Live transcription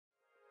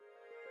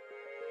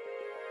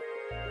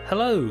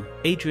Hello,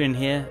 Adrian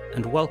here,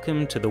 and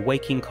welcome to the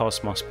Waking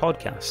Cosmos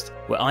podcast,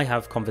 where I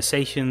have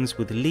conversations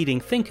with leading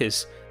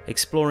thinkers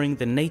exploring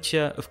the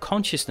nature of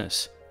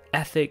consciousness,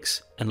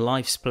 ethics, and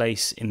life's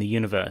place in the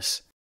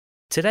universe.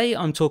 Today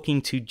I'm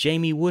talking to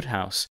Jamie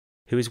Woodhouse,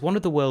 who is one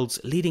of the world's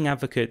leading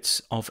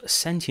advocates of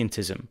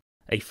Sentientism,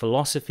 a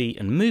philosophy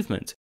and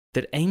movement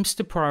that aims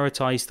to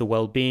prioritize the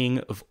well-being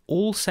of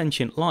all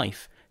sentient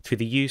life through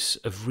the use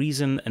of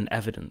reason and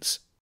evidence.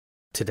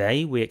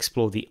 Today, we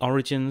explore the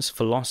origins,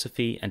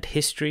 philosophy, and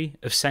history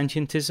of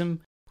Sentientism.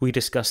 We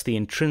discuss the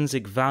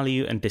intrinsic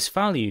value and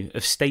disvalue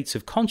of states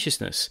of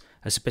consciousness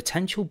as a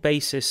potential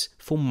basis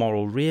for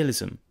moral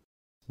realism.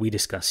 We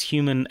discuss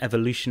human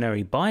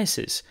evolutionary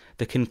biases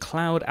that can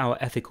cloud our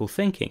ethical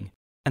thinking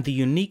and the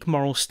unique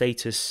moral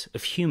status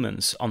of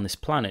humans on this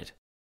planet.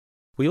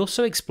 We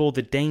also explore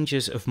the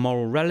dangers of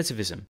moral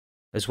relativism,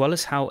 as well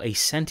as how a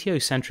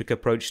sentiocentric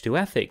approach to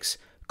ethics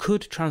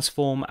could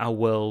transform our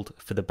world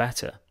for the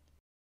better.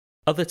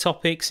 Other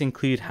topics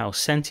include how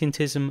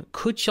Sentientism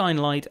could shine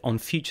light on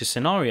future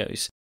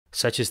scenarios,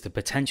 such as the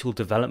potential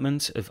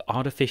development of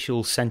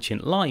artificial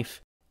sentient life,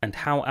 and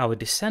how our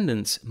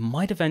descendants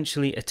might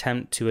eventually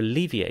attempt to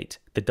alleviate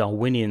the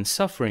Darwinian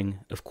suffering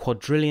of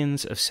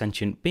quadrillions of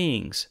sentient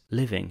beings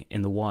living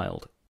in the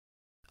wild.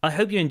 I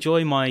hope you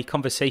enjoy my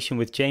conversation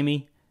with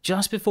Jamie.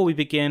 Just before we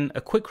begin,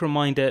 a quick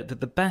reminder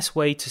that the best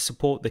way to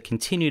support the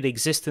continued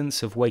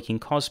existence of Waking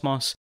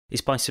Cosmos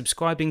is by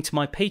subscribing to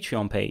my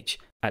Patreon page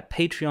at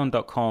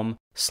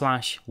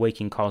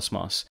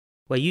patreon.com/wakingcosmos,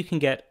 where you can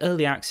get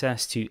early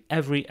access to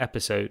every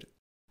episode.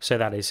 So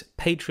that is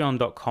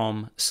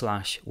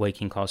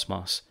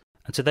patreon.com/wakingcosmos.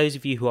 And to those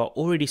of you who are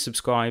already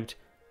subscribed,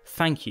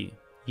 thank you.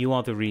 You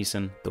are the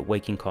reason that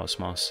Waking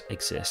Cosmos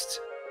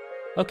exists.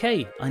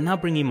 Okay, I now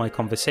bring you my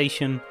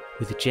conversation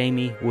with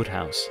Jamie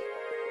Woodhouse.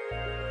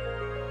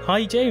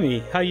 Hi Jamie,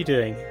 how are you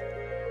doing?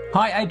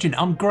 Hi Adrian,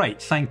 I'm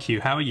great, thank you.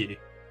 How are you?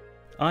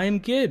 I am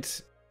good.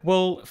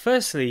 Well,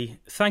 firstly,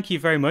 thank you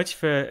very much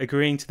for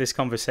agreeing to this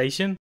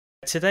conversation.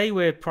 Today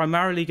we're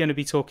primarily going to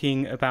be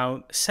talking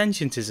about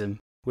Sentientism,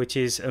 which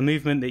is a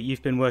movement that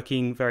you've been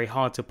working very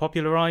hard to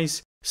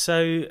popularize.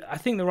 So I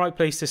think the right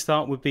place to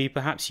start would be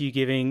perhaps you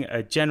giving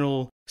a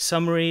general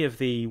summary of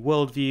the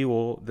worldview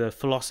or the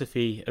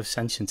philosophy of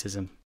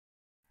Sentientism.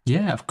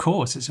 Yeah, of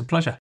course, it's a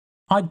pleasure.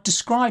 I'd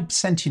describe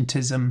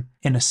Sentientism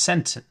in a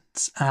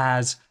sentence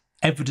as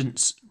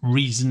evidence,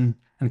 reason,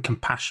 and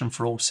compassion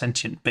for all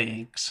sentient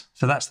beings.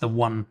 So that's the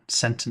one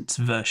sentence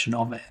version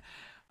of it.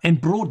 In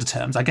broader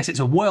terms, I guess it's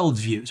a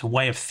worldview. It's a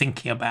way of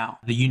thinking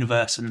about the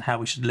universe and how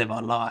we should live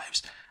our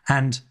lives.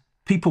 And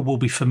people will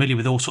be familiar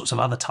with all sorts of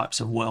other types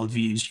of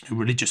worldviews,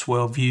 religious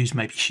worldviews,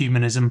 maybe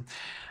humanism.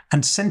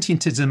 And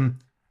Sentientism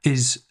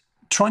is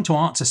trying to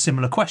answer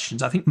similar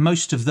questions. I think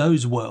most of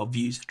those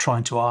worldviews are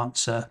trying to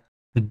answer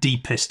the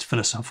deepest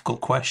philosophical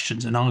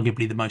questions, and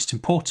arguably the most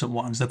important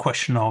ones, the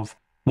question of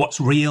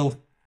what's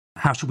real,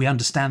 how should we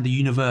understand the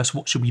universe,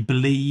 what should we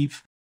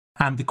believe,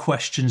 and the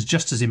questions,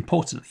 just as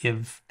importantly,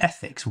 of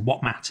ethics,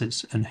 what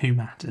matters and who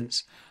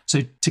matters.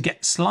 So to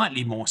get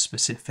slightly more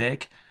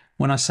specific,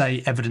 when I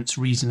say evidence,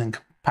 reason, and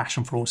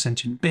compassion for all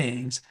sentient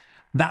beings,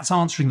 that's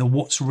answering the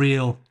what's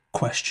real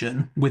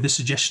question with a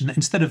suggestion that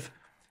instead of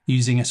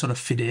using a sort of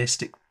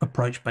fideistic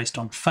approach based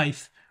on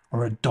faith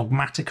or a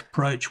dogmatic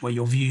approach where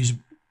your views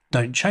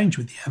don't change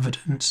with the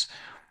evidence,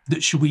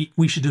 that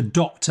we should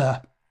adopt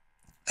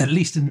at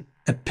least in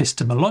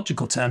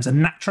epistemological terms, a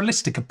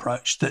naturalistic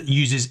approach that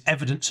uses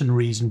evidence and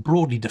reason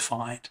broadly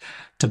defined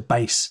to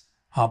base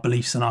our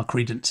beliefs and our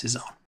credences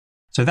on.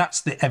 So that's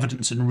the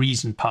evidence and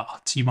reason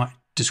part. You might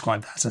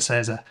describe that, as I say,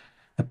 as a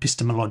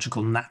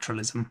epistemological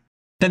naturalism.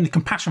 Then the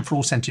compassion for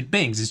all sentient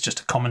beings is just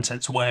a common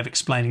sense way of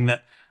explaining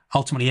that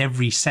ultimately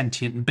every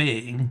sentient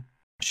being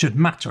should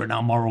matter in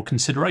our moral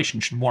consideration,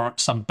 should warrant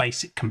some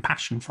basic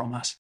compassion from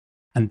us.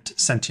 And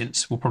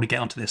sentience, we'll probably get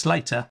onto this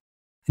later,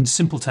 in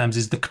simple terms,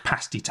 is the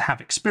capacity to have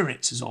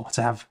experiences or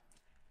to have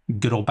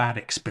good or bad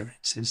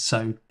experiences.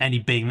 So any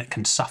being that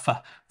can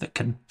suffer, that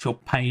can feel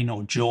pain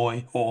or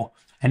joy or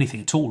anything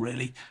at all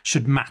really,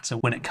 should matter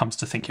when it comes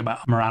to thinking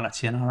about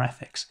morality and our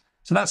ethics.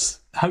 So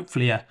that's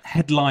hopefully a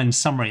headline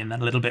summary and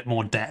then a little bit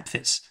more depth.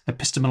 It's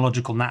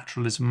epistemological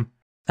naturalism,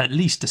 at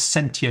least a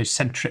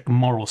sentiocentric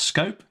moral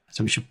scope.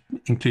 So we should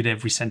include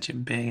every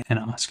sentient being in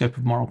our scope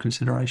of moral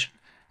consideration,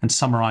 and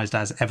summarised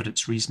as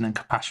evidence, reason, and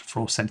compassion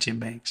for all sentient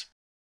beings.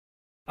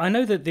 I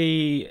know that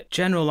the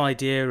general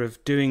idea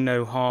of doing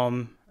no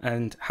harm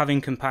and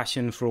having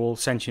compassion for all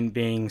sentient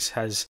beings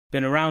has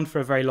been around for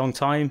a very long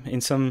time,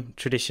 in some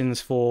traditions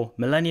for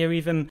millennia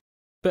even.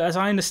 But as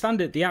I understand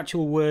it, the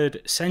actual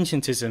word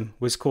sentientism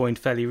was coined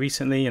fairly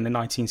recently in the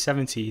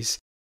 1970s.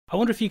 I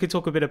wonder if you could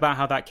talk a bit about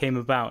how that came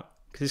about,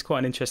 because it's quite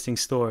an interesting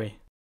story.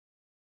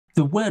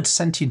 The word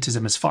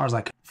sentientism, as far as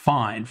I could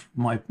find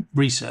from my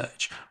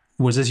research,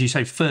 was, as you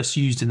say, first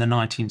used in the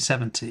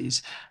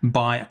 1970s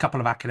by a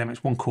couple of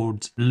academics, one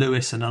called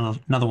Lewis and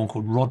another one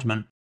called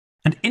Rodman.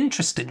 And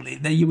interestingly,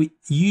 they were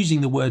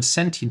using the word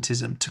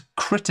sentientism to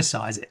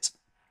criticise it.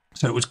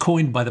 So it was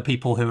coined by the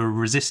people who were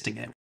resisting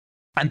it.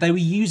 And they were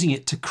using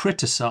it to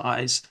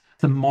criticise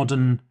the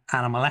modern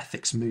animal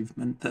ethics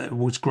movement that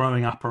was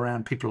growing up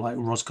around people like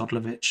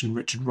Rosgodlovich and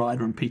Richard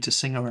Ryder and Peter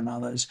Singer and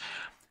others,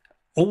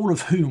 all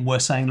of whom were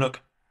saying,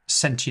 look,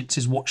 sentience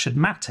is what should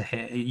matter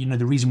here. You know,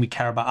 the reason we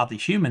care about other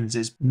humans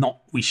is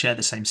not we share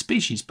the same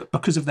species, but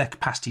because of their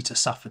capacity to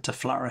suffer, to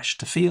flourish,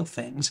 to feel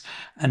things.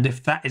 And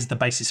if that is the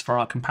basis for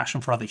our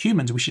compassion for other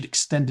humans, we should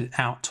extend it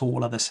out to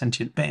all other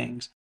sentient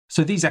beings.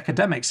 So these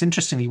academics,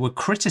 interestingly, were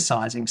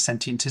criticising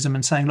sentientism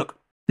and saying, look,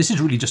 this is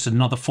really just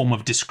another form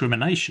of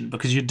discrimination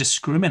because you're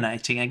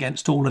discriminating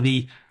against all of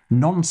the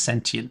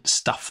non-sentient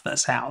stuff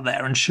that's out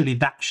there, and surely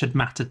that should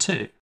matter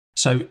too.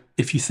 So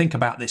if you think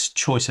about this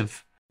choice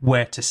of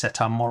where to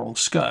set our moral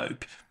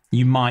scope,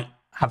 you might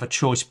have a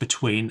choice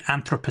between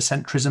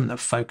anthropocentrism that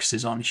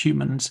focuses on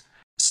humans,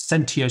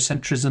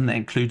 sentiocentrism that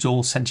includes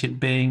all sentient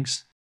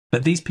beings.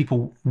 But these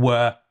people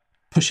were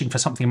pushing for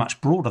something much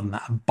broader than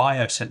that,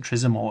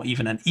 biocentrism or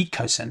even an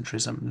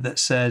ecocentrism that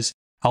says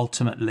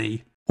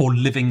ultimately all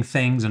living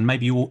things and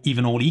maybe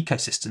even all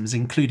ecosystems,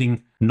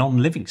 including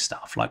non-living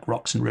stuff like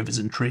rocks and rivers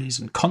and trees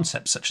and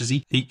concepts such as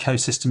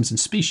ecosystems and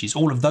species,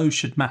 all of those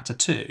should matter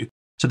too.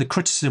 So the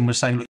criticism was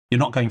saying, look, you're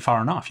not going far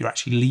enough. You're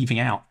actually leaving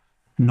out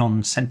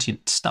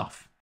non-sentient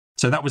stuff.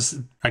 So that was,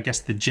 I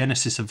guess, the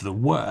genesis of the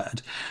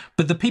word.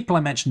 But the people I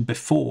mentioned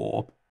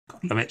before,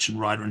 Godlovich and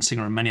Ryder and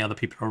Singer and many other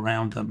people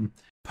around them,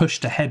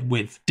 pushed ahead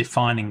with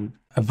defining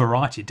a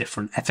variety of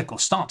different ethical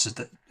stances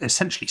that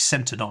essentially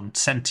centered on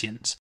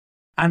sentience.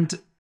 And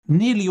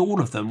nearly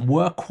all of them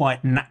were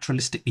quite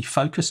naturalistically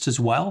focused as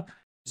well.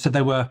 So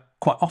they were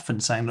quite often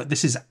saying, look,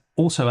 this is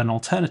also an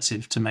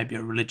alternative to maybe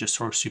a religious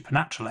or a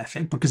supernatural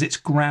ethic because it's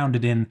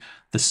grounded in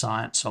the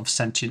science of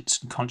sentience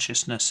and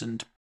consciousness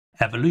and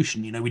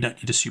evolution. You know, we don't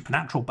need a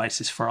supernatural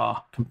basis for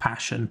our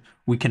compassion.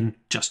 We can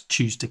just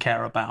choose to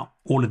care about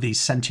all of these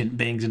sentient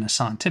beings in a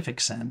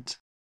scientific sense.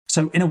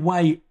 So in a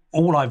way,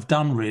 all I've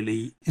done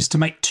really is to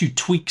make two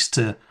tweaks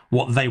to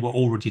what they were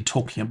already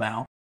talking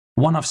about.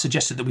 One, I've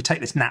suggested that we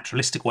take this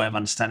naturalistic way of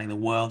understanding the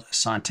world, a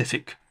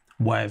scientific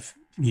way of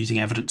using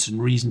evidence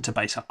and reason to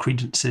base our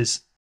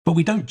credences. But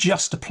we don't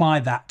just apply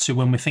that to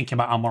when we're thinking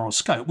about our moral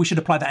scope. We should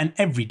apply that in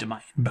every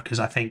domain, because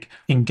I think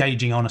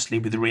engaging honestly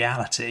with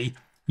reality,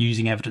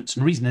 using evidence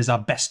and reason is our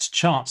best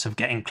chance of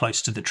getting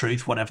close to the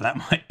truth, whatever that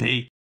might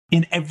be,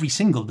 in every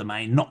single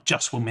domain, not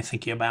just when we're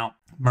thinking about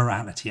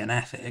morality and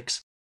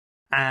ethics.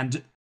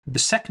 And the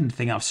second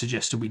thing I've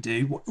suggested we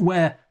do,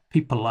 where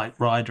people like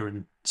Ryder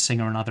and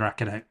Singer and other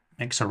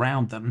academics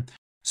around them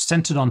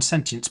centered on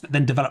sentience, but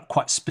then developed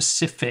quite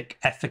specific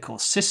ethical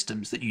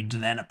systems that you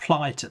then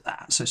apply to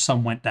that. So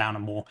some went down a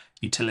more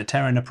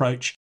utilitarian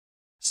approach,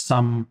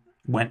 some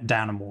went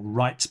down a more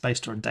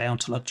rights-based or a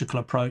deontological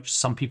approach,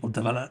 some people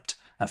developed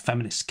a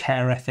feminist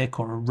care ethic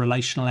or a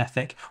relational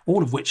ethic,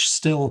 all of which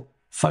still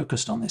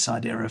focused on this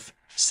idea of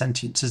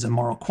sentience as a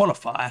moral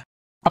qualifier.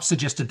 I've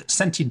suggested that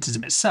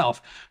sentientism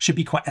itself should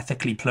be quite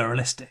ethically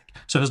pluralistic.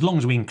 So as long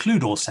as we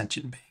include all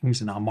sentient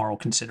beings in our moral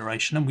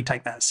consideration and we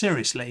take that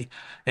seriously,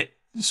 it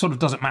sort of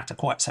doesn't matter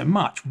quite so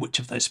much which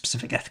of those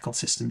specific ethical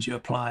systems you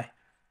apply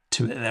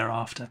to it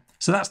thereafter.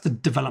 So that's the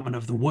development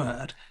of the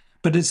word.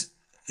 But as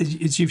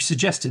you've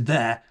suggested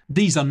there,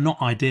 these are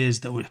not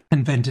ideas that were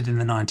invented in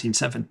the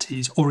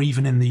 1970s or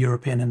even in the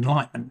European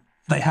Enlightenment.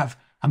 They have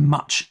a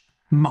much,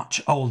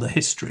 much older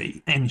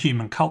history in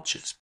human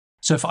cultures.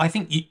 So if I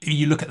think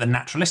you look at the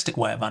naturalistic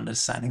way of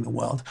understanding the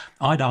world,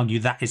 I'd argue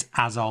that is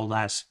as old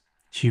as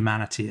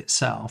humanity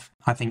itself.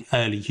 I think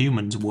early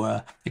humans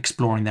were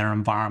exploring their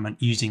environment,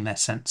 using their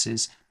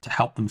senses to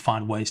help them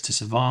find ways to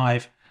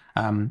survive.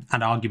 And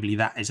arguably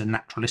that is a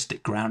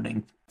naturalistic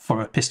grounding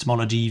for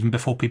epistemology, even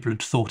before people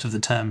had thought of the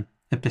term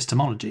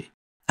epistemology.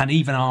 And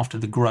even after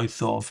the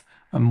growth of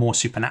a more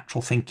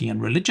supernatural thinking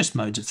and religious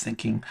modes of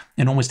thinking,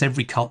 in almost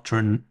every culture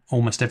and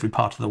almost every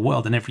part of the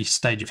world and every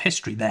stage of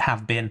history, there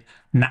have been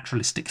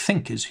naturalistic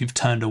thinkers who've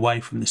turned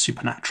away from the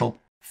supernatural,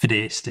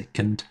 fideistic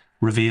and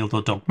revealed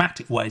or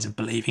dogmatic ways of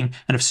believing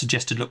and have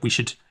suggested, look, we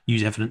should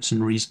use evidence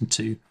and reason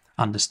to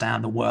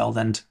understand the world,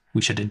 and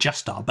we should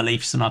adjust our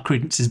beliefs and our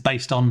credences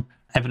based on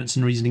evidence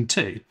and reasoning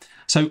too.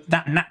 So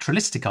that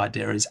naturalistic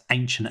idea is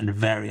ancient and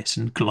various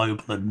and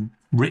global and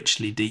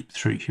richly deep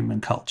through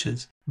human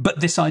cultures. But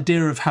this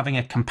idea of having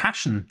a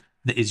compassion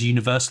that is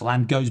universal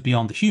and goes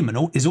beyond the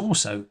human is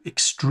also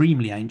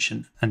extremely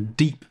ancient and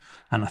deep.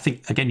 And I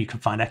think, again, you can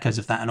find echoes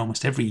of that in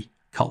almost every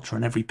culture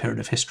and every period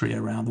of history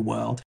around the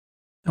world.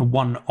 And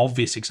one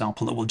obvious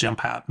example that will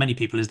jump out at many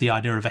people is the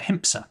idea of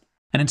ahimsa.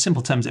 And in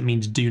simple terms, it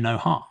means do no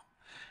harm.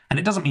 And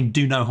it doesn't mean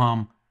do no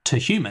harm to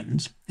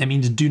humans. It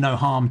means do no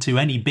harm to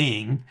any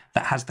being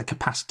that has the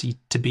capacity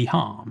to be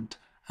harmed.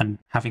 And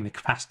having the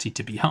capacity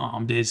to be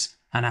harmed is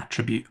an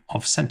attribute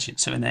of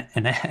sentience. So in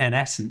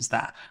essence,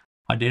 that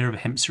idea of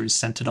ahimsa is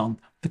centered on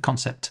the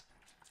concept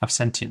of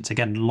sentience.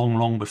 Again, long,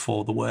 long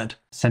before the word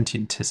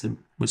sentientism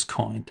was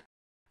coined.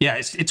 Yeah,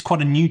 it's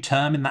quite a new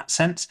term in that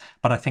sense,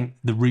 but I think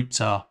the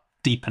roots are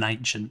deep and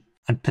ancient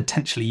and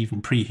potentially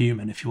even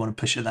pre-human if you want to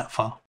push it that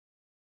far.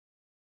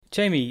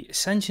 Jamie,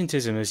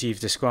 sentientism, as you've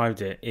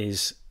described it,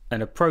 is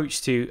an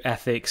approach to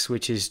ethics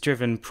which is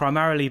driven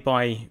primarily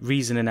by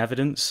reason and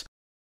evidence.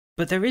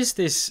 But there is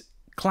this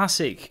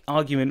classic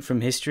argument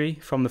from history,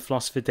 from the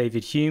philosopher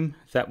David Hume,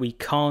 that we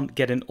can't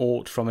get an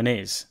ought from an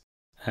is.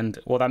 And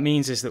what that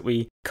means is that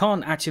we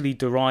can't actually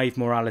derive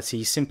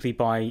morality simply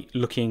by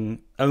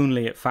looking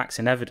only at facts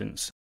and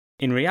evidence.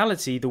 In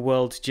reality, the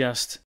world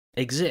just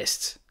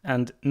exists,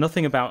 and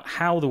nothing about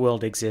how the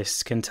world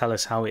exists can tell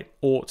us how it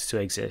ought to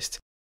exist.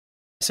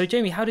 So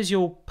Jamie, how does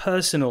your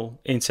personal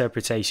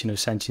interpretation of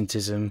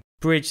sentientism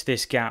bridge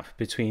this gap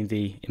between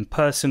the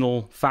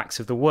impersonal facts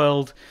of the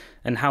world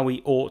and how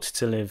we ought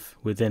to live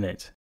within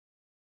it?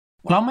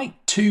 Well, I'll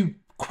make two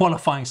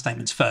qualifying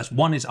statements first.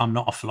 One is I'm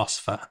not a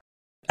philosopher.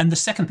 And the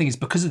second thing is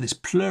because of this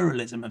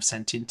pluralism of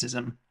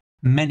sentientism,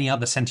 many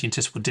other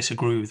sentientists will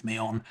disagree with me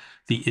on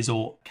the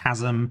is-ought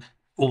chasm,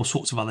 all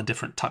sorts of other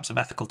different types of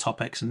ethical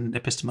topics and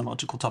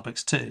epistemological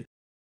topics too.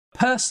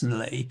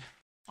 Personally,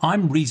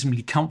 I'm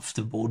reasonably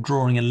comfortable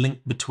drawing a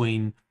link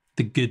between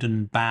the good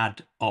and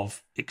bad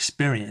of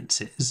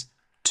experiences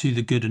to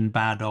the good and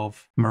bad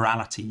of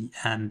morality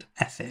and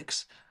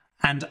ethics.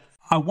 And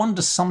I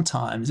wonder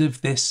sometimes if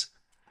this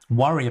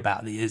worry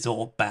about the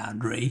is-ought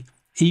boundary,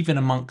 even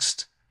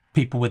amongst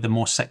people with a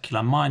more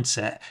secular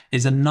mindset,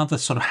 is another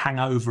sort of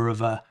hangover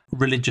of a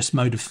religious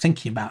mode of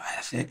thinking about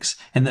ethics,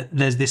 in that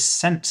there's this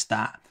sense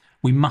that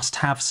we must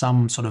have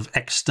some sort of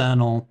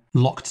external,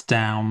 locked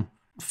down,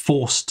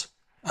 forced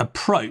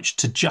approach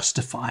to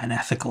justify an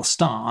ethical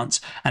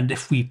stance. And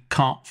if we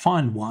can't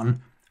find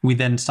one, we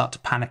then start to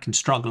panic and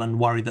struggle and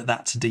worry that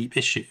that's a deep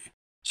issue.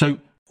 So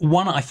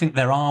one, I think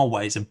there are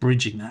ways of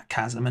bridging that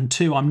chasm. And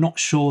two, I'm not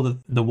sure that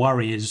the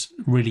worry is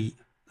really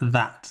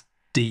that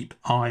deep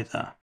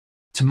either.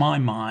 To my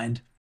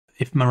mind,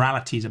 if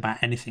morality is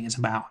about anything, it's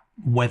about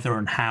whether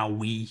and how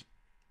we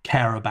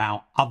care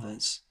about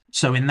others.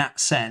 So in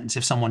that sense,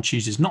 if someone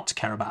chooses not to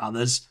care about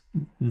others,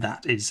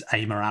 that is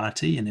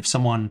amorality. And if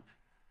someone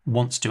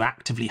wants to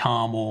actively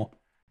harm or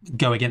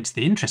go against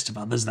the interest of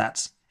others,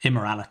 that's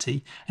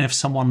immorality. And if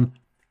someone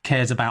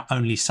cares about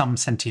only some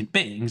sentient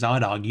beings,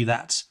 I'd argue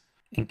that's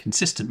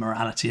inconsistent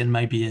morality and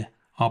maybe an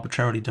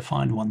arbitrarily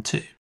defined one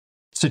too.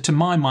 So to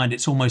my mind,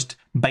 it's almost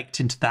baked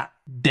into that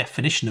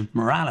definition of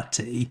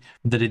morality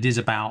that it is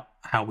about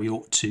how we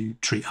ought to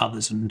treat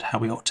others and how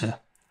we ought to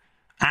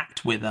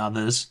act with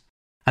others.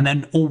 And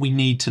then all we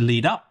need to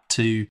lead up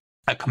to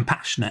a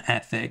compassionate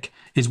ethic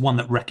is one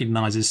that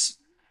recognises,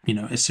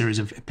 a series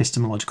of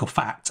epistemological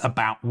facts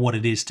about what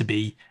it is to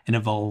be an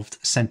evolved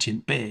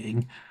sentient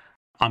being.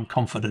 I'm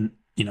confident,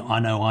 I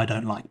know I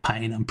don't like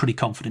pain. I'm pretty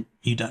confident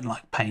you don't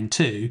like pain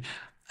too.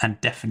 And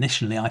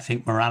definitionally, I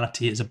think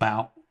morality is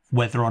about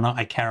whether or not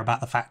I care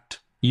about the fact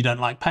you don't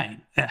like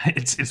pain.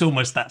 It's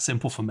almost that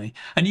simple for me.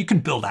 And you can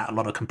build out a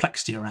lot of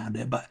complexity around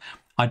it, but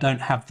I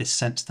don't have this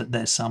sense that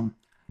there's some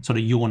sort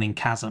of yawning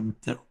chasm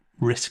that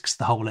risks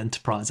the whole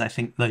enterprise. I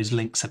think those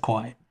links are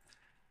quite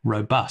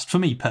robust, for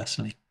me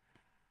personally.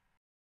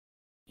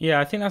 Yeah,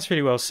 I think that's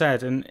really well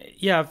said. And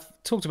yeah,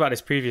 I've talked about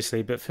this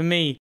previously, but for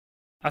me,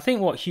 I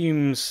think what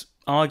Hume's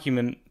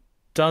argument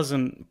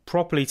doesn't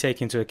properly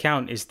take into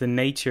account is the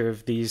nature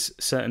of these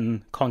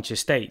certain conscious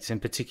states, in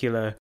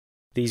particular,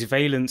 these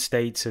valent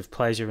states of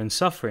pleasure and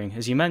suffering,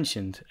 as you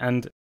mentioned.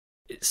 And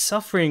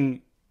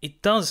suffering,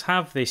 it does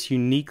have this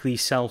uniquely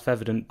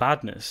self-evident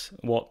badness,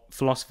 what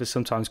philosophers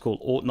sometimes call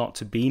ought not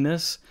to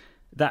be-ness,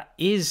 that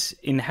is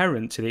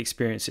inherent to the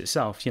experience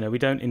itself. We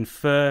don't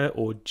infer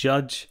or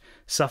judge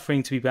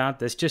suffering to be bad.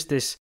 There's just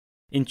this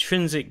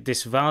intrinsic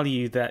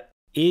disvalue that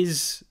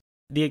is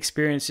the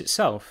experience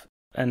itself.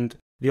 And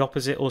the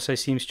opposite also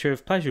seems true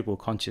of pleasurable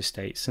conscious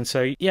states. And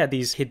so, yeah,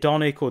 these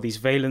hedonic or these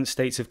valent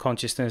states of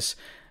consciousness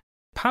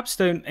perhaps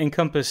don't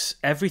encompass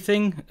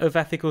everything of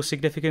ethical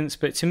significance,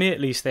 but to me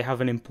at least they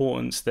have an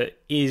importance that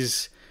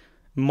is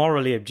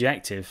morally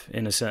objective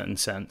in a certain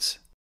sense.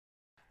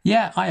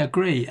 Yeah, I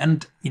agree.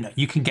 And,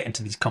 you can get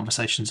into these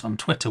conversations on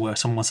Twitter where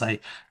someone will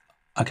say,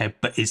 okay,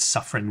 but is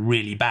suffering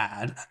really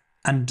bad?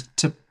 And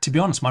to be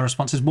honest, my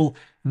response is, well,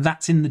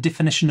 that's in the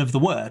definition of the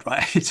word,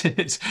 right?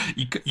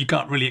 You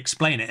can't really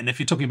explain it. And if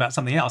you're talking about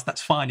something else,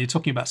 that's fine. You're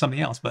talking about something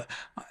else. But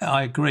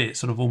I agree. It's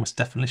sort of almost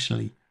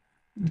definitionally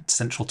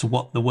central to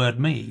what the word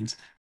means.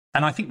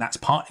 And I think that's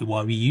partly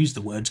why we use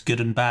the words good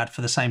and bad for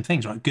the same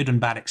things, right? Good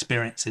and bad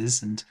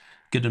experiences and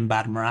good and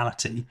bad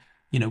morality.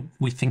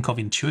 We think of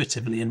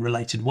intuitively in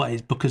related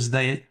ways because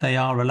they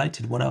are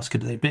related. What else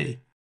could they be?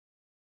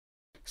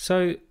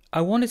 So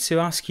I wanted to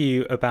ask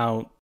you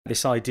about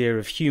this idea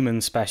of human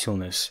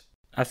specialness.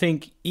 I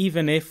think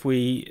even if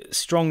we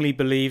strongly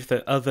believe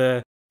that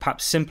other,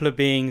 perhaps simpler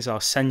beings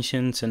are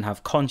sentient and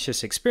have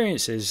conscious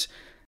experiences,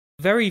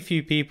 very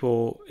few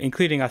people,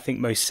 including I think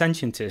most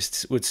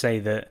sentientists, would say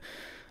that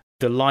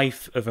the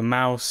life of a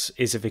mouse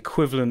is of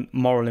equivalent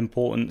moral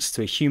importance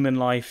to a human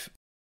life.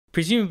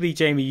 Presumably,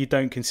 Jamie, you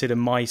don't consider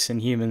mice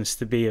and humans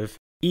to be of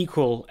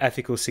equal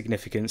ethical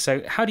significance.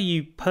 So how do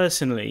you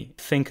personally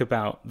think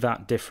about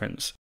that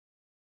difference?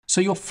 So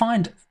you'll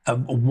find a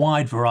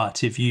wide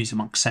variety of views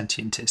amongst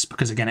sentientists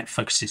because, again, it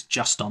focuses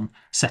just on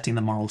setting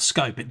the moral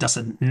scope. It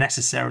doesn't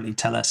necessarily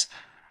tell us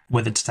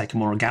whether to take a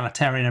more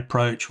egalitarian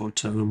approach or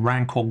to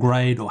rank or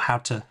grade or how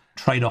to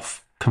trade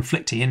off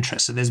conflicting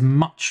interests. So there's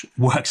much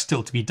work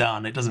still to be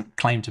done. It doesn't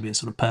claim to be a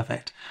sort of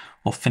perfect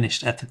or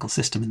finished ethical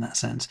system in that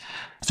sense.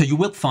 So you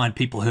will find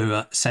people who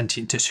are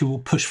sentientists who will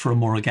push for a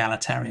more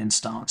egalitarian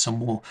stance and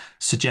will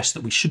suggest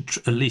that we should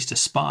at least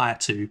aspire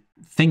to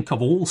think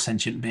of all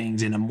sentient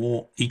beings in a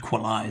more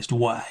equalized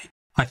way.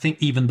 I think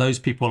even those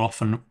people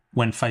often,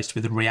 when faced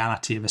with the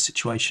reality of a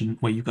situation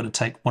where you've got to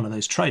take one of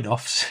those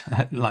trade-offs,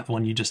 like the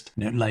one you just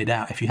laid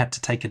out, if you had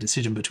to take a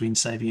decision between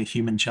saving a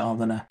human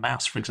child and a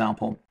mouse, for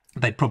example,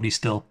 they'd probably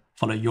still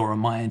follow your or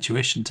my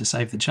intuition to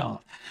save the child.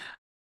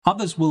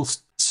 Others will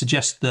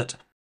suggest that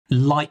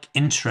like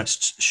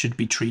interests should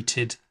be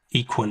treated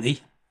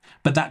equally,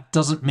 but that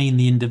doesn't mean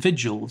the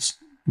individuals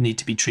need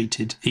to be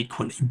treated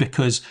equally,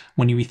 because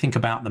when we think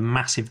about the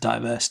massive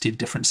diversity of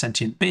different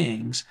sentient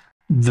beings,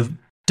 the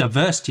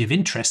diversity of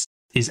interests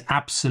is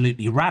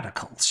absolutely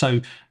radical.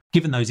 So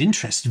given those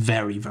interests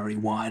vary very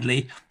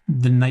widely,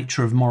 the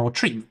nature of moral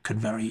treatment could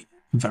vary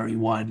very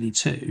widely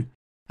too.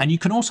 And you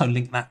can also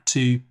link that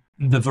to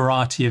the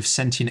variety of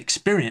sentient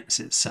experience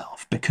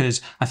itself,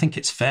 because I think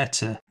it's fair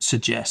to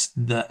suggest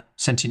that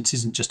sentience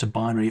isn't just a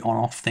binary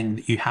on-off thing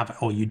that you have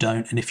it or you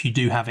don't, and if you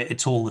do have it,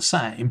 it's all the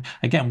same.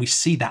 Again, we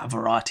see that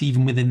variety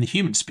even within the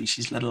human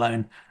species, let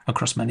alone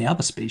across many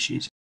other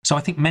species. So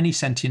I think many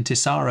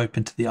sentientists are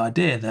open to the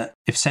idea that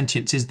if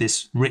sentience is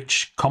this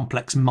rich,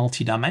 complex,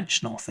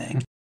 multidimensional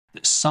thing,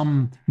 that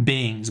some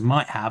beings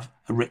might have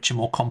a richer,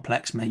 more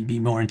complex, maybe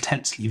more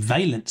intensely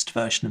valenced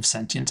version of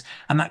sentience,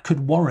 and that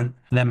could warrant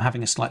them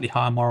having a slightly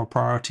higher moral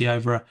priority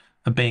over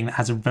a being that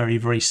has a very,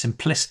 very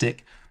simplistic,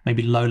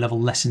 maybe low-level,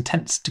 less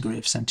intense degree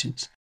of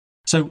sentience.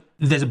 So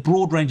there's a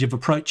broad range of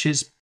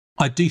approaches.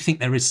 I do think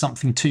there is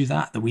something to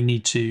that we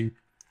need to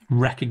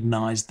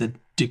recognise the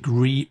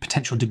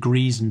potential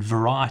degrees and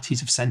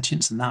varieties of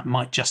sentience, and that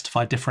might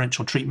justify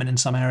differential treatment in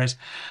some areas.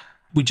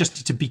 We just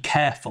need to be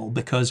careful,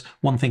 because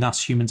one thing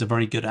us humans are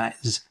very good at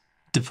is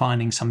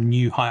defining some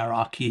new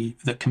hierarchy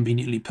that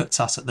conveniently puts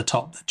us at the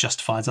top, that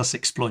justifies us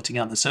exploiting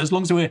others. So as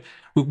long as we're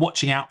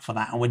watching out for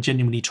that, and we're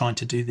genuinely trying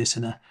to do this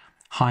in a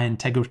high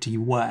integrity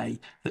way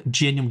that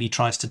genuinely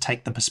tries to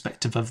take the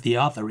perspective of the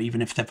other,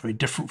 even if they're very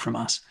different from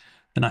us,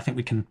 then I think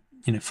we can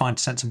find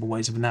sensible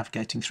ways of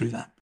navigating through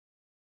that.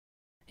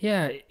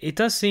 Yeah, it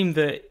does seem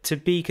that to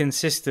be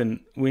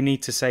consistent, we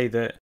need to say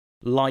that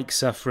like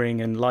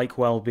suffering and like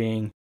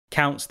well-being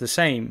counts the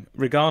same,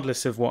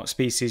 regardless of what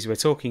species we're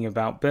talking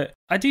about. But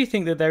I do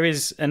think that there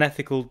is an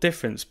ethical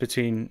difference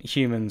between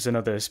humans and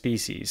other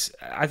species.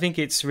 I think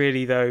it's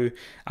really, though,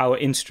 our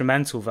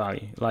instrumental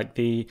value, like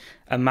the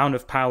amount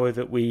of power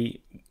that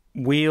we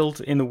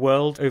wield in the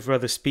world over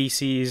other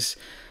species,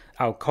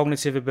 our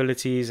cognitive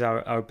abilities,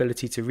 our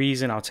ability to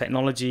reason, our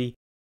technology.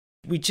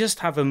 We just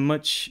have a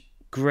much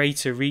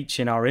greater reach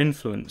in our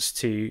influence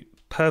to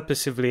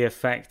purposively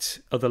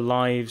affect other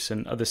lives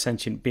and other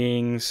sentient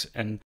beings,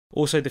 and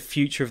also the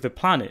future of the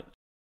planet.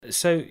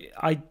 So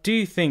I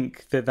do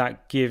think that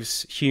that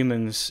gives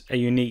humans a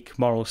unique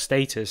moral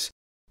status.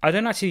 I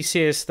don't actually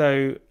see us,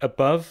 though,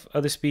 above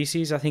other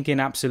species. I think in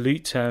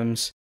absolute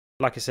terms,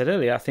 like I said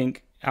earlier, I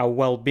think our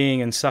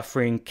well-being and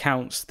suffering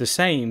counts the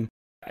same.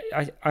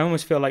 I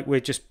almost feel like we're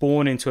just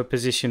born into a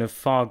position of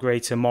far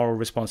greater moral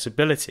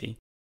responsibility.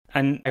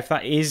 And if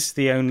that is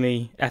the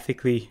only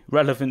ethically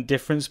relevant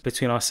difference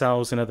between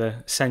ourselves and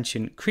other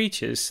sentient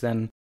creatures,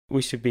 then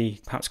we should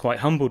be perhaps quite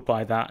humbled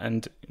by that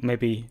and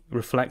maybe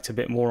reflect a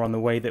bit more on the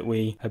way that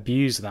we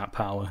abuse that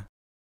power.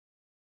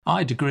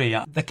 I'd agree.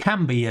 There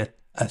can be a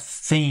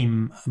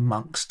theme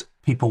amongst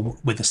people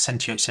with a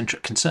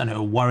sentiocentric concern who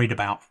are worried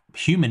about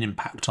human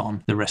impact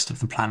on the rest of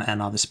the planet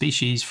and other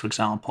species, for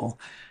example,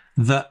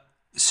 that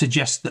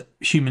suggests that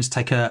humans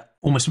take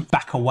almost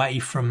back away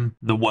from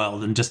the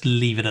world and just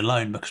leave it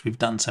alone because we've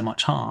done so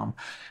much harm.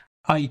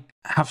 I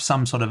have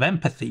some sort of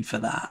empathy for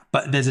that,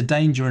 but there's a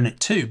danger in it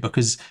too,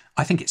 because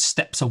I think it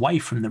steps away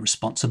from the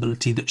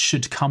responsibility that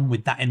should come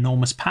with that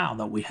enormous power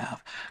that we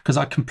have. Because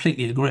I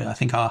completely agree. I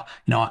think our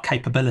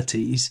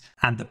capabilities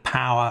and the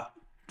power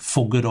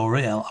for good or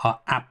ill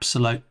are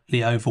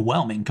absolutely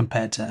overwhelming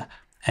compared to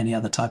any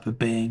other type of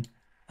being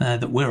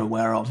that we're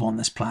aware of on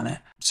this planet.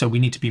 So we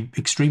need to be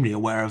extremely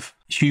aware of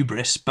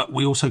hubris, but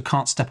we also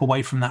can't step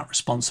away from that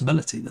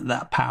responsibility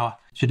that power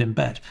should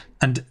embed.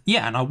 And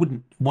I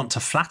wouldn't want to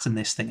flatten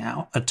this thing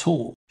out at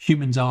all.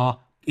 Humans are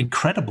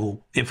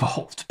incredible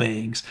evolved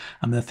beings,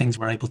 and the things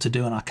we're able to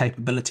do and our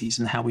capabilities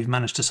and how we've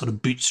managed to sort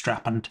of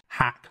bootstrap and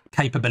hack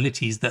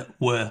capabilities that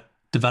were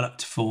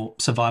developed for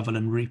survival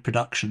and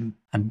reproduction,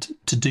 and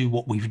to do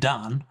what we've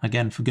done,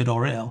 again, for good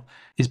or ill,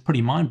 is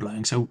pretty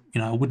mind-blowing. So,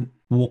 I wouldn't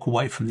walk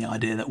away from the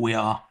idea that we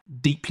are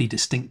deeply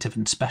distinctive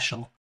and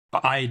special.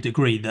 But I'd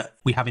agree that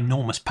we have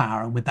enormous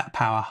power, and with that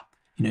power,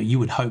 you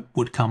would hope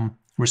would come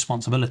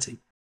responsibility.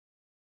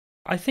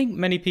 I think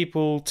many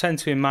people tend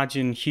to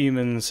imagine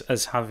humans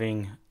as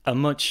having a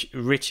much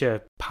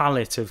richer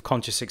palette of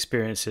conscious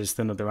experiences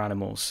than other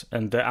animals,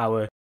 and that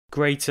our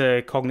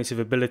greater cognitive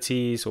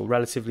abilities, or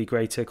relatively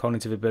greater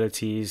cognitive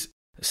abilities,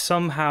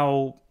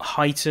 somehow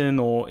heighten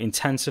or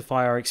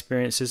intensify our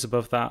experiences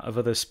above that of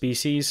other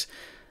species.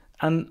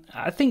 And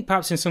I think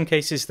perhaps in some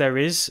cases there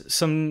is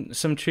some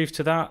truth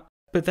to that.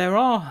 But there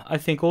are, I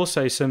think,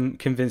 also some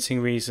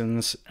convincing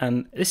reasons,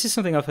 and this is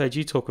something I've heard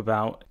you talk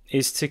about,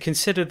 is to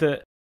consider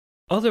that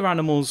other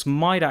animals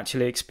might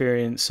actually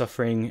experience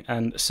suffering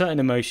and certain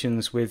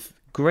emotions with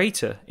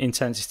greater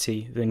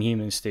intensity than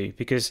humans do,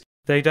 because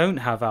they don't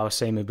have our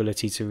same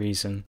ability to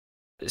reason.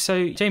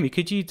 So, Jamie,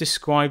 could you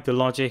describe the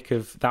logic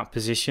of that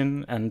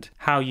position and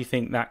how you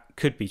think that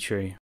could be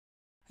true?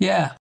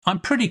 Yeah, I'm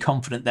pretty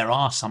confident there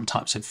are some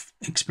types of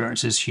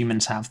experiences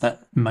humans have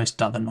that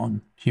most other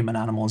non-human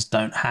animals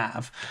don't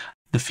have.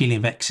 The feeling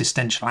of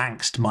existential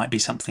angst might be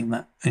something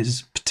that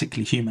is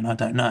particularly human, I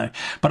don't know.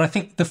 But I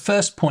think the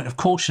first point of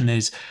caution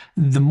is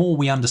the more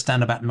we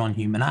understand about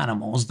non-human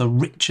animals, the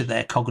richer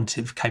their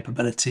cognitive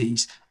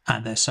capabilities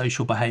and their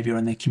social behaviour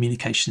and their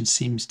communication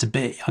seems to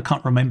be. I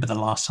can't remember the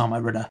last time I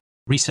read a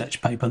research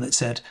paper that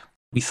said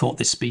we thought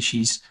this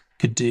species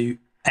could do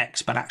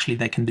X, but actually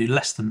they can do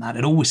less than that.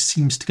 It always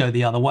seems to go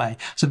the other way.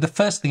 So the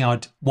first thing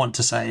I'd want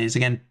to say is,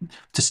 again,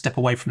 to step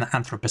away from that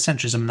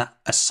anthropocentrism, that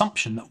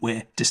assumption that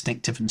we're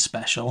distinctive and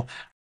special,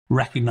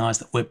 recognise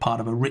that we're part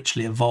of a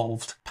richly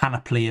evolved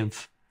panoply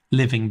of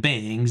living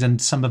beings,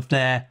 and some of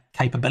their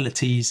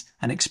capabilities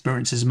and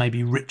experiences may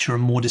be richer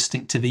and more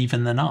distinctive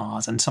even than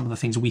ours, and some of the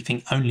things we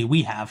think only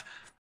we have,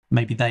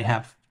 maybe they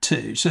have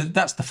too. So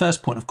that's the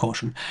first point of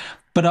caution.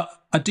 But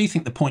I do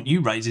think the point you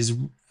raise is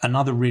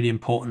another really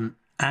important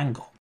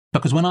angle.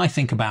 Because when I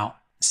think about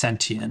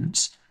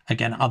sentience,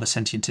 again, other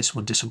sentientists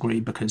will disagree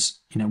because,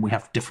 we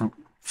have different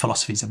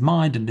philosophies of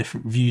mind and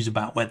different views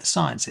about where the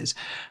science is.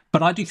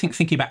 But I do think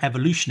thinking about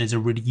evolution is a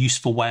really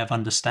useful way of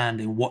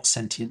understanding what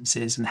sentience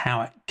is and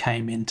how it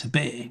came into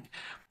being.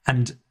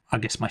 And I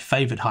guess my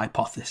favourite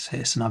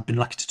hypothesis, and I've been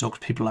lucky to talk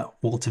to people like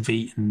Walter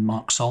Veet and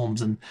Mark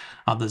Solms and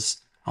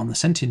others on the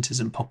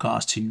Sentientism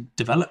podcast who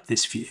developed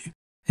this view,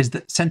 is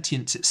that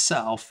sentience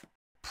itself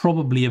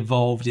probably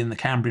evolved in the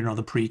Cambrian or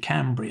the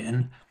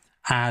Precambrian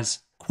as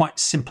quite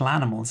simple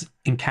animals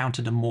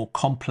encountered a more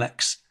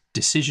complex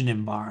decision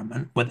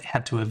environment where they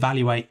had to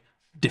evaluate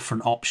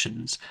different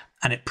options,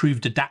 and it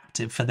proved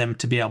adaptive for them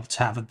to be able to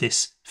have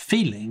this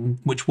feeling,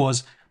 which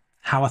was,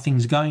 how are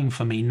things going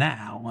for me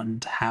now,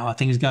 and how are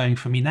things going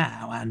for me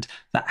now, and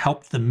that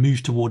helped them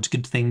move towards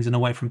good things and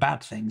away from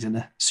bad things in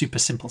a super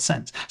simple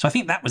sense. So I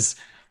think that was,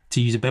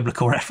 to use a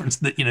biblical reference,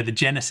 that the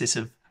genesis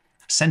of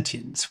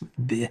sentience,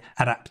 the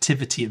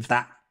adaptivity of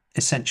that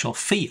essential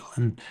feel.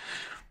 And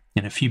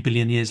a few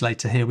billion years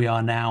later, here we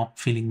are now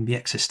feeling the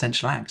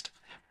existential angst.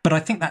 But I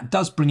think that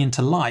does bring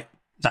into light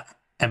that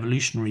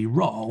evolutionary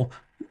role,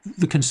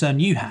 the concern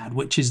you had,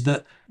 which is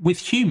that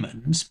with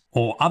humans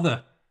or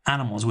other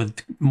animals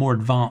with more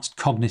advanced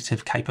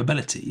cognitive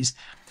capabilities,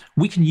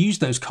 we can use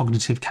those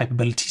cognitive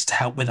capabilities to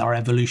help with our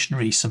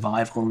evolutionary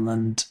survival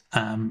and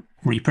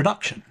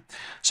reproduction.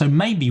 So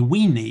maybe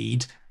we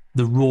need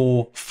the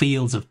raw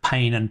feels of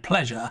pain and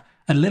pleasure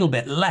a little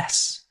bit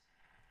less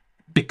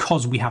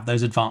because we have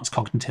those advanced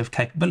cognitive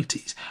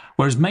capabilities.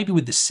 Whereas maybe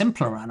with the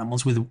simpler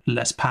animals with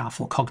less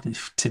powerful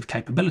cognitive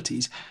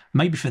capabilities,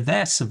 maybe for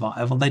their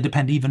survival, they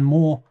depend even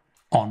more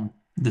on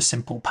the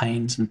simple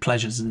pains and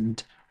pleasures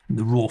and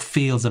the raw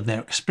feels of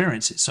their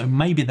experiences. So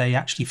maybe they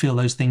actually feel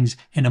those things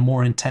in a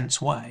more intense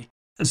way.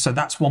 So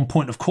that's one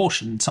point of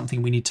caution,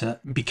 something we need to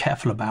be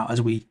careful about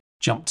as we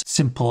jump to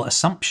simple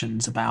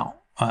assumptions about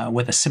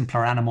whether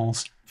simpler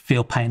animals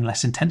feel pain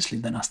less intensely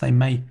than us. They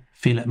may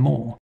feel it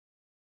more.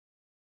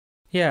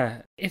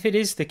 Yeah, if it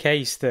is the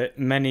case that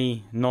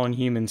many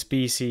non-human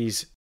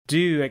species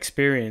do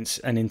experience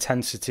an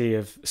intensity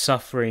of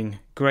suffering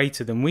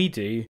greater than we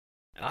do,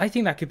 I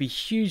think that could be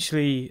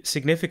hugely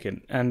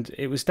significant. And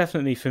it was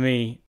definitely, for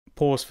me,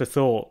 pause for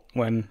thought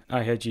when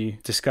I heard you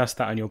discuss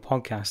that on your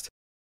podcast.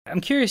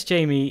 I'm curious,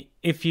 Jamie,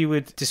 if you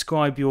would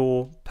describe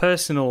your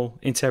personal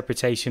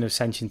interpretation of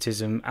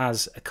sentientism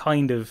as a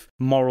kind of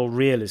moral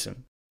realism.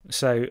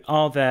 So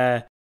are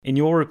there, in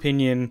your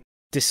opinion,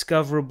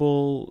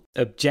 discoverable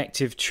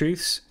objective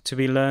truths to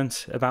be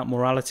learnt about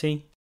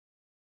morality?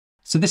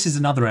 So this is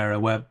another area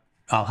where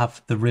I'll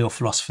have the real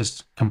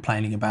philosophers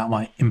complaining about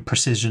my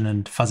imprecision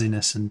and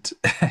fuzziness and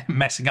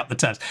messing up the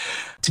terms.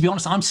 To be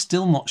honest, I'm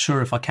still not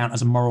sure if I count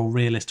as a moral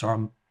realist or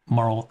a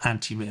moral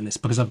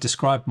anti-realist, because I've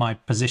described my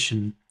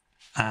position,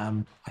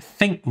 I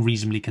think,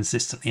 reasonably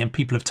consistently, and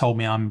people have told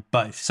me I'm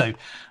both. So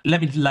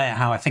let me lay out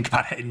how I think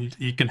about it, and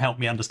you can help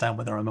me understand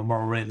whether I'm a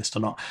moral realist or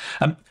not.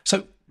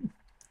 So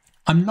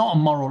I'm not a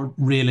moral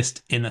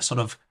realist in a sort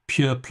of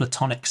pure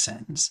Platonic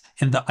sense,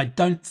 in that I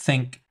don't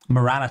think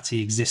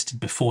morality existed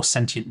before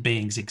sentient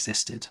beings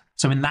existed.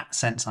 So in that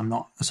sense, I'm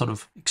not a sort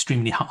of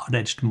extremely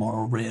hard-edged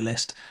moral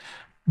realist.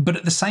 But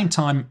at the same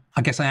time,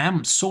 I guess I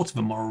am sort of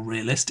a moral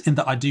realist in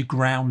that I do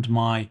ground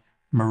my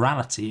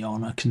morality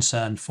on a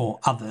concern for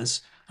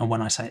others. And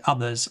when I say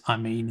others, I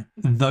mean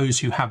those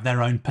who have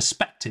their own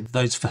perspective,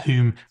 those for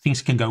whom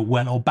things can go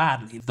well or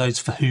badly, those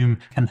for whom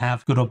can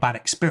have good or bad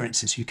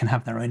experiences, who can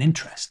have their own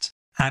interests.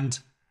 And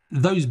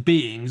those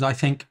beings, I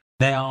think,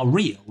 they are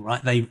real,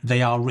 right?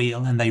 They are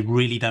real, and they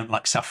really don't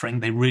like suffering.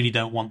 They really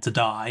don't want to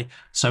die.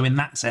 So in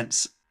that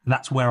sense,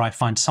 that's where I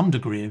find some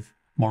degree of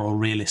moral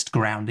realist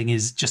grounding,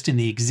 is just in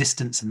the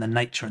existence and the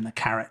nature and the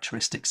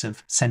characteristics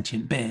of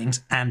sentient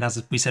beings. And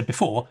as we said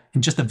before,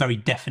 in just the very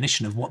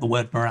definition of what the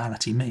word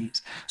morality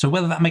means. So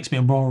whether that makes me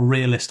a moral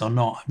realist or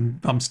not,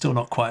 I'm still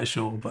not quite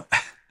sure, but...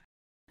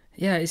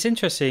 Yeah, it's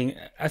interesting.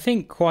 I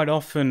think quite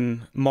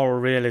often moral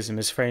realism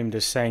is framed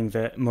as saying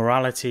that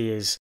morality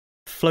is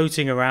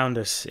floating around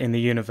us in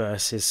the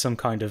universe, is some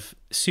kind of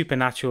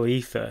supernatural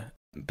ether.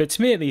 But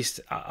to me, at least,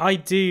 I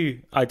do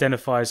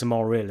identify as a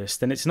moral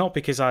realist, and it's not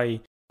because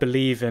I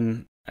believe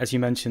in, as you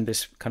mentioned,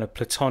 this kind of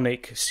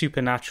Platonic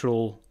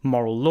supernatural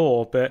moral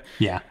law, but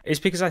it's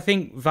because I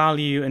think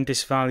value and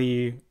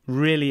disvalue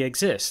really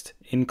exist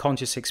in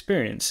conscious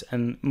experience,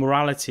 and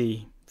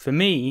morality for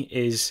me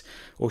is,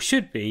 or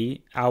should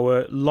be,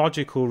 our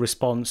logical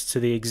response to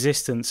the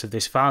existence of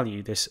this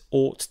value, this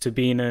ought to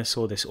be-ness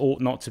or this ought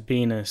not to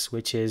be-ness,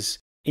 which is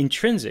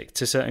intrinsic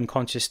to certain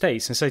conscious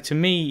states. And so to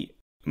me,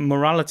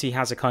 morality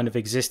has a kind of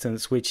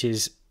existence which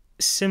is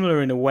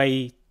similar in a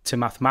way to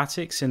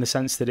mathematics, in the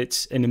sense that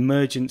it's an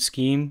emergent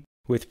scheme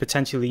with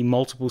potentially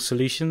multiple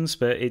solutions,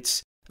 but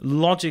it's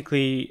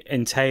logically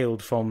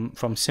entailed from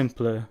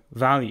simpler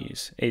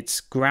values. It's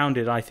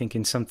grounded, I think,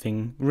 in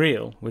something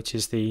real, which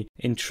is the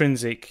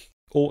intrinsic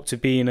ought to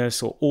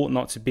be-ness or ought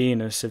not to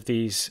be-ness of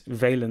these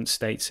valent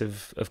states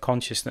of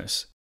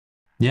consciousness.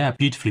 Yeah,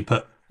 beautifully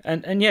put.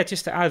 And yeah,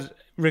 just to add,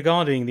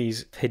 regarding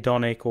these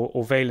hedonic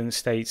or valent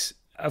states,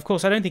 of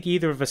course, I don't think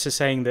either of us are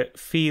saying that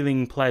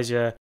feeling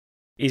pleasure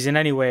is in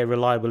any way a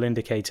reliable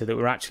indicator that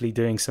we're actually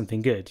doing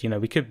something good. You know,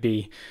 we could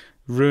be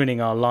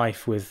ruining our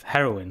life with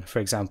heroin, for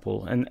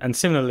example. And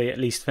similarly, at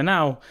least for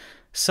now,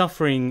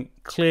 suffering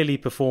clearly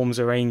performs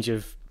a range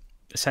of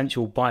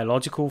essential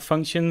biological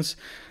functions.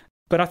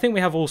 But I think we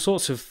have all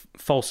sorts of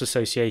false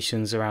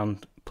associations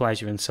around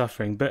pleasure and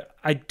suffering. But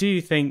I do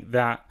think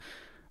that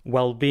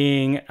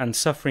well-being and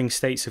suffering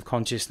states of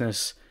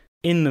consciousness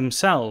in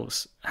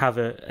themselves have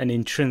an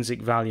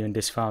intrinsic value and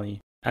disvalue.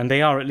 And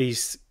they are at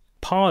least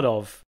part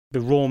of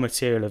the raw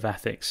material of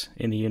ethics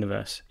in the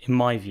universe, in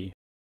my view.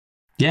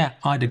 Yeah,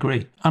 I'd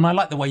agree. And I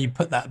like the way you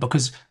put that,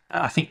 because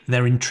I think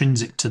they're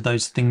intrinsic to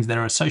those things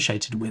they're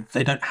associated with.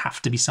 They don't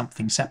have to be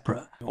something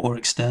separate or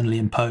externally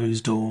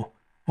imposed or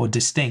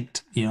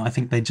distinct. You know, I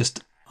think they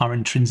just are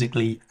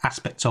intrinsically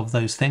aspects of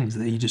those things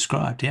that you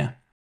described, yeah.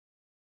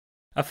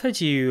 I've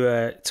heard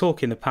you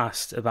talk in the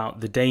past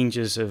about the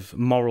dangers of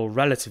moral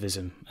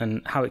relativism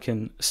and how it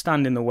can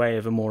stand in the way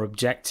of a more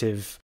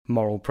objective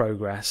moral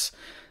progress.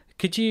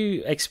 Could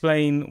you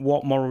explain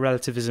what moral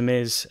relativism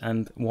is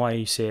and why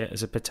you see it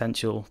as a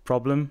potential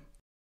problem?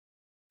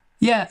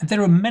 Yeah,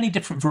 there are many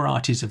different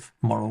varieties of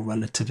moral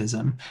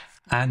relativism,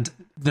 and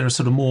there are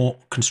sort of more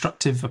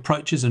constructive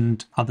approaches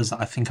and others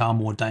that I think are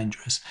more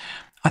dangerous.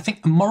 I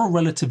think moral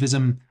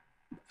relativism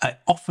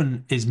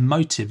often is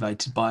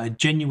motivated by a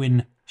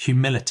genuine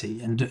humility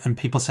and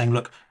people saying,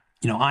 look,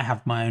 you know, I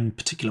have my own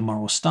particular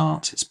moral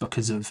stance. It's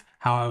because of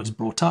how I was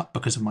brought up,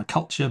 because of my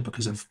culture,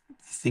 because of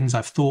things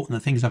I've thought and the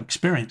things I've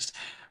experienced.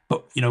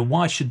 But, you know,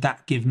 why should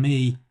that give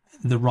me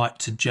the right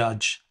to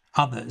judge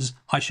others?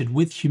 I should,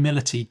 with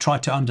humility, try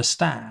to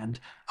understand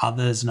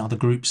others and other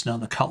groups and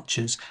other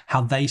cultures,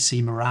 how they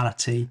see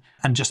morality,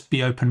 and just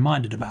be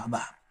open-minded about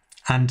that.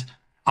 And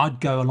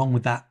I'd go along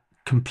with that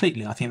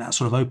completely. I think that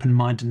sort of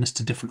open-mindedness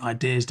to different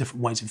ideas,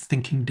 different ways of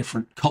thinking,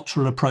 different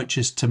cultural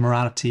approaches to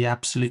morality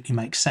absolutely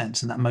makes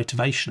sense. And that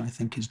motivation, I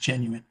think, is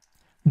genuine.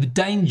 The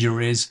danger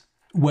is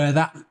where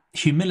that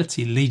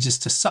humility leads us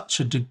to such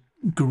a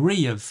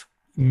degree of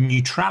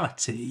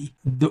neutrality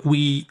that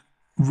we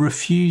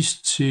refuse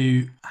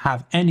to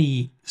have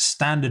any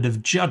standard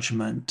of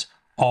judgment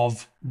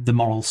of the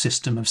moral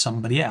system of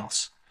somebody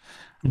else,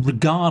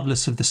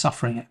 regardless of the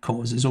suffering it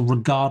causes or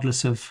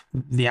regardless of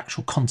the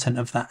actual content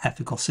of that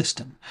ethical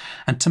system.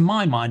 And to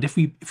my mind, if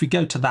we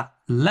go to that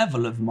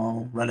level of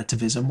moral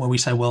relativism where we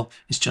say, well,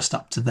 it's just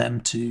up to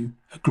them to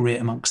agree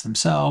it amongst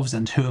themselves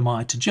and who am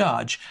I to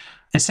judge,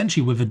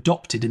 essentially we've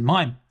adopted, in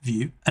my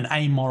view, an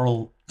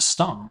amoral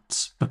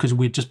stance, because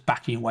we're just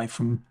backing away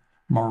from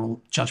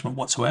moral judgment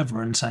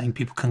whatsoever and saying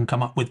people can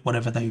come up with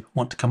whatever they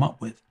want to come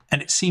up with.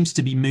 And it seems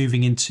to be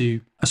moving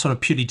into a sort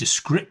of purely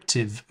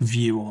descriptive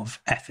view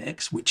of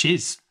ethics, which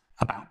is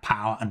about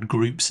power and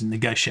groups and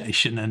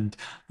negotiation and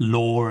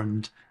law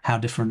and how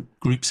different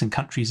groups and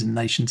countries and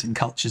nations and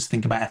cultures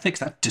think about ethics.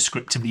 That's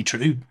descriptively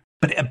true.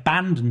 But it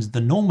abandons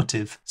the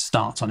normative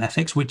stance on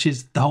ethics, which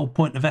is the whole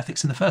point of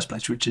ethics in the first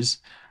place, which is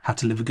how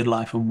to live a good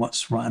life and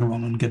what's right and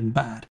wrong and good and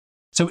bad.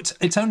 So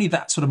it's only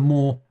that sort of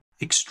more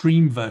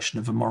extreme version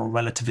of a moral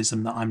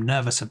relativism that I'm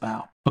nervous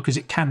about, because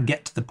it can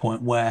get to the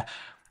point where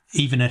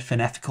even if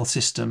an ethical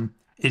system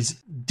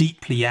is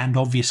deeply and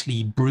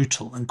obviously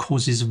brutal and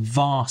causes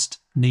vast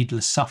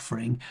needless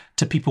suffering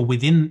to people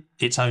within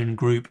its own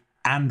group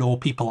and or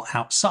people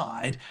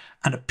outside,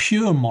 and a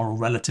pure moral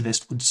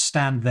relativist would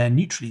stand there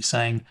neutrally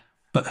saying,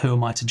 but who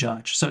am I to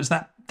judge? So it's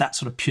that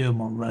sort of pure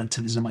moral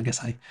relativism, I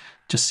guess I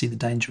just see the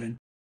danger in.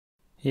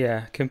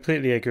 Yeah,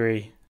 completely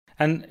agree.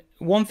 And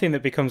one thing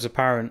that becomes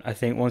apparent, I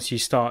think, once you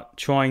start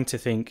trying to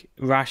think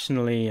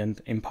rationally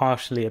and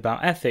impartially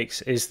about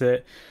ethics is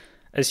that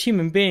as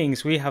human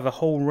beings, we have a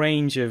whole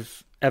range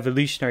of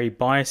evolutionary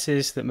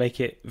biases that make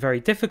it very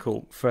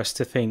difficult for us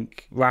to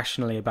think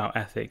rationally about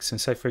ethics. And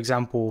so, for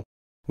example,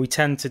 we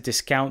tend to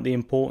discount the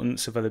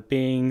importance of other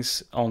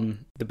beings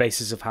on the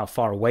basis of how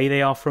far away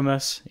they are from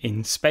us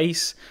in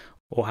space,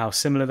 or how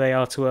similar they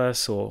are to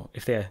us, or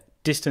if they're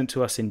distant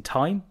to us in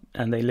time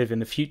and they live in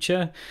the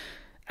future.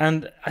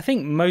 And I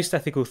think most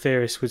ethical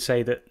theorists would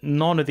say that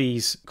none of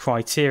these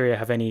criteria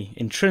have any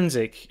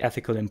intrinsic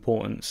ethical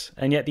importance,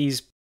 and yet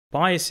these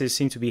biases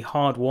seem to be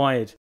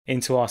hardwired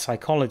into our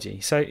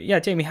psychology. So yeah,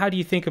 Jamie, how do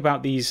you think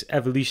about these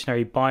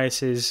evolutionary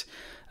biases?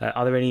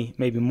 Are there any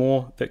maybe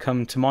more that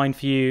come to mind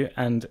for you?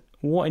 And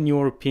what, in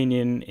your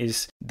opinion,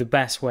 is the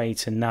best way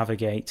to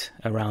navigate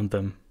around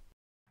them?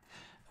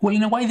 Well,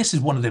 in a way, this is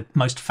one of the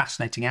most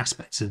fascinating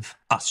aspects of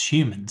us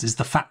humans, is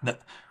the fact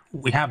that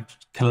we have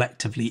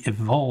collectively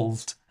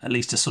evolved at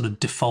least a sort of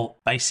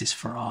default basis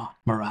for our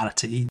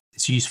morality.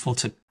 It's useful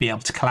to be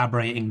able to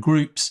collaborate in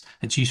groups.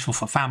 It's useful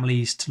for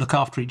families to look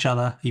after each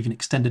other, even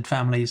extended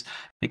families.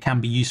 It can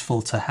be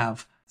useful to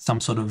have some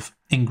sort of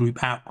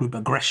in-group, out-group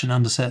aggression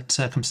under certain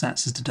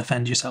circumstances to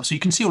defend yourself. So you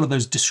can see all of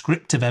those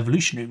descriptive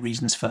evolutionary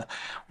reasons for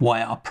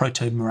why our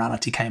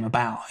proto-morality came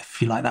about. I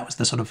feel like that was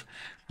the sort of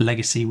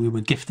legacy we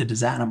were gifted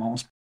as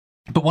animals.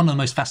 But one of the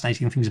most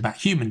fascinating things about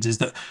humans is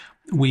that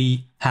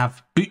we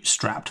have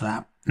bootstrapped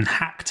that and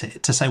hacked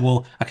it to say,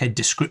 well, okay,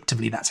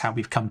 descriptively, that's how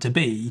we've come to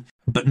be.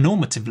 But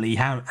normatively,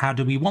 how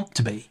do we want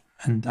to be?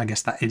 And I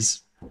guess that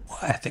is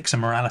what ethics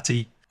and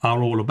morality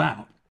are all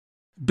about.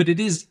 But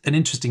it is an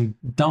interesting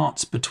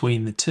dance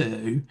between the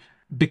two,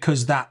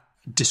 because that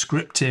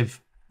descriptive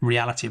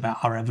reality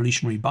about our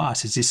evolutionary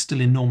biases is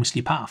still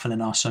enormously powerful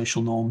in our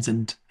social norms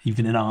and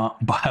even in our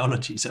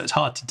biology. So it's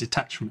hard to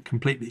detach from it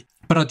completely.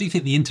 But I do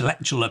think the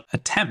intellectual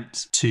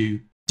attempt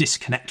to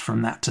disconnect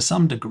from that to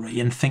some degree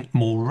and think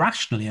more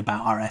rationally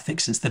about our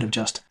ethics instead of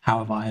just how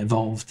have I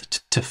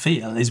evolved to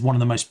feel is one of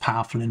the most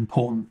powerful and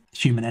important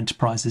human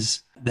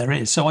enterprises there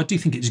is. So I do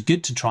think it's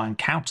good to try and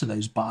counter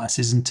those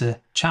biases and to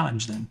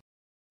challenge them.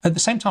 At the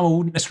same time, I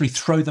wouldn't necessarily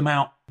throw them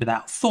out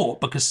without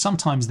thought, because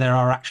sometimes there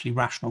are actually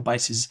rational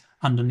bases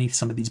underneath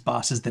some of these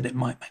biases that it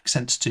might make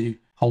sense to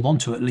hold on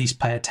to, at least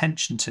pay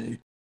attention to.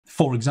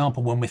 For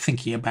example, when we're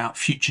thinking about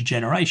future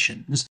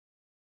generations,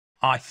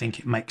 I think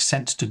it makes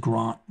sense to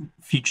grant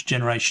future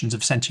generations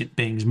of sentient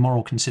beings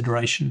moral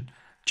consideration,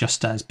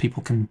 just as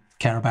people can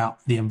care about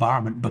the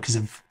environment because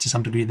of, to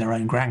some degree, their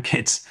own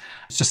grandkids.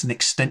 It's just an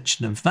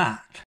extension of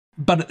that.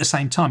 But at the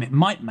same time, it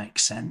might make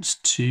sense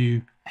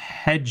to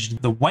hedge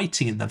the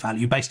weighting of the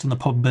value based on the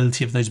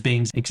probability of those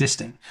beings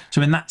existing.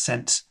 So in that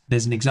sense,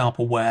 there's an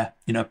example where,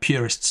 a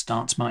purist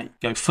stance might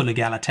go full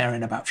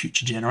egalitarian about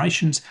future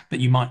generations,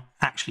 but you might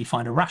actually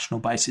find a rational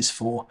basis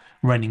for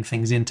reining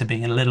things into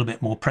being a little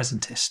bit more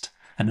presentist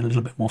and a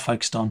little bit more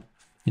focused on,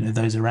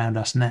 those around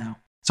us now.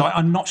 So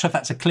I'm not sure if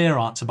that's a clear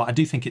answer, but I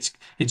do think it's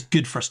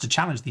good for us to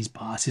challenge these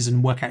biases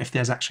and work out if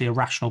there's actually a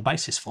rational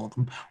basis for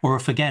them, or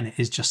if, again, it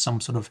is just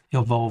some sort of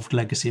evolved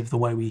legacy of the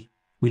way we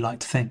like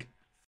to think.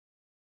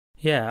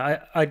 Yeah,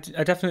 I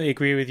definitely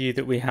agree with you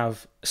that we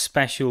have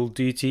special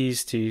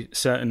duties to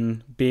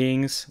certain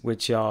beings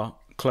which are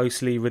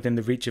closely within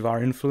the reach of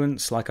our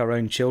influence, like our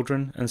own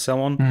children and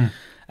so on.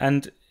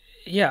 And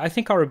yeah, I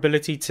think our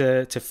ability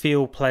to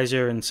feel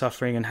pleasure and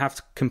suffering and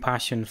have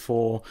compassion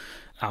for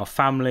our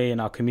family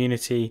and our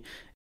community,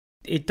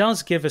 it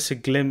does give us a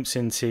glimpse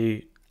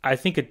into, I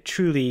think, a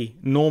truly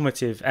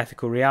normative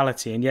ethical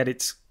reality, and yet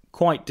it's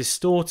quite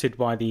distorted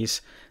by these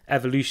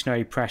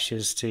evolutionary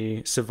pressures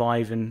to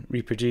survive and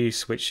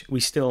reproduce, which we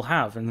still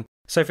have. And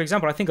so, for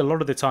example, I think a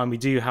lot of the time we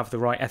do have the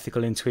right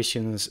ethical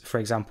intuitions, for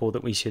example,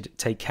 that we should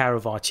take care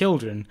of our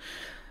children,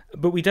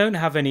 but we don't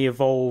have any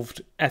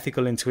evolved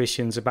ethical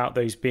intuitions about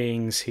those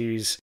beings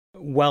whose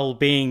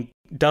well-being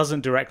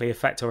doesn't directly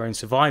affect our own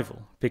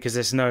survival, because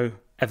there's no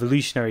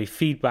evolutionary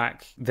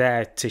feedback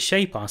there to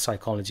shape our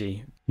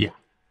psychology. Yeah.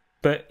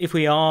 But if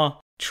we are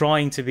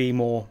trying to be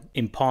more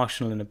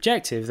impartial and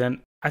objective,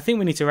 then I think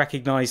we need to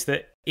recognize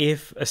that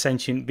if a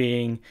sentient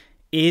being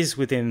is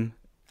within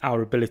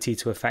our ability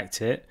to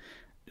affect it,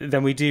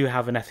 then we do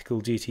have an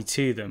ethical duty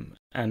to them.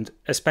 And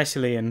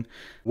especially in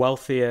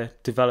wealthier,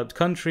 developed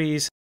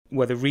countries,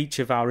 where the reach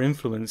of our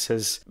influence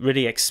has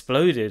really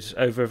exploded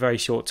over a very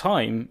short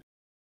time,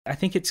 I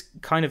think it's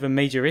kind of a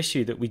major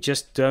issue that we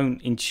just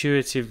don't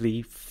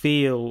intuitively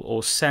feel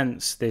or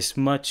sense this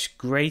much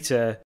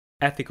greater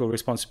ethical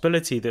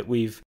responsibility that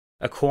we've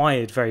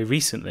acquired very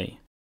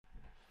recently.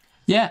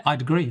 Yeah,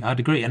 I'd agree.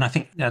 And I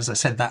think, as I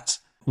said, that's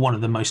one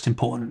of the most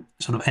important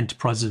sort of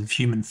enterprises of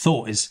human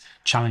thought, is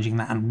challenging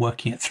that and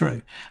working it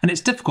through. And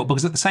it's difficult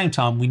because at the same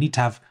time, we need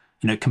to have,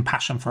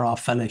 compassion for our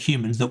fellow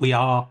humans, that we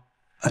are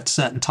a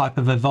certain type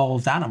of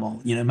evolved animal.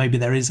 Maybe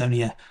there is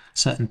only a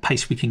certain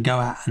pace we can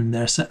go at, and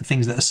there are certain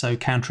things that are so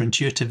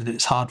counterintuitive that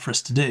it's hard for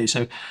us to do.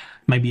 So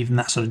maybe even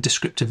that sort of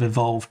descriptive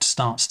evolved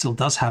stance still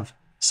does have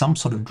some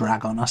sort of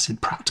drag on us in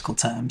practical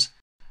terms.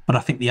 But I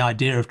think the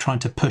idea of trying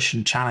to push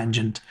and challenge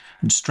and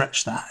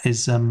stretch that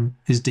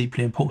is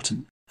deeply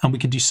important, and we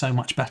can do so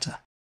much better.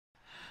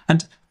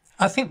 And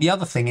I think the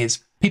other thing is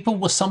people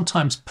will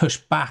sometimes push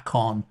back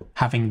on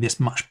having this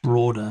much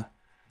broader,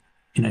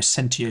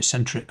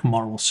 sentiocentric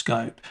moral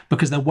scope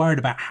because they're worried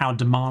about how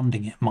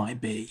demanding it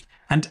might be.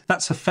 And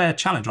that's a fair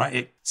challenge,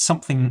 right?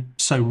 Something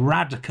so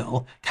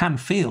radical can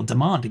feel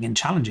demanding and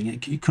challenging.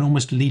 It can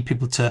almost lead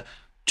people to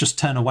just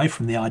turn away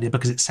from the idea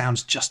because it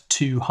sounds just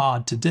too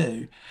hard to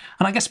do.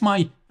 And I guess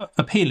my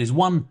appeal is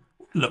one,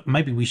 look,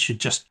 maybe we should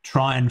just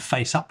try and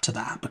face up to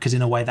that because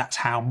in a way that's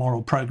how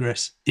moral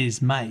progress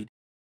is made.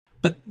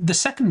 But the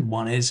second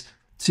one is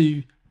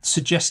to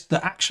suggest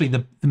that actually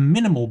the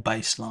minimal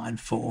baseline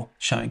for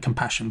showing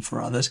compassion for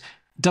others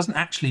doesn't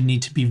actually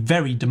need to be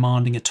very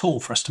demanding at all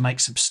for us to make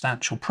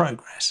substantial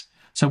progress.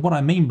 So what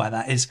I mean by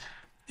that is,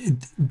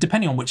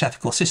 depending on which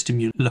ethical system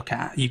you look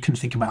at, you can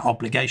think about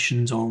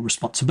obligations or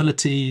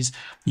responsibilities.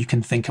 You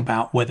can think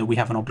about whether we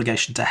have an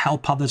obligation to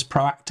help others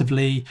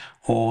proactively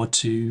or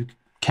to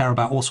care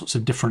about all sorts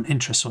of different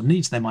interests or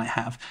needs they might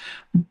have.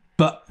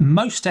 But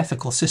most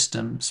ethical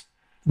systems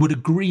would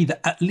agree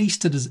that at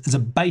least as a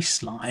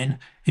baseline,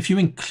 if you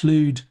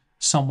include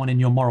someone in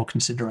your moral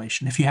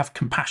consideration, if you have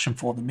compassion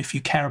for them, if you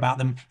care about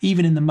them,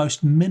 even in the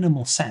most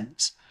minimal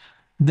sense,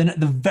 then at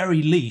the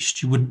very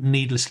least, you wouldn't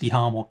needlessly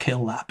harm or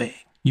kill that being.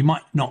 You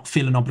might not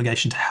feel an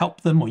obligation to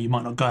help them, or you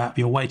might not go out of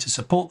your way to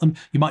support them.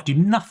 You might do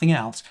nothing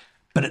else,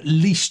 but at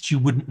least you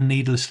wouldn't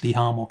needlessly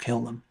harm or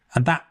kill them.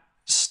 And that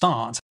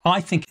start,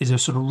 I think, is a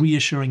sort of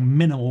reassuring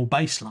minimal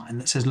baseline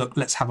that says, look,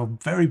 let's have a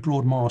very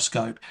broad moral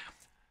scope,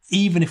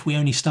 even if we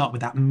only start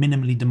with that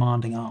minimally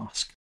demanding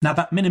ask. Now,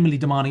 that minimally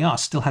demanding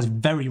ask still has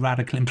very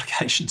radical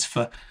implications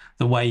for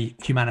the way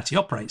humanity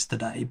operates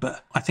today,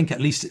 but I think at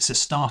least it's a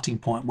starting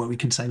point where we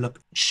can say, look,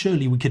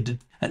 surely we could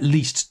at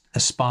least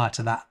aspire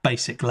to that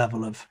basic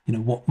level of,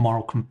 what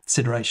moral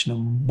consideration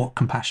and what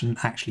compassion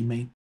actually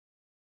mean.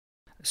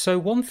 So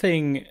one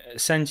thing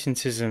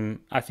Sentientism,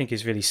 I think,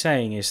 is really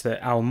saying is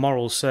that our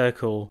moral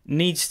circle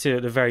needs to,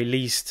 at the very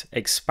least,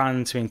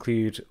 expand to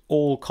include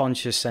all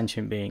conscious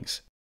sentient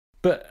beings.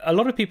 But a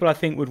lot of people, I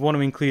think, would want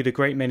to include a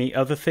great many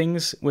other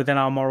things within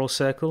our moral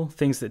circle,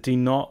 things that do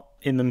not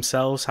in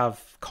themselves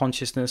have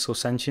consciousness or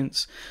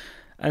sentience.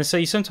 And so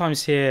you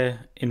sometimes hear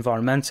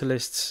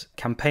environmentalists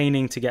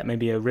campaigning to get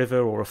maybe a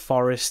river or a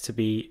forest to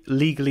be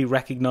legally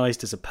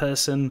recognised as a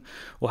person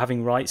or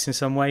having rights in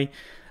some way.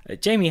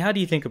 Jamie, how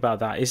do you think about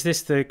that? Is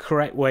this the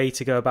correct way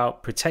to go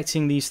about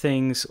protecting these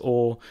things,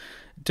 or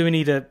do we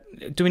need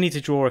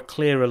to draw a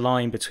clearer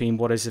line between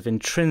what is of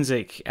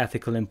intrinsic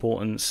ethical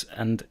importance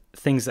and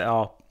things that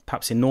are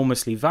perhaps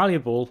enormously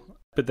valuable,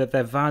 but that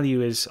their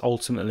value is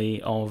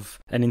ultimately of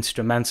an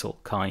instrumental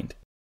kind?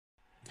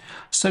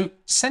 So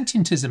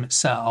Sentientism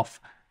itself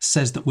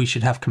says that we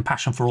should have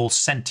compassion for all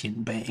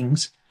sentient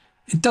beings.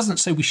 It doesn't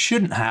say we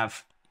shouldn't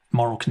have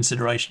moral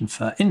consideration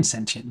for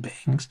insentient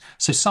beings.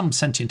 So some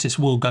sentientists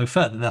will go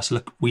further. Thus,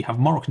 look, we have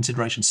moral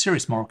consideration,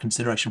 serious moral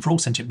consideration for all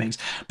sentient beings,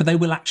 but they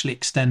will actually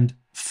extend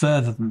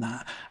further than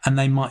that. And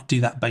they might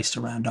do that based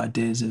around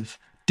ideas of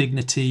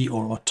dignity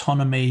or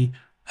autonomy,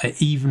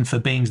 even for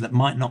beings that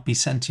might not be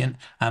sentient.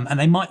 And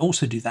they might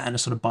also do that in a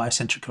sort of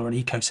biocentric or an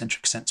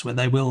ecocentric sense, where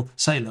they will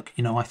say, look,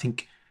 I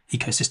think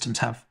ecosystems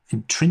have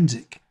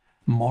intrinsic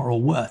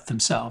moral worth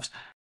themselves.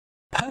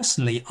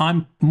 Personally,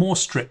 I'm more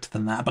strict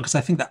than that because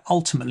I think that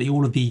ultimately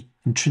all of the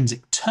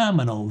intrinsic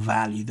terminal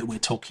value that we're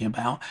talking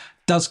about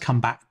does come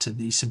back to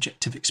the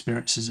subjective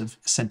experiences of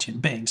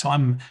sentient beings. So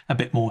I'm a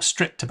bit more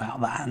strict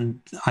about that.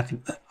 And I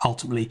think that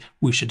ultimately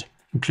we should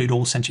include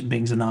all sentient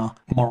beings in our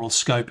moral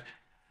scope,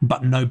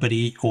 but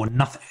nobody or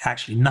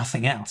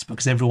nothing else,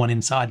 because everyone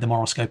inside the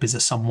moral scope is a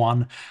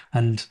someone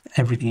and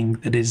everything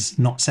that is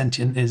not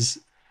sentient is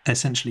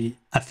essentially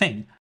a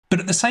thing. But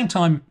at the same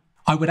time,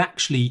 I would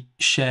actually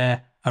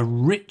share a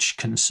rich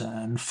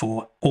concern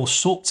for all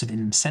sorts of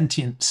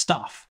insentient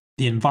stuff.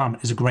 The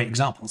environment is a great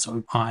example.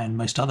 So I and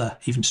most other,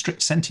 even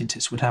strict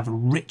sentientists, would have a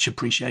rich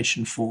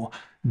appreciation for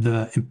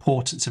the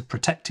importance of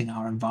protecting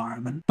our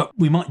environment. But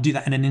we might do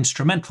that in an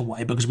instrumental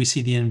way because we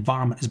see the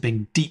environment as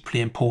being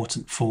deeply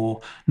important for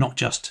not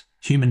just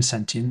human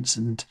sentience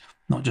and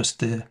not just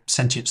the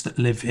sentients that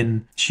live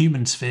in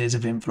human spheres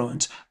of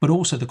influence, but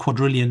also the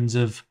quadrillions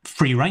of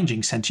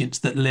free-ranging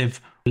sentients that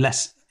live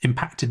less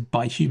impacted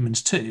by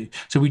humans too.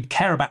 So we'd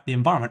care about the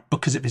environment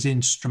because of its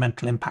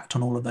instrumental impact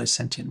on all of those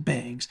sentient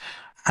beings,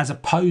 as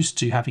opposed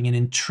to having an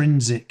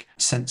intrinsic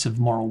sense of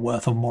moral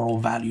worth or moral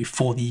value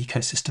for the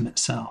ecosystem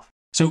itself.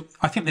 So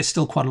I think there's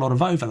still quite a lot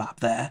of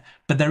overlap there,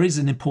 but there is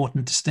an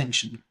important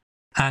distinction.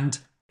 And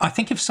I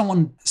think if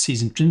someone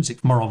sees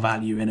intrinsic moral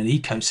value in an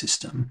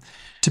ecosystem,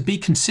 to be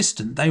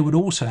consistent, they would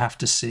also have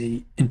to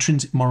see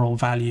intrinsic moral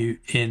value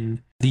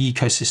in the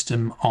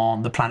ecosystem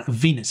on the planet of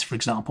Venus, for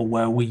example,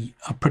 where we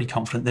are pretty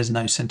confident there's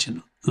no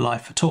sentient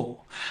life at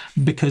all,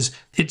 because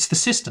it's the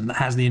system that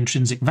has the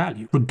intrinsic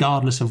value,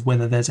 regardless of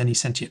whether there's any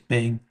sentient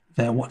being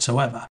there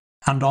whatsoever.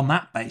 And on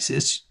that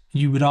basis,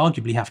 you would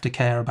arguably have to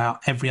care about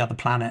every other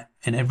planet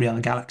in every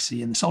other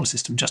galaxy in the solar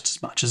system just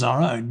as much as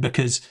our own,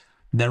 because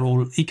they're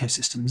all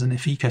ecosystems. And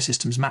if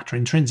ecosystems matter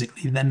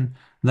intrinsically, then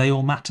they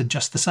all matter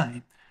just the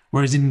same.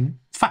 Whereas in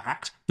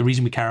fact, the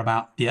reason we care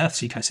about the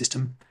Earth's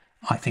ecosystem,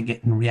 I think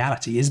in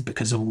reality, is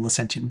because of all the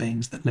sentient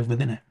beings that live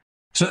within it.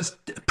 So it's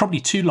probably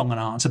too long an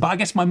answer, but I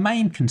guess my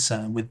main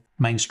concern with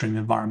mainstream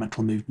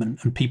environmental movement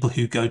and people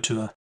who go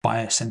to a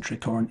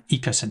biocentric or an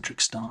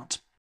ecocentric stance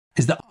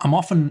is that I'm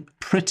often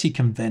pretty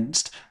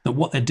convinced that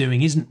what they're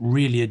doing isn't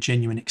really a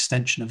genuine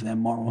extension of their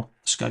moral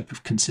scope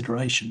of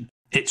consideration.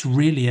 It's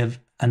really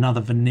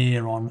another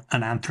veneer on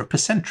an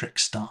anthropocentric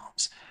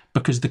stance,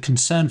 because the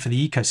concern for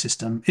the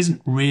ecosystem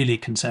isn't really a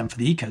concern for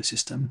the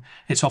ecosystem.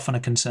 It's often a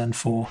concern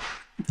for,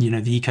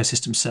 the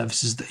ecosystem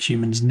services that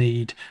humans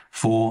need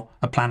for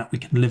a planet we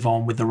can live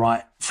on with the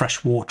right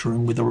fresh water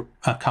and with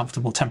a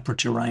comfortable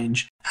temperature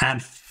range.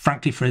 And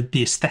frankly, for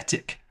the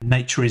aesthetic,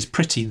 nature is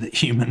pretty that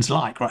humans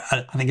like, right?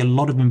 I think a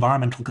lot of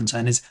environmental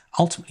concern is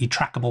ultimately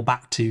trackable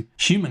back to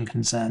human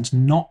concerns,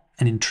 not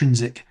an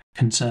intrinsic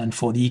concern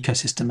for the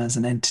ecosystem as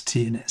an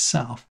entity in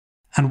itself.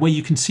 And where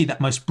you can see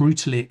that most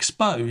brutally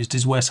exposed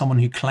is where someone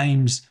who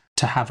claims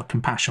to have a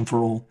compassion for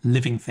all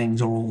living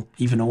things or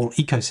even all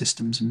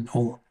ecosystems and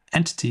all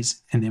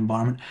entities in the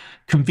environment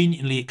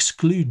conveniently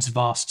excludes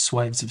vast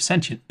swathes of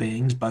sentient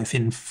beings, both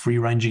in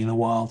free-ranging in the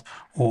wild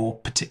or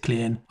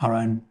particularly in our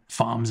own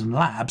farms and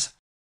labs,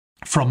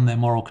 from their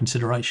moral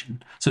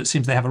consideration. So it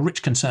seems they have a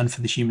rich concern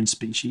for the human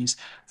species.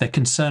 Their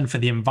concern for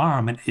the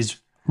environment is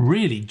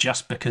really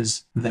just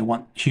because they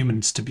want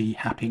humans to be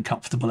happy and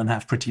comfortable and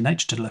have pretty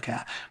nature to look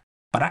at.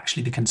 But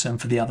actually the concern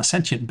for the other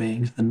sentient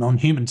beings, the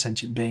non-human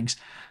sentient beings,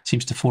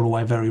 seems to fall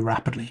away very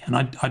rapidly. And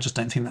I just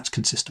don't think that's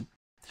consistent.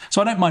 So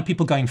I don't mind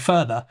people going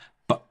further,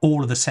 but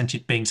all of the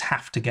sentient beings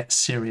have to get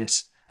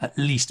serious, at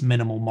least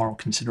minimal moral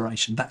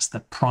consideration. That's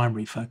the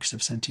primary focus of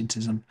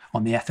sentientism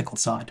on the ethical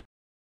side.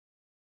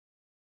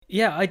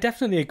 Yeah, I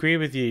definitely agree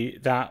with you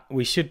that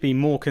we should be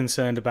more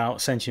concerned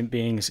about sentient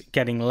beings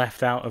getting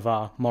left out of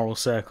our moral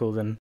circle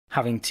than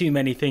having too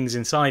many things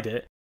inside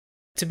it.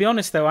 To be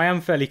honest, though, I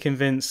am fairly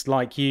convinced,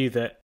 like you,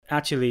 that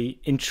actually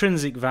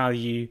intrinsic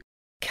value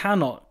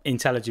cannot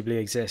intelligibly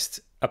exist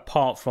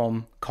apart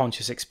from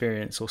conscious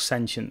experience or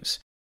sentience.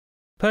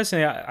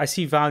 Personally, I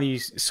see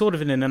values sort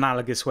of in an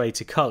analogous way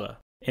to colour,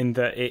 in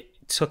that it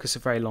took us a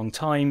very long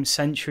time,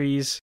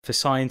 centuries, for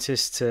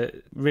scientists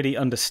to really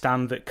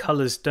understand that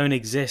colours don't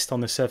exist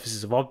on the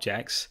surfaces of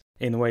objects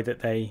in the way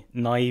that they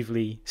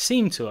naively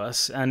seem to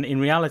us, and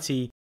in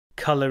reality,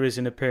 colour is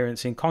an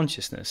appearance in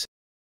consciousness.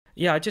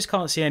 Yeah, I just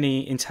can't see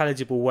any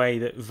intelligible way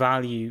that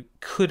value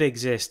could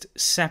exist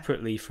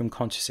separately from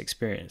conscious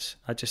experience.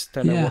 I just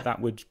don't know what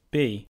that would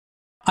be.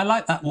 I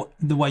like that,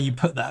 the way you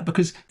put that,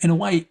 because in a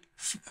way,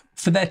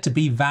 for there to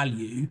be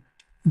value,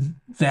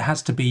 there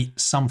has to be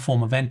some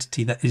form of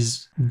entity that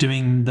is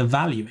doing the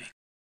valuing.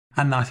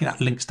 And I think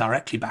that links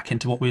directly back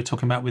into what we were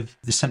talking about with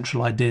the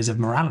central ideas of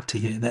morality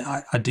here.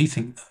 That I do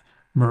think that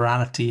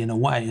morality, in a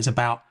way, is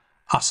about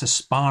us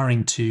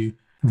aspiring to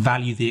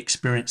value the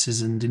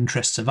experiences and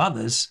interests of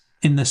others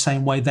in the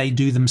same way they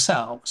do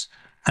themselves.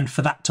 And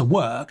for that to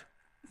work,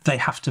 they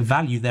have to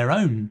value their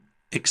own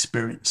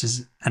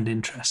experiences and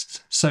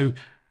interests. So,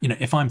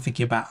 if I'm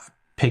thinking about a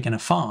pig in a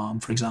farm,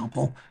 for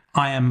example,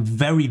 I am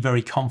very,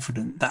 very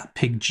confident that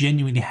pig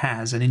genuinely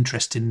has an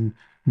interest in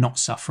not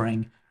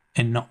suffering,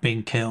 in not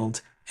being killed,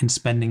 in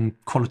spending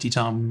quality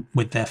time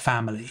with their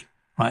family,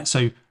 right?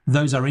 So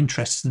those are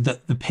interests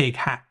that the pig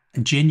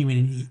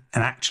genuinely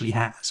and actually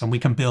has, and we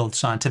can build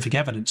scientific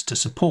evidence to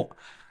support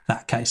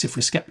that case if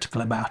we're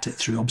skeptical about it,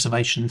 through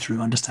observation,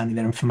 through understanding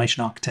their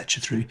information architecture,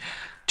 through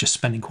just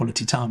spending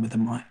quality time with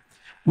them, right?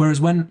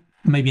 Whereas when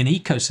maybe an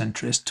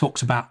ecocentrist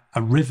talks about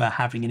a river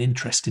having an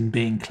interest in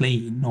being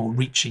clean or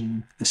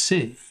reaching the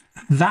sea,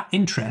 that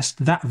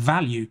interest, that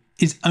value,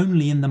 is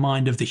only in the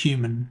mind of the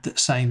human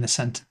that's saying the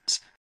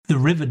sentence. The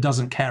river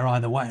doesn't care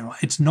either way, right?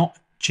 It's not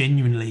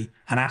genuinely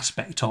an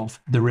aspect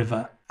of the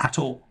river at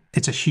all.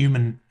 It's a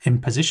human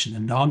imposition,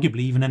 and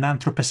arguably even an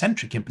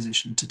anthropocentric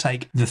imposition, to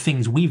take the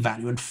things we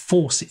value and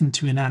force it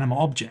into inanimate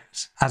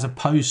objects, as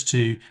opposed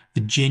to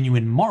the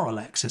genuine moral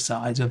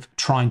exercise of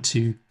trying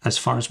to, as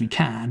far as we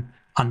can,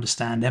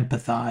 understand,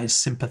 empathise,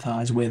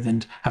 sympathise with,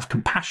 and have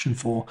compassion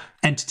for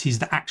entities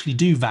that actually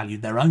do value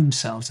their own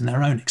selves and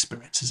their own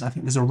experiences. I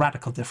think there's a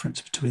radical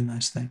difference between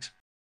those things.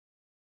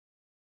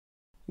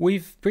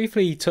 We've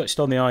briefly touched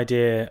on the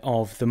idea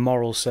of the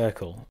moral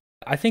circle.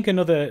 I think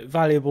another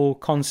valuable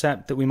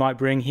concept that we might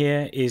bring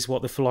here is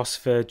what the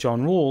philosopher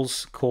John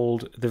Rawls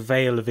called the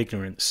veil of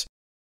ignorance.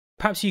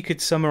 Perhaps you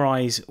could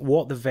summarise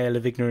what the veil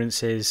of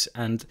ignorance is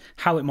and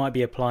how it might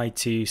be applied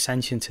to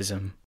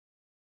sentientism.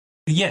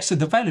 Yes, so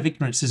the veil of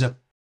ignorance is a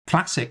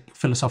classic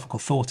philosophical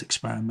thought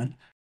experiment.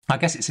 I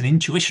guess it's an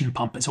intuition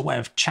pump. It's a way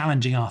of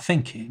challenging our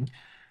thinking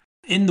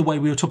in the way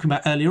we were talking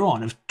about earlier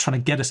on, of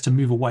trying to get us to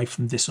move away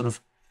from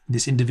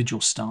this individual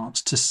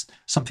stance to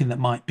something that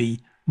might be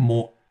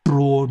more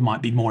broad,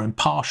 might be more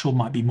impartial,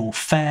 might be more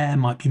fair,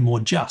 might be more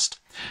just.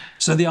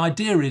 So the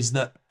idea is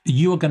that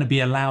you are going to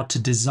be allowed to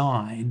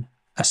design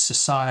a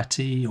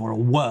society or a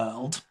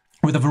world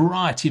with a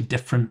variety of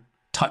different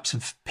types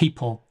of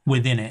people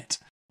within it,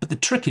 But the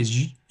trick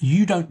is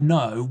you don't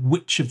know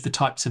which of the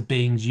types of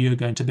beings you're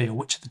going to be or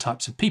which of the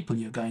types of people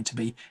you're going to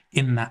be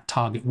in that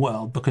target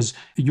world, because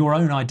your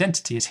own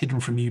identity is hidden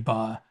from you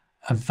by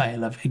a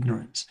veil of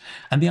ignorance.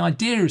 And the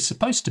idea is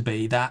supposed to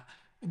be that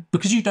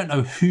because you don't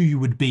know who you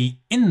would be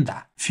in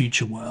that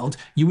future world,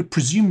 you would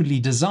presumably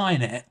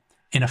design it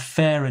in a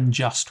fair and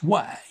just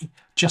way,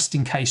 just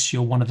in case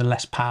you're one of the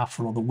less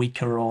powerful or the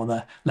weaker or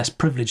the less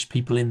privileged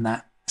people in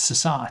that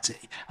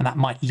society. And that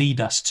might lead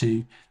us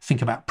to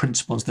think about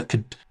principles that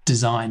could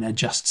design a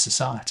just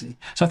society.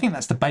 So I think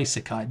that's the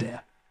basic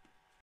idea.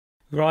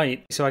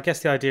 Right. So I guess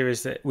the idea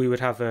is that we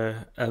would have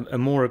a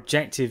more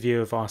objective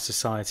view of our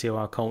society or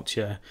our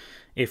culture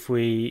if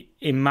we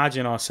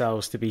imagine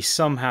ourselves to be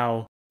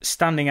somehow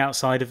standing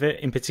outside of it,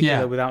 in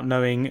particular, without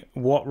knowing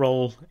what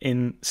role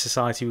in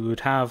society we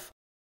would have.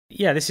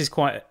 Yeah, this is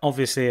quite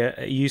obviously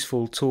a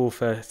useful tool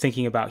for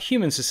thinking about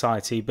human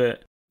society,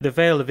 but the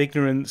veil of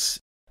ignorance,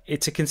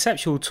 it's a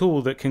conceptual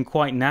tool that can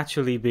quite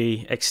naturally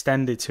be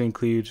extended to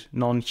include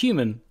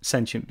non-human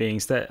sentient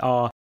beings that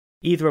are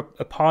either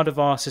a part of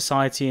our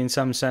society in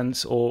some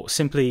sense or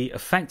simply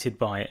affected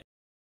by it.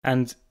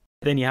 And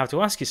then you have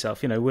to ask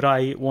yourself, would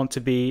I want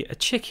to be a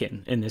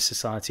chicken in this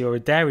society or a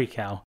dairy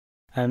cow?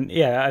 And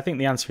yeah, I think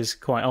the answer is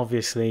quite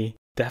obviously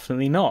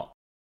definitely not.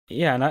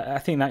 Yeah, and I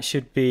think that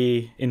should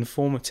be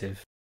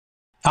informative.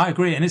 I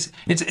agree, and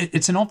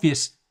it's an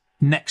obvious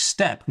next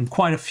step, and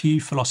quite a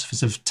few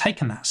philosophers have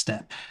taken that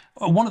step.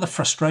 One of the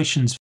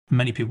frustrations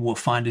many people will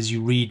find as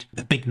you read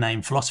the big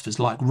name philosophers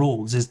like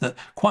Rawls is that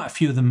quite a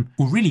few of them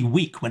were really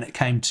weak when it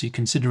came to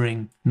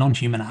considering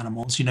non-human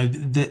animals.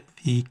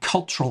 The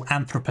cultural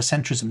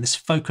anthropocentrism, this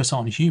focus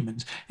on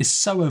humans, is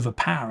so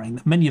overpowering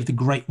that many of the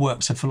great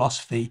works of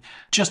philosophy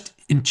just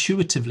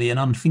intuitively and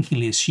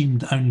unthinkingly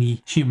assumed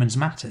only humans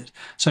mattered.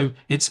 So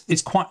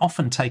it's quite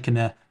often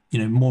taken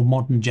more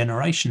modern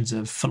generations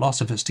of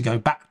philosophers to go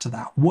back to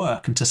that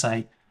work and to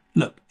say,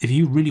 look, if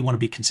you really want to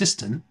be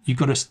consistent, you've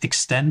got to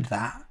extend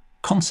that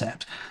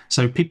concept.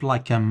 So people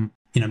like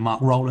Mark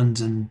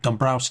Rowlands and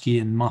Dombrowski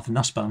and Martha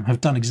Nussbaum have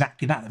done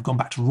exactly that. They've gone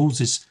back to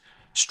Rawls's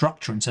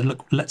structure and said,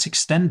 look, let's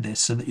extend this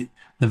so that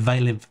the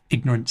veil of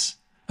ignorance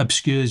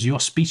obscures your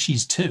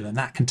species too, and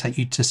that can take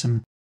you to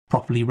some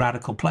properly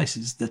radical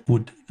places that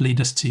would lead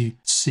us to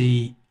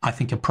see, I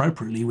think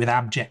appropriately, with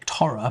abject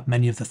horror,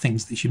 many of the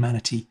things that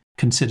humanity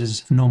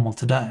considers normal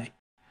today.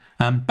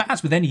 But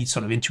as with any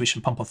sort of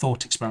intuition pump or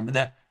thought experiment,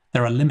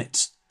 there are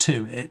limits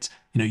to it.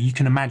 You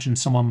can imagine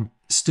someone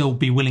still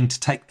be willing to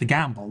take the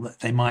gamble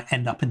that they might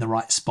end up in the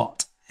right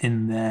spot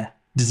in their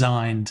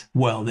designed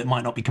world. It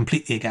might not be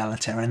completely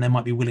egalitarian. They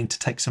might be willing to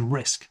take some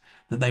risk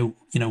that they,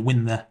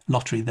 win the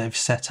lottery they've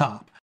set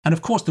up. And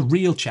of course, the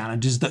real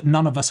challenge is that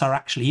none of us are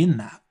actually in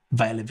that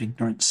veil of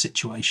ignorance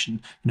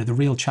situation. The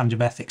real challenge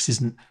of ethics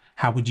isn't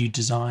how would you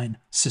design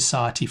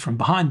society from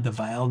behind the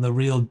veil. The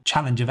real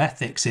challenge of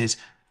ethics is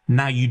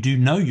now you do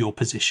know your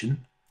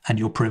position and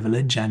your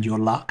privilege and your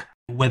luck,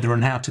 whether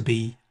and how to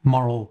be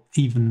moral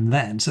even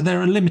then. So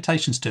there are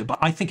limitations to it, but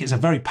I think it's a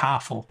very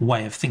powerful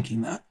way of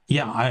thinking that,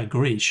 I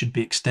agree, it should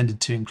be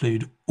extended to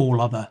include all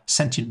other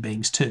sentient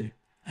beings too.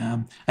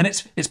 And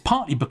it's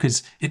partly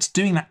because it's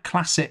doing that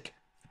classic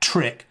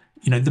trick.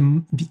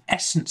 The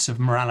essence of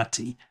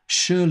morality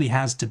surely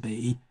has to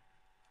be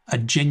a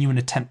genuine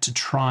attempt to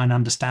try and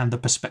understand the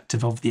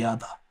perspective of the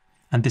other.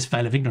 And this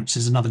veil of ignorance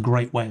is another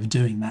great way of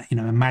doing that.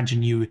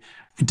 Imagine you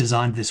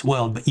designed this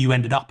world, but you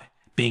ended up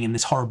being in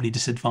this horribly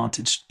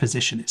disadvantaged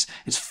position.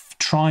 It's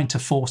trying to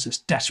force us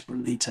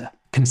desperately to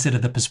consider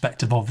the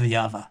perspective of the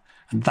other.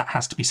 And that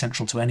has to be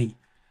central to any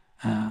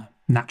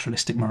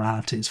naturalistic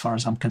morality, as far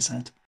as I'm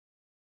concerned.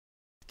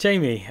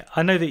 Jamie,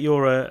 I know that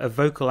you're a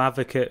vocal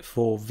advocate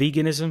for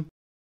veganism.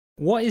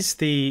 What is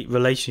the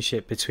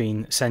relationship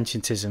between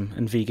sentientism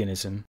and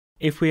veganism?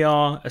 If we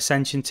are a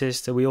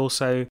sentientist, are we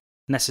also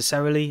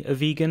necessarily a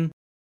vegan?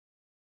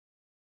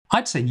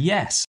 I'd say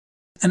yes.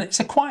 And it's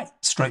a quite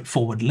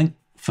straightforward link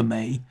for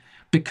me,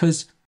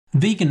 because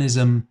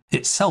veganism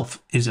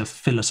itself is a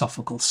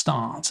philosophical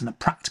stance and a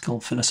practical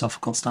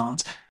philosophical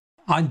stance.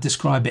 I'd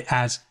describe it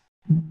as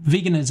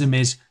veganism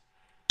is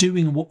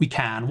doing what we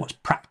can, what's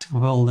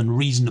practicable and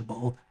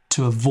reasonable,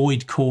 to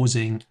avoid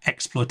causing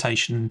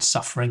exploitation,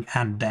 suffering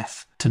and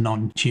death to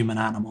non-human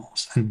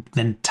animals, and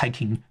then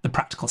taking the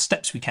practical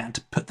steps we can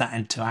to put that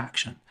into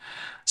action.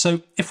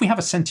 So if we have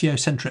a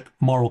sentiocentric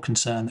moral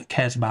concern that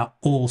cares about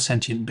all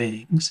sentient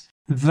beings,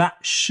 that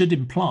should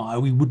imply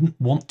we wouldn't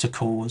want to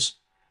cause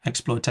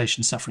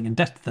exploitation, suffering and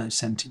death to those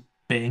sentient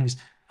beings.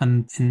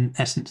 And in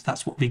essence,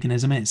 that's what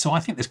veganism is. So I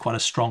think there's quite a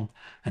strong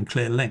and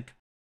clear link.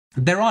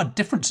 There are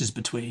differences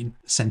between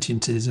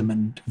sentientism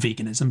and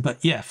veganism,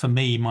 but for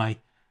me,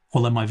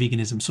 although my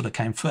veganism sort of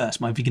came first,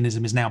 my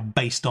veganism is now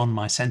based on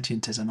my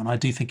sentientism, and I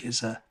do think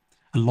it's a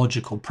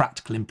logical,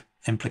 practical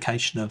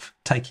implication of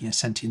taking a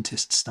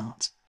sentientist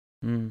stance.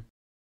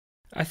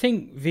 I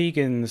think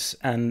vegans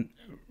and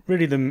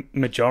really the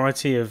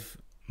majority of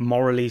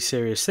morally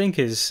serious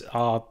thinkers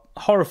are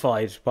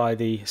horrified by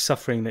the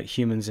suffering that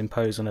humans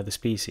impose on other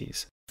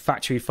species.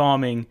 factory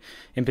farming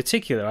in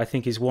particular, I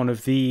think, is one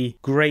of the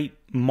great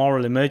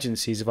moral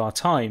emergencies of our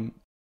time.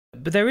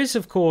 But there is,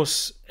 of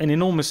course, an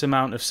enormous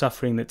amount of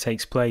suffering that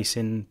takes place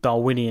in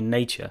Darwinian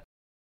nature.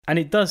 And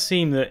it does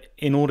seem that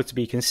in order to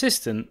be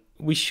consistent,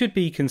 we should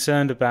be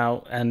concerned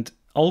about and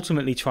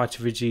ultimately try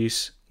to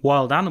reduce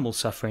wild animal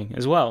suffering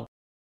as well.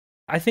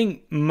 I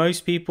think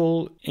most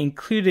people,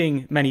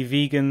 including many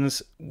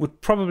vegans,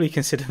 would probably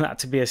consider that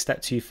to be a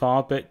step too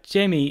far. But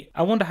Jamie,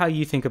 I wonder how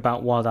you think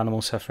about wild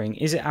animal suffering.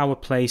 Is it our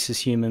place as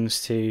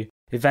humans to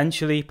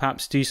eventually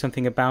perhaps do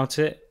something about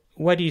it?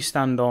 Where do you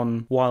stand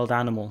on wild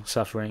animal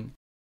suffering?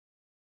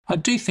 I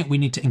do think we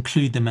need to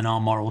include them in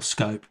our moral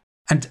scope.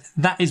 And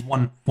that is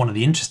one of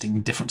the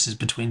interesting differences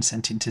between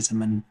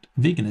sentientism and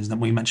veganism that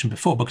we mentioned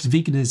before, because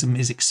veganism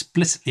is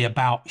explicitly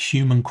about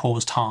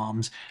human-caused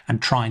harms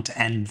and trying to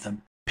end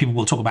them. People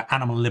will talk about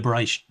animal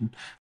liberation.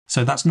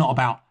 So that's not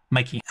about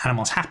making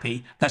animals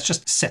happy. That's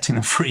just setting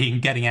them free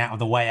and getting out of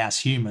the way as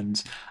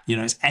humans.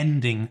 It's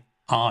ending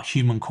our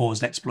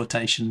human-caused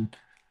exploitation,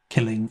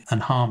 killing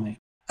and harming.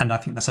 And I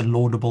think that's a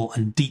laudable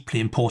and deeply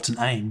important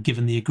aim,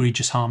 given the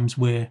egregious harms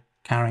we're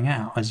carrying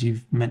out, as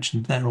you've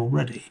mentioned there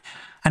already.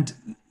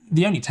 And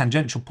the only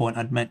tangential point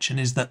I'd mention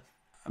is that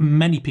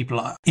many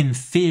people, in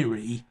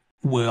theory,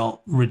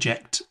 will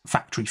reject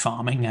factory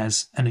farming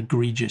as an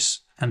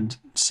egregious and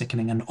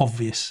sickening and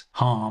obvious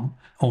harm,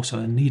 also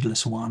a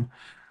needless one,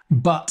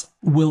 but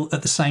will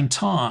at the same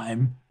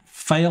time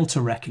fail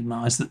to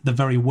recognise that the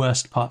very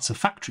worst parts of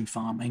factory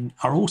farming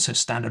are also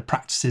standard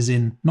practices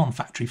in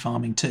non-factory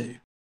farming too.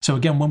 So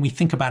again, when we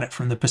think about it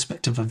from the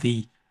perspective of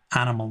the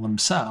animal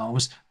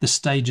themselves, the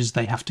stages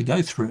they have to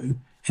go through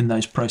in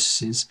those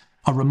processes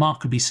are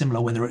remarkably similar,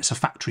 whether it's a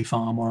factory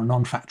farm or a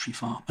non-factory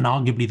farm. And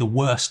arguably the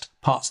worst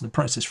parts of the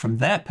process from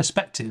their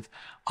perspective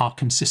are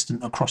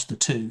consistent across the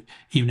two,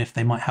 even if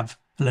they might have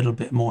a little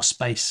bit more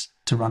space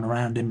to run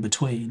around in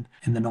between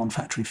in the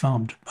non-factory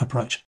farmed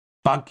approach.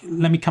 But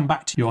let me come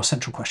back to your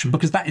central question,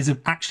 because that is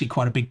actually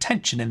quite a big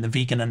tension in the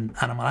vegan and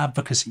animal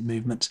advocacy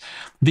movements.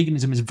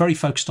 Veganism is very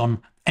focused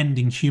on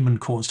ending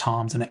human-caused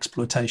harms and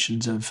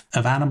exploitations of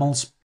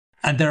animals.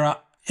 And there are,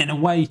 in a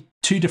way,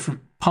 two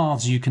different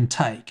paths you can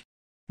take.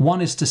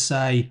 One is to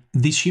say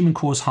these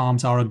human-caused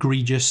harms are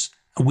egregious,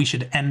 we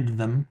should end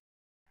them,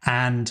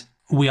 and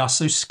we are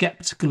so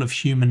sceptical of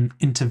human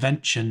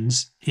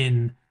interventions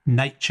in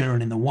nature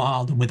and in the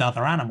wild and with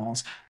other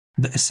animals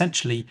that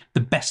essentially the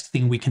best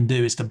thing we can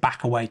do is to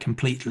back away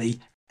completely,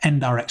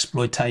 end our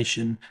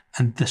exploitation,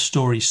 and the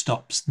story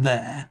stops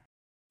there.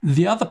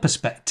 The other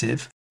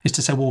perspective is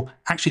to say, well,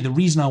 actually, the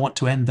reason I want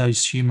to end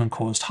those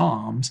human-caused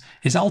harms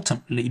is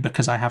ultimately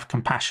because I have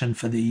compassion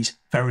for these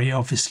very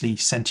obviously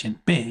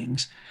sentient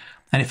beings.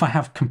 And if I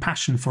have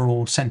compassion for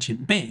all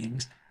sentient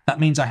beings, that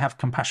means I have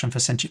compassion for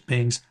sentient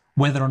beings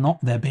whether or not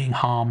they're being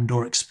harmed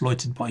or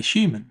exploited by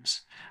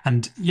humans.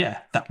 And yeah,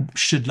 that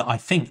should, I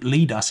think,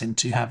 lead us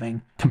into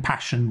having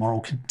compassion,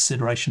 moral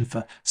consideration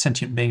for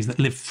sentient beings that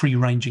live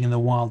free-ranging in the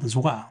wild as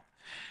well.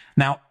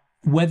 Now,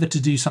 whether to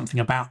do something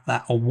about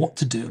that or what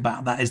to do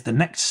about that is the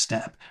next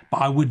step.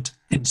 But I would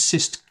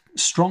insist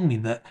strongly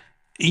that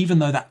even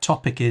though that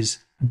topic is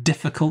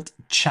difficult,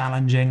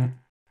 challenging,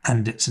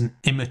 and it's an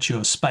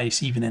immature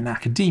space, even in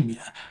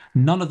academia,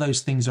 none of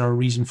those things are a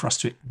reason for us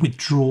to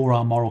withdraw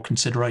our moral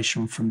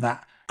consideration from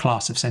that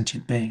class of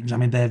sentient beings. I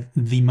mean, they're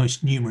the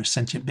most numerous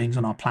sentient beings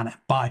on our planet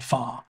by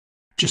far.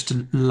 Just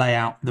to lay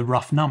out the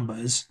rough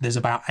numbers, there's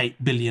about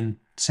 8 billion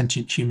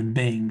sentient human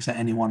beings at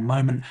any one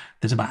moment.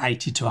 There's about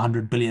 80 to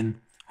 100 billion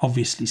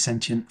obviously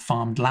sentient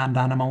farmed land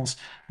animals.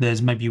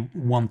 There's maybe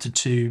 1 to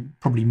 2,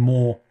 probably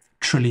more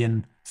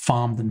trillion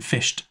farmed and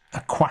fished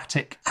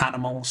aquatic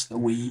animals that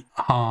we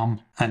harm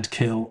and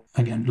kill,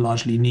 again,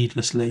 largely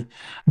needlessly.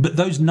 But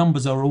those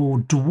numbers are all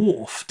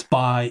dwarfed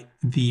by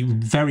the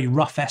very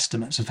rough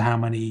estimates of how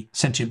many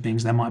sentient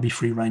beings there might be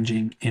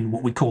free-ranging in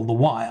what we call the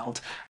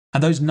wild.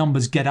 And those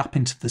numbers get up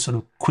into the sort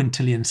of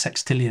quintillion,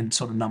 sextillion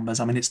sort of numbers.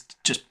 I mean, it's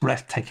just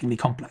breathtakingly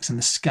complex and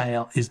the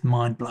scale is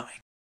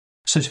mind-blowing.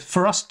 So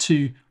for us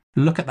to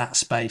look at that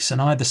space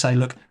and either say,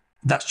 look,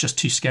 that's just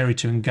too scary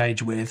to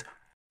engage with,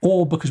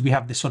 or because we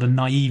have this sort of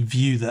naive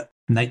view that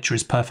nature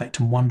is perfect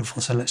and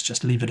wonderful, so let's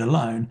just leave it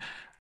alone,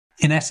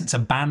 in essence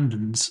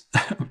abandons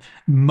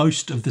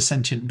most of the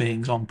sentient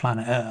beings on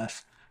planet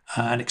Earth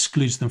and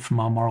excludes them from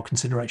our moral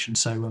consideration.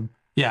 So,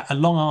 yeah, a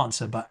long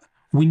answer, but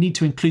we need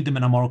to include them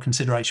in our moral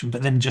consideration,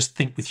 but then just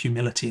think with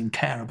humility and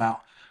care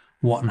about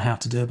what and how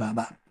to do about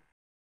that.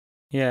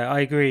 Yeah, I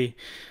agree.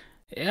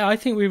 Yeah, I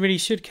think we really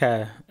should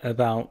care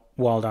about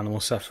wild animal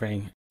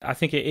suffering. I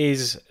think it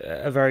is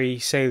a very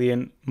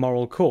salient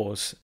moral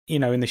cause. You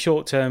know, in the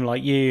short term,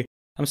 like you,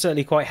 I'm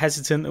certainly quite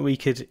hesitant that we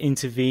could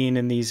intervene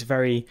in these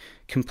very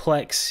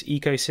complex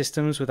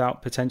ecosystems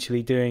without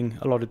potentially doing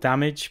a lot of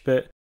damage.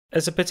 But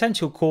as a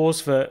potential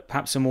cause for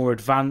perhaps a more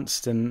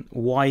advanced and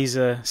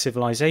wiser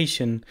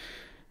civilization,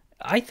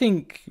 I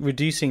think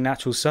reducing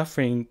natural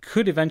suffering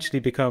could eventually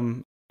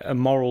become a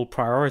moral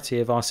priority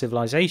of our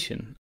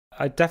civilization.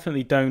 I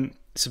definitely don't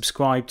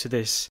subscribe to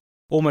this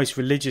almost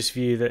religious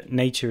view that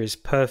nature is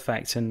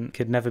perfect and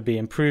could never be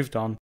improved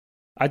on.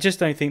 I just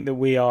don't think that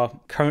we are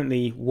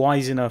currently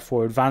wise enough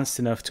or advanced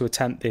enough to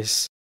attempt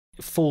this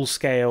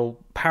full-scale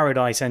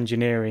paradise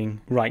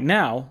engineering right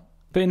now.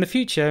 But in the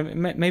future,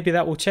 maybe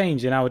that will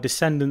change and our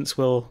descendants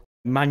will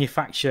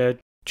manufacture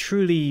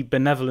truly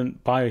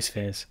benevolent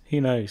biospheres.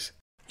 Who knows?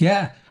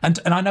 Yeah, and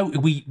I know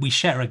we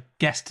share a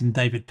guest in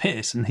David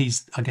Pearce, and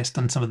he's, I guess,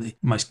 done some of the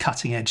most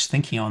cutting-edge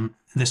thinking on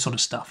this sort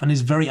of stuff, and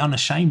is very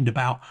unashamed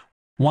about,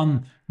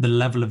 one, the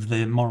level of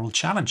the moral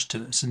challenge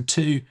to us, and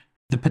two,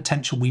 the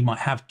potential we might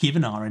have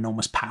given our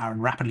enormous power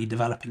and rapidly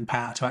developing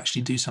power to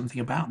actually do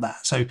something about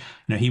that. So,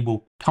 he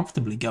will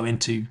comfortably go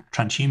into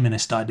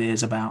transhumanist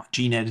ideas about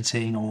gene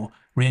editing or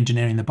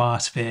re-engineering the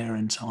biosphere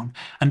and so on.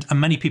 And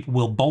many people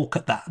will balk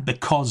at that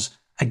because,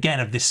 again,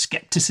 of this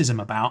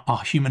skepticism about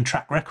our human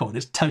track record.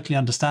 It's totally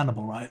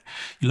understandable, right?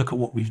 You look at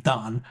what we've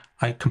done,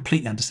 I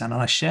completely understand,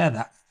 and I share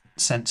that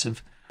sense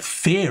of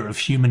fear of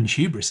human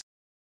hubris.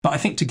 But I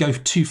think to go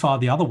too far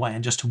the other way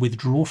and just to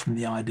withdraw from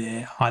the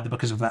idea, either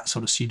because of that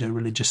sort of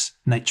pseudo-religious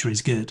nature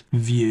is good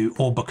view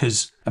or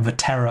because of a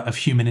terror of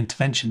human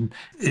intervention,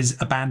 is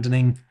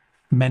abandoning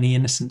many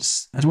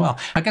innocents as well.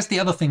 I guess the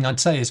other thing I'd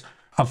say is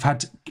I've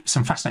had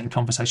some fascinating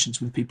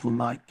conversations with people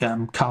like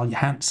Carl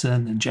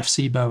Johansson and Jeff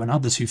Sebo and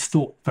others who've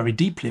thought very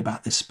deeply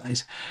about this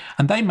space.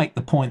 And they make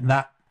the point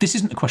that this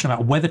isn't a question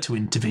about whether to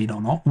intervene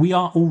or not. We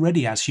are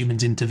already, as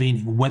humans,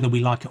 intervening, whether we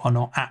like it or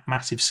not, at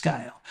massive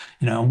scale.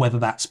 And whether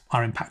that's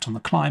our impact on the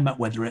climate,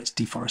 whether it's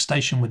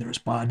deforestation, whether it's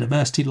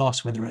biodiversity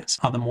loss, whether it's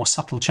other more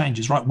subtle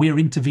changes, right? We're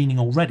intervening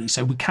already,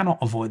 so we cannot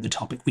avoid the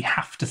topic. We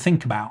have to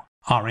think about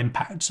our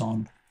impacts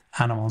on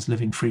animals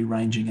living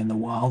free-ranging in the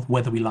wild,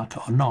 whether we like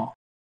it or not.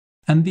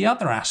 And the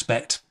other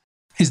aspect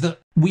is that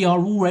we are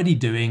already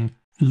doing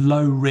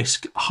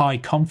low-risk,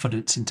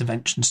 high-confidence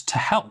interventions to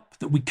help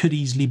that we could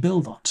easily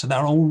build on. So there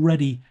are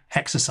already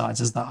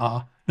exercises that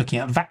are looking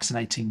at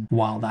vaccinating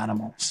wild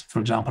animals, for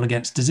example,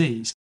 against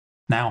disease.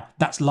 Now,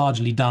 that's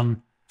largely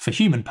done for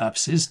human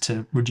purposes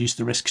to reduce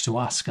the risk to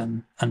us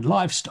and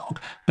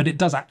livestock, but it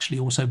does actually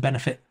also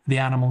benefit the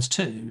animals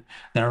too.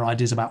 There are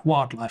ideas about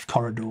wildlife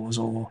corridors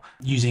or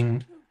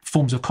using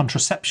forms of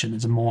contraception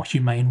as a more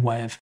humane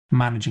way of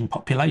managing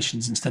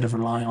populations instead of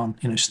relying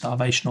on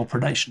starvation or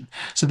predation.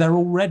 So there are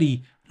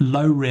already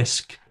low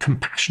risk,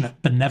 compassionate,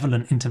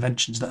 benevolent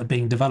interventions that are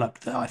being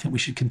developed that I think we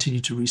should continue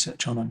to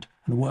research on and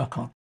work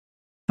on.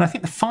 And I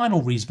think the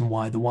final reason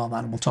why the wild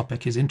animal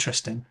topic is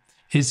interesting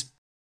is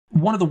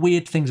one of the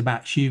weird things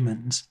about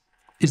humans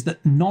is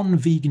that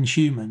non-vegan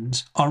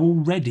humans are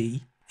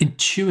already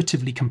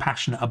intuitively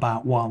compassionate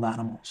about wild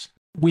animals.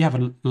 We have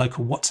a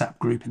local WhatsApp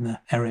group in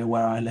the area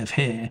where I live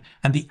here,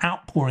 and the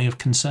outpouring of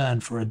concern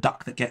for a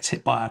duck that gets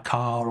hit by a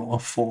car or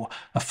for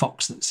a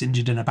fox that's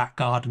injured in a back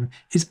garden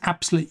is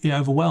absolutely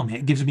overwhelming.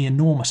 It gives me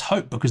enormous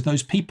hope because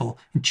those people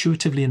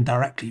intuitively and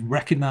directly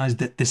recognise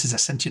that this is a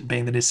sentient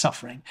being that is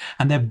suffering,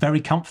 and they're very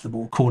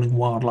comfortable calling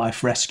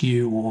wildlife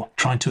rescue or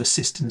trying to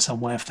assist in some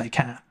way if they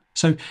can.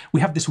 So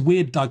we have this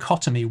weird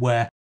dichotomy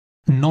where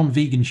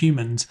non-vegan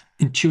humans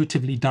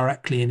intuitively,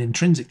 directly and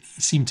intrinsically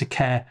seem to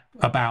care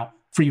about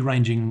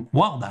free-ranging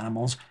wild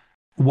animals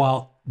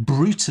while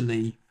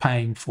brutally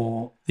paying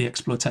for the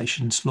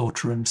exploitation,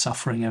 slaughter and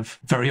suffering of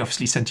very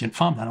obviously sentient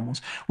farmed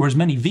animals, whereas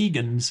many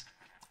vegans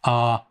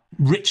are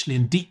richly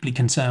and deeply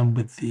concerned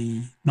with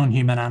the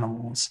non-human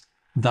animals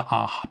that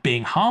are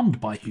being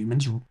harmed by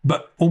humans,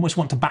 but almost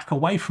want to back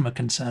away from a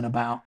concern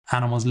about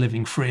animals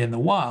living free in the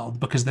wild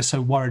because they're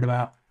so worried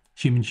about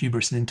human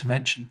hubris and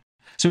intervention.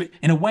 So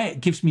in a way, it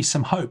gives me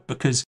some hope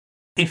because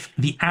if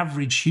the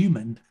average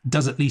human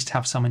does at least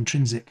have some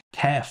intrinsic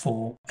care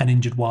for an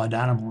injured wild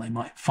animal they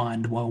might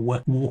find while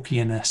walking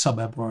in a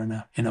suburb or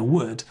in a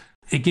wood,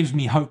 it gives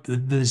me hope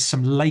that there's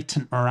some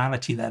latent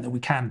morality there that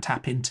we can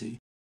tap into.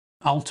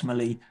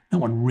 Ultimately, no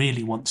one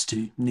really wants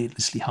to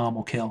needlessly harm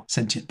or kill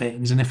sentient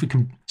beings. And if we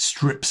can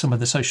strip some of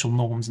the social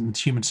norms and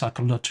human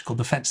psychological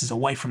defences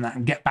away from that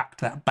and get back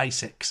to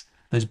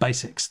those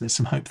basics, there's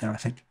some hope there, I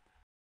think.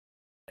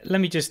 Let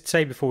me just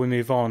say before we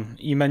move on,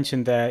 you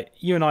mentioned that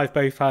you and I have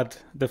both had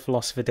the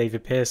philosopher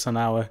David Pearce on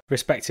our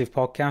respective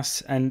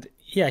podcasts, and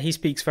yeah, he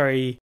speaks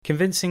very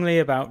convincingly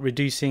about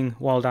reducing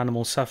wild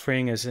animal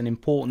suffering as an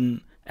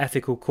important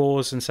ethical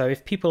cause. And so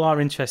if people are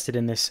interested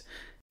in this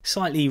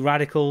slightly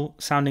radical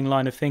sounding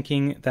line of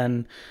thinking,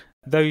 then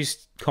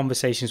those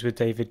conversations with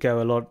David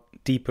go a lot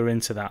deeper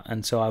into that.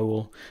 And so I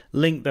will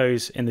link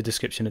those in the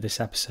description of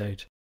this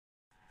episode.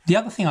 The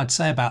other thing I'd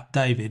say about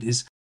David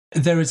is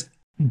there is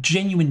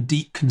genuine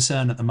deep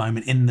concern at the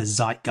moment in the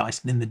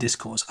zeitgeist and in the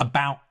discourse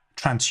about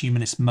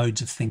transhumanist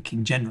modes of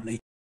thinking generally.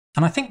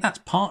 And I think that's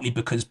partly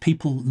because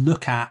people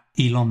look at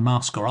Elon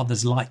Musk or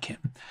others like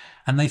him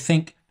and they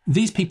think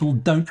these people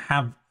don't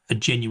have a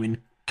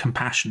genuine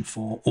compassion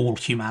for all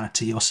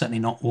humanity, or certainly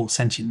not all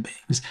sentient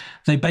beings.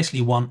 They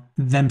basically want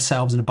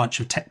themselves and a bunch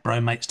of tech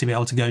bro mates to be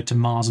able to go to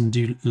Mars and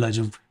do loads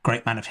of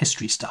great man of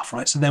history stuff,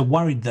 right? So they're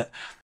worried that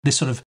this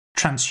sort of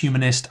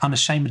transhumanist,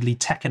 unashamedly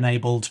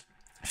tech-enabled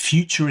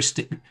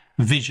futuristic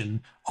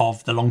vision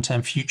of the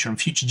long-term future and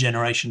future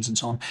generations and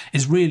so on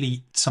is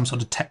really some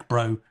sort of tech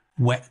bro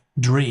wet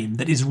dream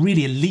that is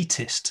really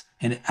elitist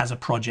in it as a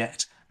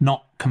project,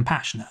 not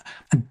compassionate.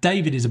 And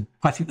David is,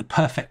 I think, the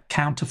perfect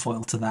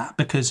counterfoil to that,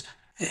 because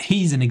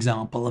he's an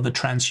example of a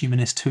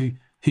transhumanist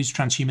whose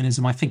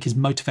transhumanism, I think, is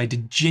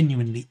motivated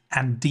genuinely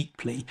and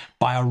deeply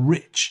by a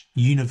rich,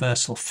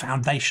 universal,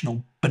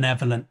 foundational,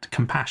 benevolent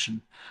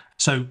compassion.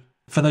 So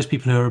for those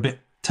people who are a bit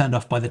turned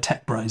off by the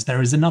tech bros,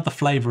 there is another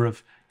flavour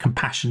of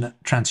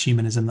compassionate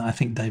transhumanism that I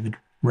think David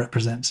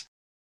represents.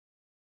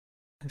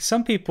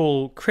 Some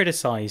people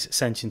criticise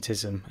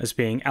sentientism as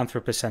being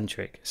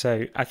anthropocentric.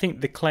 So I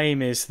think the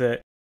claim is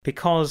that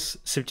because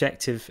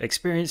subjective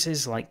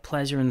experiences like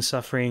pleasure and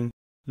suffering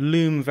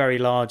loom very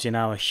large in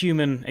our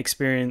human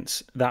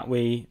experience, that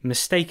we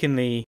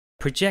mistakenly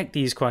project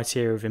these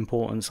criteria of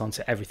importance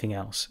onto everything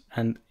else.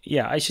 And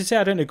yeah, I should say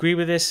I don't agree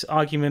with this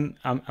argument.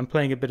 I'm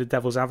playing a bit of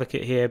devil's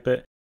advocate here,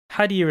 but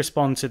how do you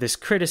respond to this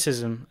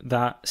criticism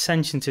that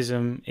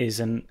sentientism is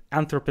an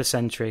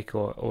anthropocentric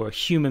or a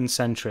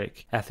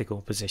human-centric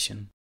ethical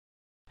position?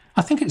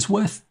 I think it's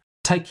worth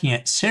taking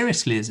it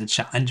seriously as a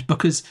challenge,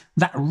 because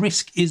that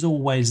risk is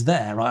always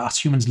there, right?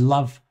 Us humans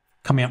love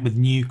coming up with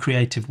new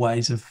creative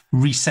ways of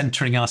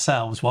recentering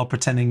ourselves while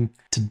pretending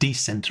to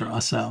decenter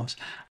ourselves.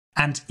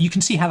 And you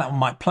can see how that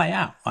might play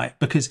out, right?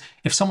 Because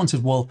if someone says,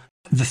 well,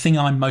 the thing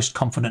I'm most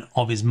confident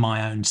of is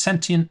my own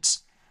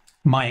sentience,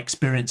 my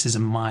experiences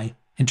and my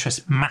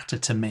interests matter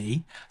to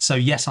me. So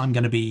yes, I'm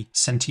going to be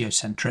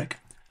sentiocentric.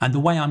 And the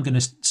way I'm going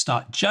to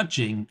start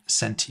judging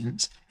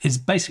sentience is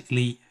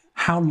basically,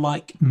 how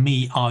like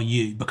me are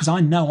you? Because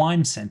I know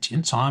I'm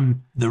sentient, so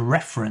I'm the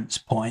reference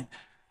point.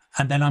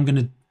 And then I'm going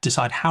to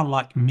decide how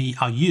like me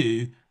are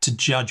you to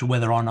judge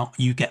whether or not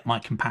you get my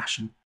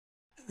compassion.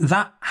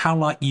 That how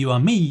like you are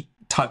me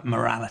type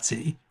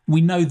morality, we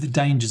know the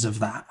dangers of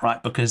that,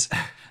 right? Because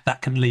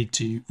that can lead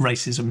to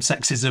racism,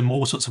 sexism,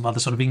 all sorts of other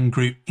sort of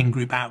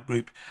in-group,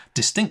 out-group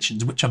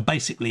distinctions, which are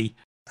basically,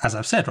 as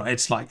I've said, right,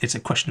 it's a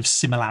question of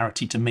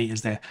similarity to me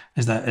as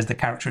the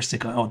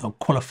characteristic or the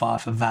qualifier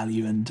for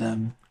value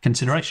and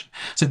consideration.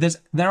 So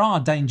there are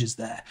dangers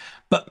there,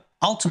 but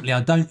ultimately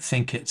I don't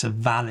think it's a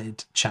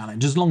valid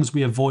challenge as long as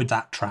we avoid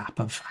that trap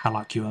of how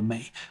like you are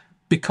me,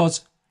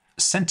 because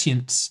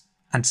sentience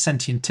and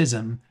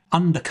sentientism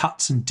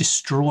undercuts and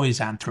destroys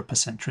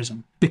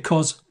anthropocentrism.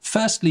 Because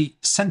firstly,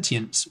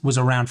 sentience was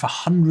around for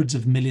hundreds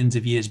of millions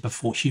of years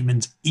before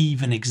humans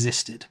even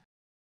existed.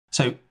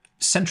 So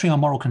centering our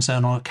moral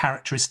concern on a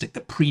characteristic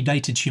that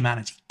predated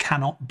humanity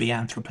cannot be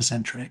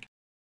anthropocentric.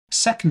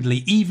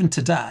 Secondly, even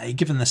today,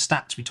 given the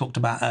stats we talked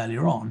about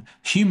earlier on,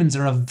 humans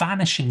are a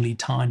vanishingly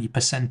tiny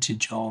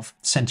percentage of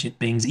sentient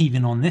beings,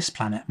 even on this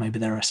planet. Maybe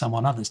there are some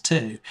on others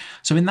too.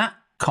 So in that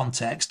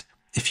context,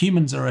 if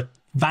humans are a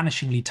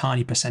vanishingly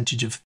tiny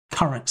percentage of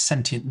current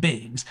sentient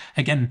beings,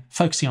 again,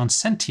 focusing on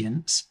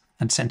sentience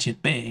and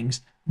sentient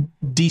beings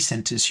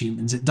decenters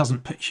humans. It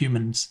doesn't put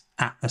humans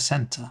at the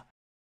centre.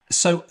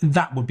 So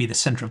that would be the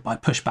centre of my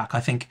pushback. I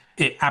think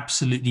it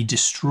absolutely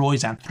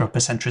destroys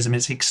anthropocentrism.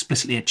 It's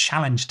explicitly a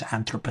challenge to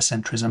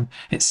anthropocentrism.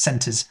 It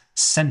centres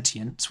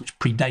sentience, which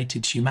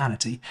predated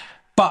humanity.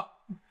 But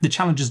the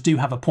challengers do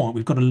have a point.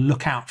 We've got to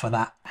look out for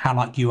that how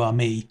like you are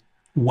me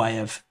way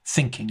of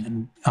thinking,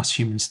 and us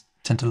humans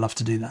tend to love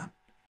to do that.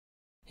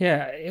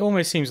 Yeah, it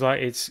almost seems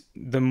like it's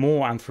the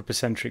more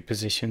anthropocentric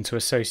position to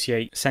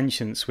associate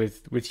sentience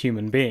with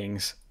human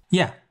beings.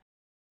 Yeah.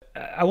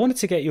 I wanted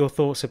to get your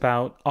thoughts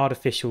about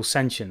artificial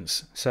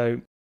sentience.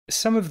 So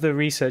some of the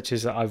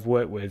researchers that I've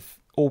worked with,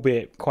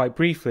 albeit quite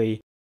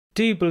briefly,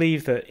 do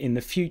believe that in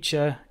the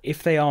future,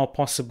 if they are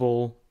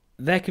possible,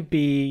 there could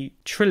be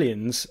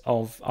trillions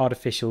of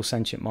artificial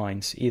sentient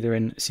minds, either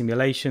in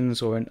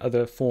simulations or in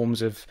other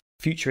forms of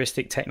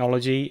futuristic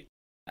technology.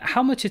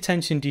 How much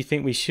attention do you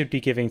think we should be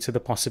giving to the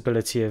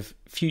possibility of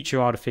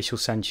future artificial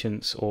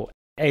sentience or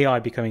AI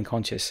becoming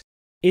conscious?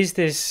 Is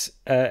this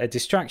a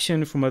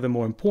distraction from other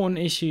more important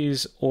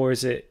issues, or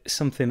is it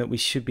something that we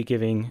should be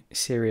giving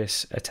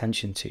serious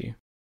attention to?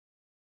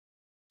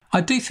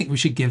 I do think we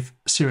should give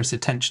serious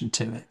attention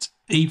to it,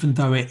 even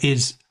though it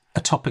is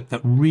a topic that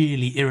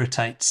really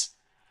irritates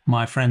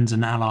my friends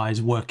and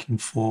allies working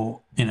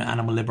for,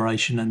 animal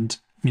liberation and,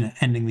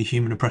 ending the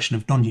human oppression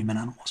of non-human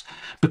animals.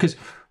 Because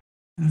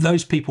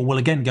those people will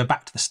again go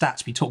back to the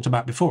stats we talked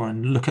about before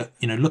and look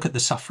at the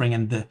suffering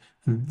and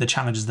the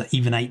challenges that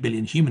even 8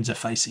 billion humans are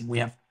facing. We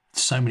have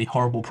so many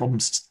horrible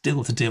problems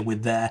still to deal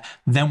with there.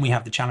 Then we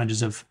have the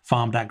challenges of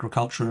farmed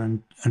agriculture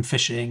and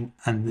fishing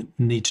and the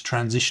need to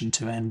transition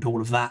to end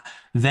all of that.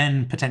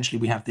 Then potentially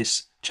we have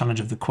this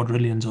challenge of the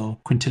quadrillions or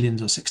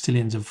quintillions or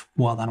sextillions of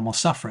wild animal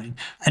suffering.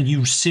 And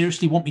you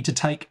seriously want me to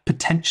take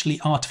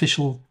potentially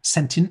artificial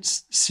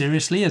sentience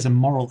seriously as a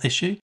moral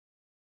issue?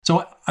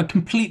 So I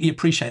completely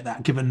appreciate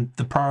that, given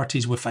the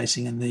priorities we're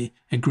facing and the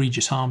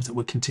egregious harms that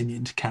we're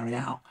continuing to carry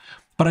out.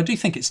 But I do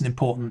think it's an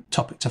important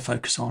topic to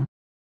focus on.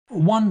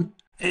 One,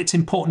 it's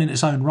important in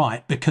its own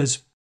right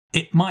because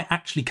it might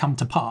actually come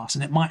to pass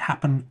and it might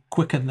happen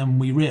quicker than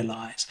we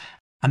realise.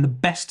 And the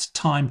best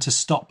time to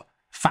stop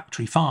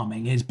factory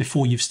farming is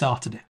before you've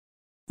started it.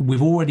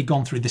 We've already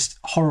gone through this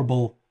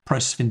horrible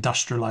process of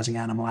industrializing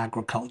animal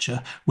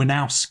agriculture. We're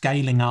now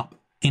scaling up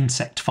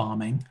insect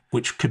farming,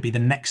 which could be the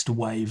next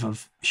wave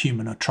of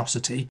human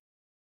atrocity.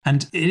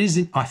 And it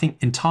is, I think,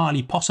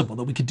 entirely possible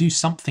that we could do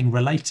something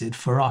related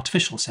for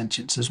artificial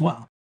sentience as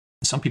well.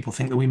 Some people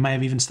think that we may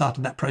have even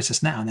started that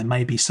process now, and there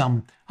may be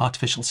some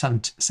artificial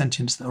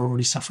sentience that are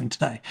already suffering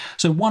today.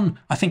 So one,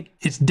 I think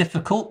it's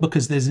difficult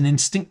because there's an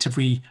instinctive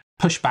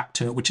pushback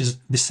to it, which is,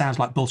 this sounds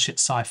like bullshit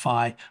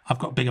sci-fi, I've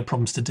got bigger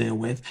problems to deal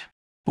with.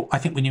 But I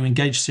think when you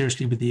engage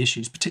seriously with the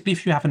issues, particularly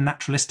if you have a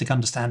naturalistic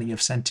understanding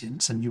of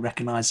sentience and you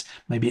recognise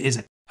maybe it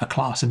is a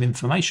class of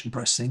information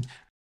processing,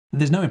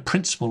 there's no in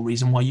principle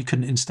reason why you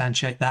couldn't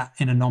instantiate that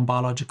in a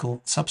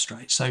non-biological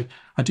substrate. So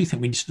I do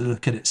think we need to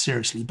look at it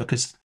seriously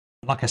because,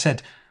 like I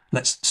said,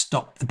 let's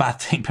stop the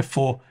bad thing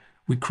before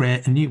we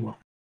create a new one.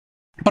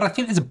 But I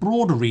think there's a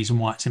broader reason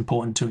why it's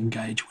important to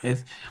engage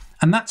with,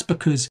 and that's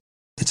because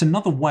it's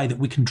another way that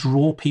we can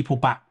draw people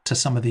back to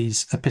some of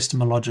these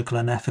epistemological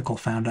and ethical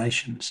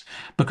foundations.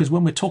 Because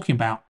when we're talking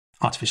about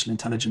artificial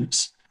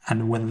intelligence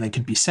and whether they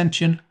could be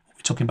sentient,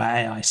 we're talking about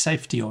AI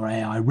safety or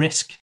AI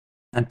risk,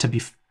 and to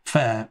be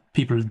fair,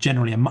 people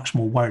generally are much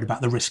more worried about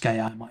the risk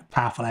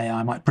powerful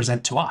AI might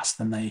present to us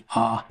than they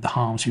are the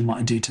harms we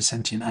might do to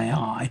sentient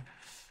AI,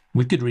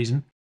 with good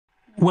reason.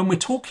 When we're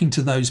talking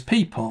to those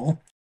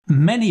people,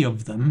 many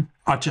of them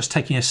are just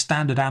taking a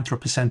standard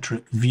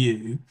anthropocentric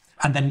view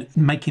and then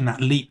making that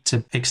leap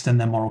to extend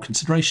their moral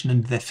consideration,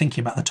 and they're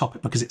thinking about the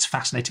topic because it's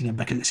fascinating and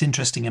because it's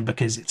interesting and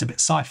because it's a bit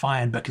sci-fi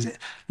and because it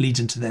leads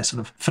into their sort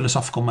of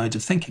philosophical modes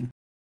of thinking.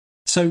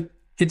 So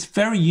it's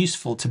very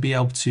useful to be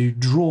able to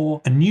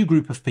draw a new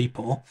group of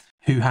people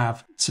who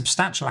have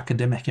substantial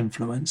academic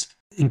influence,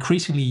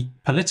 increasingly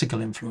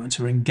political influence,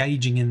 who are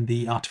engaging in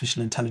the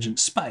artificial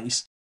intelligence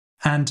space,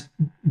 and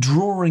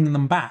drawing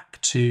them back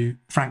to,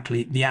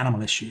 frankly, the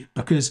animal issue.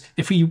 Because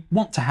if we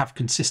want to have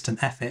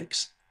consistent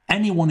ethics,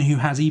 anyone who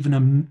has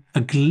even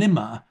a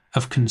glimmer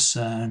of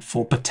concern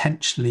for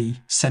potentially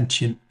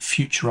sentient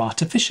future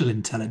artificial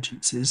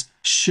intelligences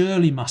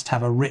surely must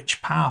have a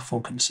rich,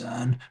 powerful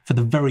concern for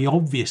the very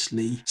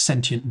obviously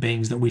sentient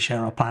beings that we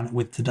share our planet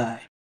with today.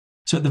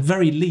 So at the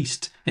very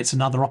least, it's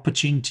another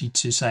opportunity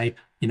to say,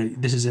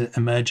 this is an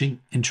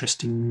emerging,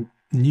 interesting,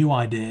 new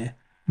idea,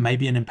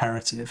 maybe an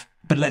imperative,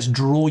 but let's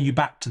draw you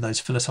back to those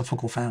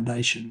philosophical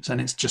foundations.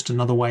 And it's just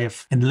another way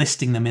of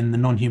enlisting them in the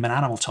non-human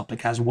animal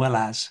topic, as well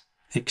as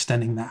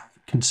extending that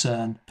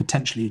concern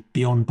potentially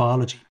beyond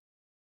biology.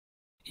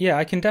 Yeah,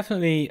 I can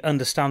definitely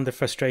understand the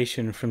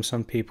frustration from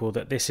some people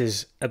that this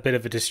is a bit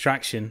of a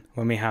distraction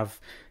when we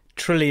have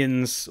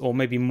trillions or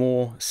maybe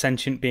more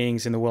sentient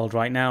beings in the world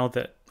right now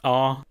that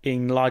are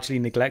being largely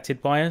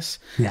neglected by us.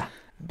 Yeah.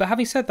 But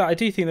having said that, I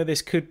do think that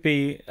this could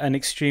be an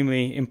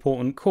extremely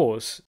important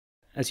cause.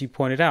 As you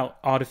pointed out,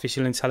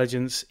 artificial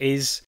intelligence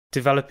is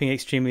developing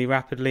extremely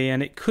rapidly,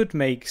 and it could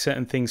make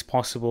certain things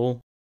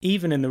possible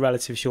even in the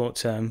relative short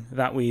term,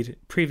 that we'd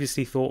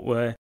previously thought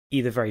were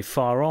either very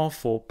far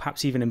off or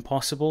perhaps even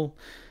impossible.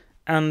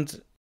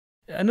 And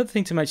another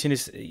thing to mention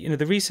is,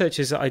 the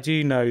researchers that I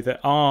do know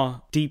that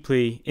are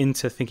deeply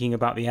into thinking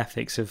about the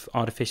ethics of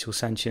artificial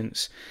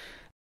sentience,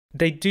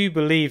 they do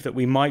believe that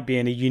we might be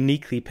in a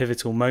uniquely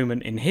pivotal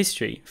moment in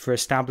history for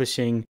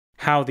establishing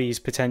how these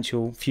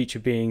potential future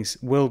beings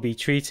will be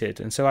treated.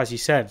 And so, as you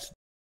said,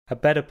 a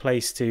better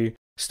place to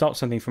stop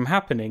something from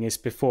happening is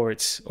before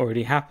it's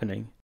already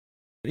happening.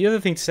 The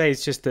other thing to say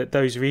is just that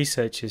those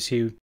researchers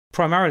who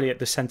primarily at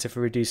the Centre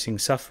for Reducing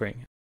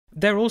Suffering,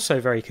 they're also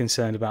very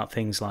concerned about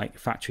things like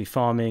factory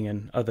farming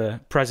and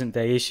other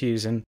present-day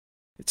issues. And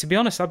to be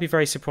honest, I'd be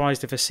very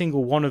surprised if a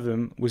single one of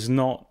them was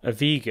not a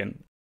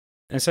vegan.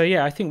 And so,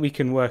 I think we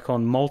can work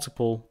on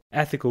multiple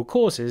ethical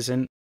causes.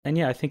 And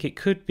I think it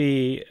could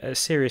be a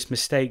serious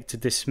mistake to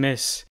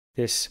dismiss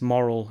this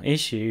moral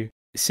issue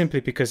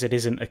simply because it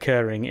isn't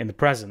occurring in the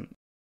present.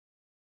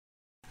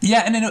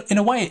 Yeah, and in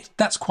a way,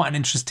 that's quite an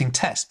interesting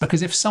test,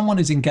 because if someone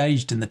is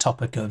engaged in the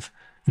topic of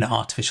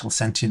artificial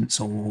sentience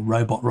or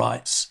robot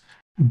rights,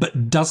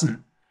 but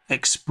doesn't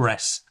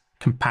express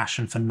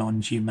compassion for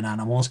non-human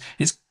animals,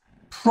 it's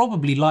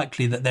probably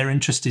likely that their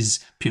interest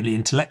is purely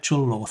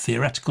intellectual or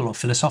theoretical or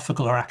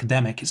philosophical or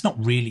academic. It's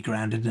not really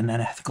grounded in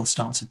an ethical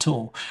stance at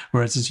all.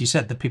 Whereas, as you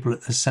said, the people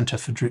at the Centre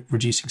for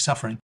Reducing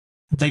Suffering,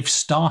 they've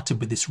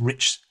started with this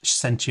rich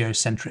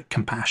sentiocentric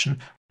compassion,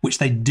 which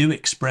they do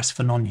express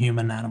for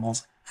non-human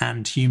animals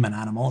and human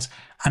animals,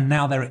 and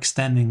now they're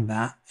extending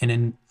that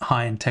in a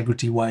high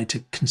integrity way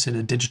to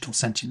consider digital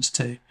sentience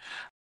too.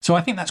 So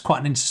I think that's quite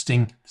an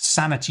interesting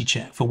sanity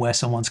check for where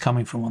someone's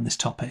coming from on this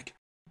topic,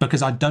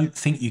 because I don't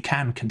think you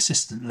can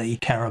consistently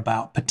care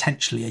about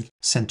potentially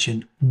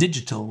sentient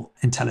digital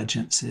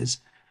intelligences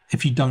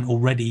if you don't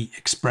already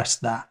express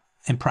that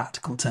in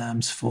practical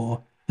terms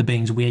for the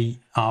beings we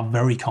are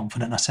very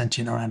confident are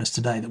sentient around us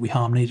today that we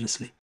harm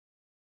needlessly.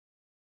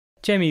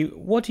 Jamie,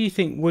 what do you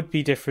think would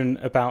be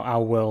different about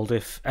our world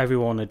if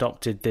everyone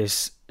adopted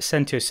this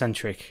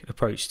sentiocentric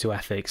approach to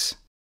ethics?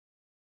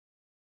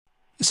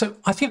 So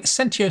I think the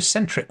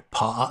sentiocentric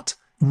part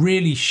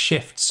really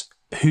shifts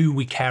who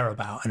we care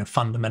about in a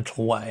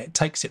fundamental way. It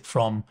takes it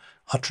from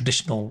our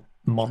traditional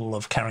model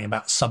of caring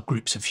about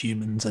subgroups of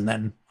humans, and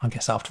then, I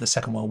guess, after the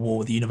Second World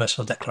War, the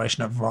Universal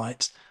Declaration of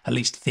Rights, at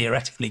least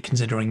theoretically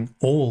considering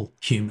all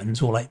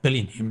humans, all 8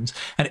 billion humans,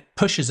 and it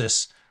pushes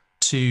us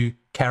to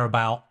care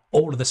about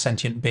all of the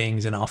sentient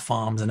beings in our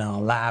farms and our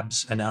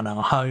labs and in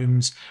our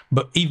homes,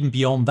 but even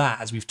beyond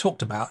that, as we've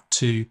talked about,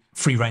 to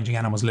free-ranging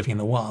animals living in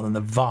the wild and the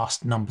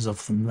vast numbers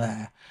of them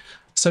there.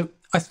 So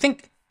I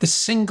think the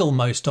single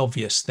most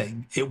obvious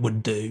thing it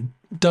would do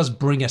does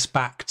bring us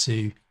back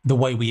to the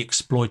way we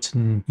exploit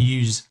and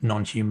use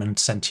non-human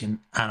sentient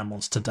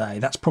animals today.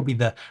 That's probably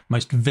the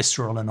most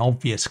visceral and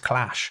obvious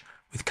clash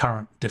with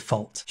current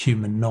default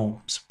human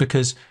norms.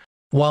 Because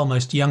while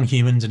most young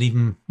humans and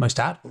even most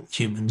adult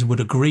humans would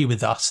agree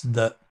with us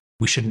that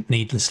we shouldn't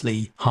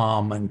needlessly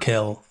harm and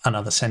kill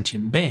another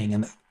sentient being,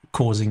 and that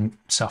causing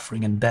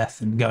suffering and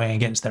death and going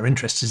against their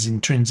interests is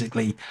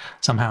intrinsically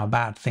somehow a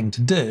bad thing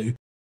to do,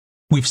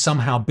 we've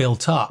somehow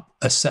built up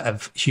a set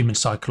of human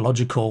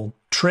psychological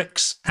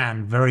tricks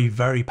and very,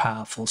 very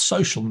powerful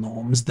social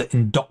norms that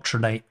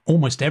indoctrinate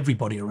almost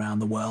everybody around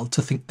the world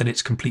to think that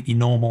it's completely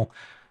normal,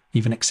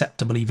 even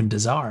acceptable, even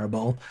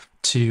desirable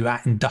to,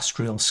 at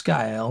industrial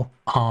scale,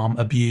 harm,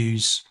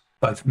 abuse,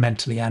 both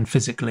mentally and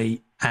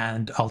physically,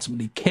 and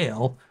ultimately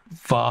kill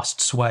vast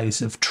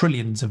swathes of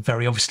trillions of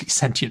very obviously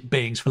sentient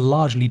beings for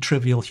largely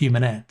trivial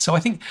human ends. So I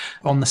think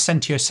on the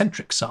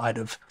sentiocentric side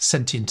of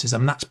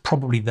sentientism, that's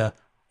probably the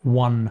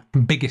one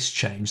biggest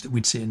change that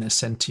we'd see in a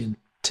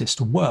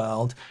sentientist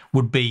world,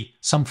 would be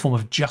some form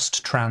of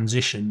just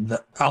transition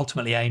that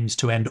ultimately aims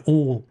to end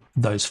all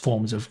those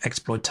forms of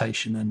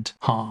exploitation and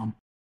harm.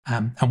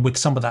 And with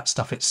some of that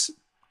stuff, it's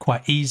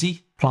quite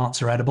easy.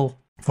 Plants are edible,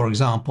 for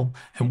example,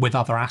 and with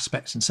other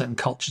aspects in certain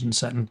cultures and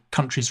certain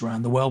countries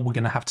around the world, we're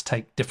going to have to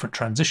take different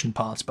transition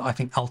paths. But I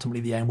think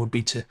ultimately the aim would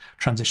be to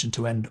transition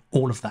to end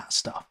all of that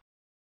stuff.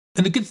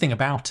 And the good thing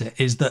about it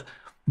is that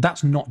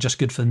that's not just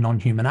good for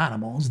non-human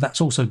animals,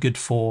 that's also good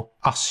for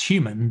us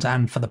humans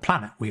and for the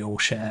planet we all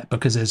share,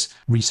 because as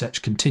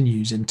research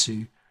continues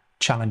into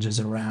challenges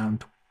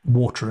around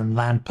water and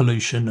land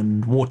pollution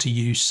and water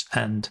use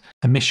and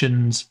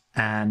emissions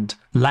and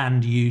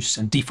land use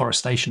and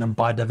deforestation and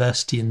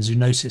biodiversity and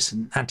zoonosis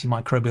and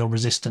antimicrobial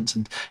resistance,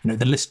 and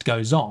the list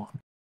goes on,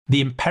 the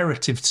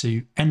imperative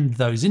to end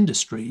those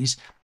industries,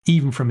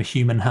 even from a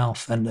human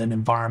health and an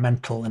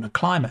environmental and a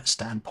climate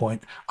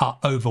standpoint, are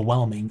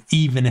overwhelming,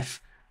 even if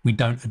we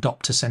don't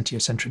adopt a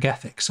sentiocentric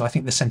ethics. So I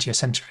think the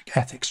sentiocentric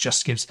ethics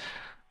just gives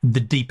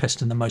the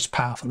deepest and the most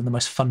powerful and the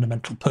most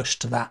fundamental push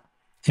to that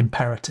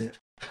imperative.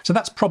 So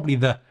that's probably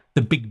the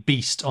big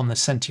beast on the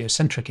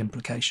sentiocentric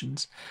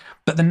implications.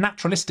 But the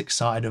naturalistic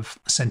side of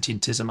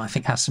sentientism, I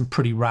think, has some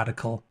pretty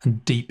radical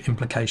and deep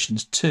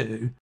implications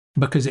too,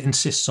 because it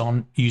insists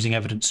on using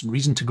evidence and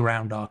reason to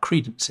ground our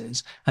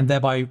credences, and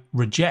thereby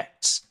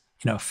rejects,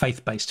 a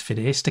faith-based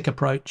fideistic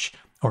approach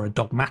or a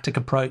dogmatic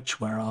approach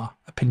where our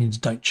opinions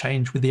don't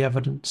change with the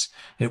evidence.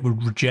 It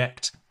would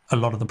reject a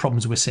lot of the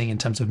problems we're seeing in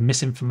terms of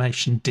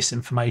misinformation,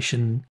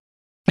 disinformation.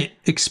 It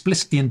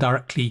explicitly and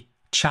directly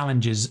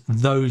challenges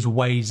those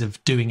ways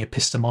of doing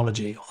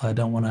epistemology. I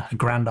don't want to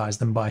aggrandize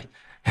them by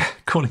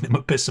calling them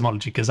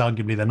epistemology, because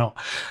arguably they're not.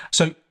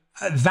 So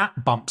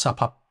that bumps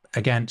up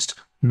against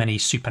many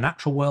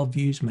supernatural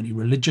worldviews, many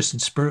religious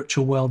and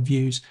spiritual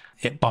worldviews.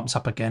 It bumps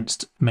up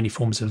against many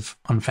forms of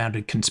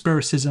unfounded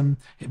conspiracism.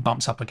 It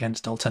bumps up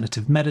against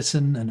alternative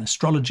medicine and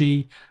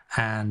astrology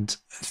and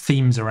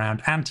themes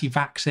around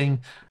anti-vaxxing.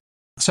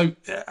 So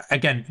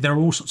again, there are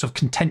all sorts of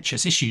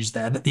contentious issues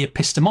there that the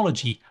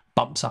epistemology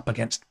bumps up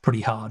against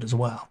pretty hard as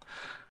well.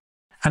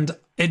 And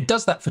it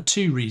does that for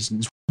two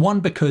reasons. One,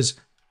 because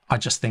I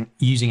just think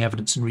using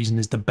evidence and reason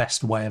is the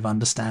best way of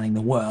understanding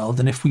the world.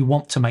 And if we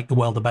want to make the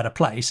world a better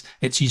place,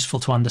 it's useful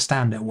to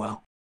understand it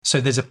well.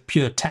 So there's a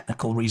pure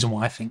technical reason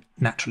why I think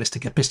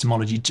naturalistic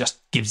epistemology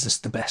just gives us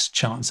the best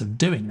chance of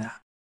doing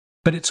that.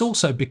 But it's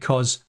also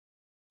because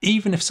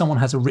even if someone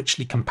has a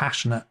richly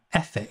compassionate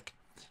ethic,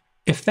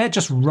 if they're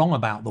just wrong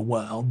about the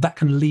world, that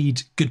can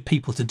lead good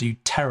people to do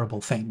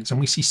terrible things. And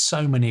we see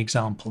so many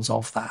examples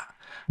of that,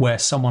 where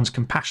someone's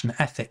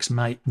compassionate ethics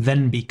may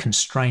then be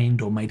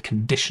constrained or made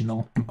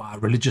conditional by a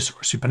religious or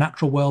a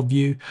supernatural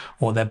worldview,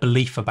 or their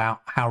belief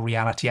about how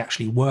reality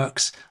actually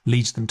works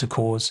leads them to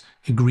cause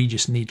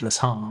egregious, needless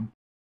harm.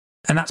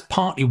 And that's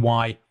partly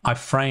why I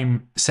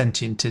frame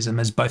sentientism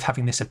as both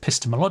having this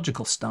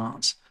epistemological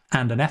stance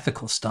and an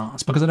ethical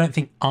stance, because I don't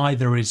think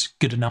either is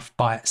good enough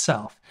by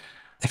itself.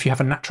 If you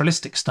have a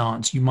naturalistic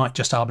stance, you might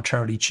just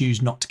arbitrarily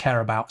choose not to care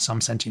about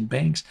some sentient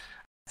beings.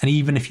 And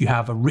even if you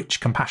have a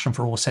rich compassion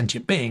for all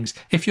sentient beings,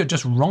 if you're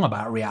just wrong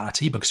about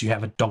reality because you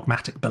have a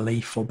dogmatic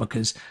belief, or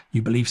because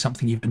you believe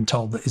something you've been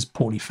told that is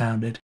poorly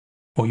founded,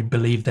 or you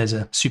believe there's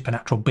a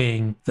supernatural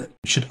being that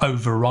should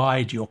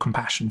override your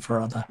compassion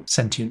for other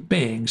sentient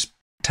beings,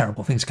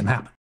 terrible things can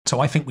happen. So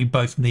I think we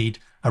both need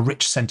a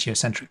rich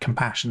sentiocentric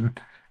compassion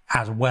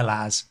as well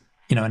as,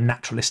 a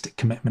naturalistic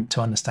commitment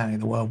to understanding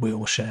the world we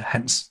all share,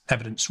 hence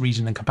evidence,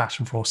 reason and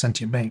compassion for all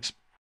sentient beings.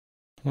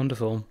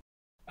 Wonderful.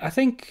 I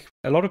think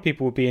a lot of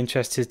people would be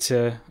interested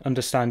to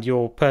understand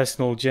your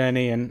personal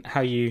journey and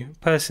how you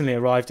personally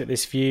arrived at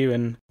this view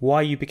and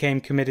why you became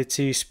committed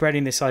to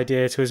spreading this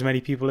idea to as many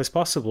people as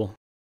possible.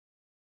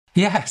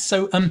 Yeah,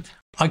 so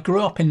I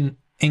grew up in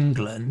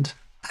England,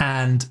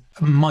 and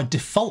my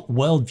default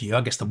worldview,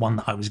 I guess the one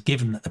that I was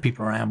given, that the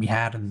people around me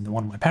had and the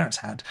one my parents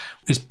had,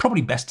 is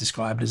probably best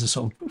described as a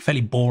sort of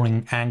fairly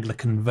boring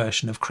Anglican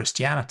version of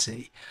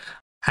Christianity.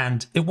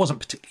 And it wasn't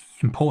particularly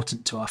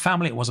important to our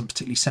family. It wasn't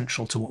particularly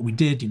central to what we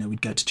did.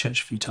 We'd go to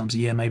church a few times a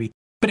year maybe.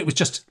 But it was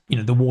just,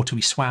 the water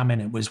we swam in.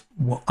 It was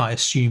what I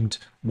assumed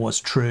was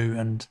true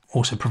and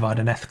also provide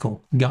an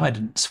ethical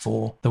guidance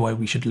for the way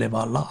we should live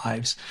our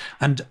lives.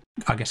 And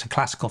I guess a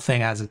classical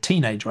thing as a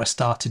teenager, I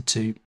started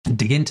to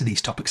dig into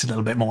these topics a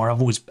little bit more.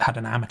 I've always had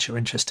an amateur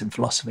interest in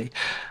philosophy.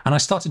 And I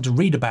started to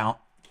read about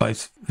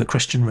both the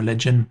Christian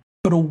religion,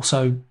 but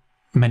also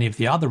many of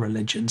the other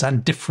religions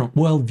and different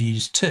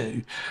worldviews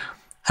too.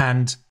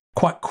 And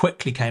quite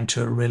quickly came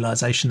to a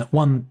realization that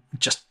one,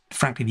 just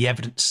frankly, the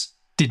evidence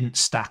didn't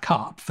stack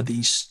up for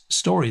these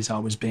stories I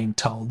was being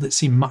told. It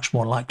seemed much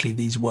more likely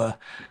these were,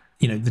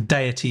 the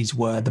deities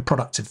were the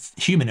product of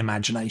human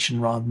imagination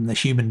rather than the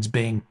humans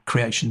being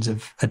creations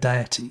of a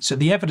deity. So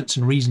the evidence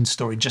and reason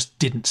story just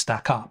didn't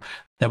stack up.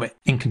 There were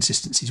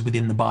inconsistencies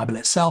within the Bible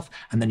itself,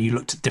 and then you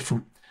looked at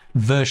different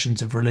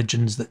versions of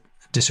religions that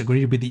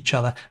disagreed with each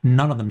other.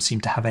 None of them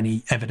seemed to have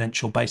any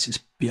evidential basis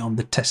beyond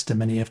the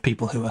testimony of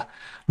people who are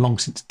long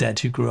since dead,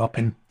 who grew up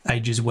in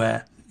ages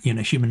where,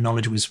 human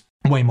knowledge was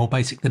way more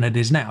basic than it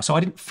is now. So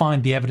I didn't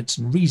find the evidence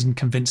and reason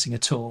convincing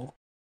at all.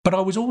 But I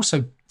was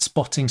also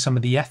spotting some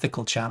of the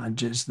ethical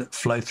challenges that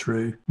flow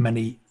through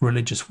many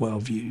religious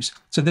worldviews.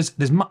 So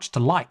there's much to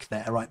like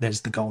there, right?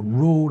 There's the golden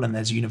rule, and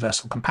there's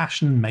universal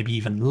compassion, maybe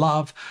even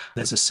love.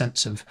 There's a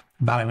sense of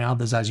valuing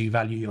others as you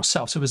value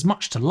yourself. So there's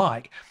much to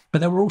like,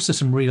 but there were also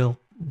some real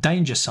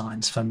danger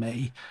signs for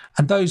me.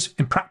 And those,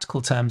 in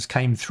practical terms,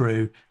 came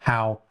through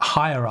how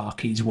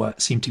hierarchies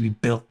seem to be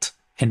built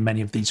in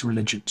many of these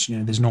religions.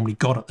 There's normally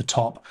God at the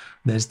top,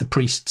 there's the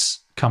priests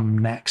come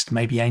next,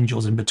 maybe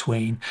angels in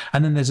between,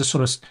 and then there's a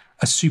sort of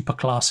a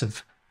superclass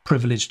of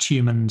privileged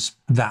humans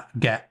that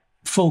get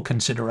full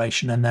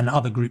consideration, and then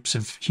other groups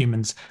of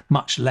humans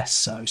much less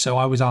so. So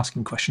I was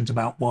asking questions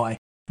about why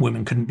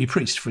women couldn't be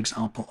priests, for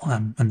example,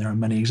 and there are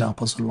many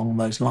examples along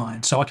those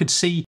lines. So I could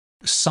see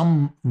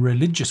some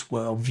religious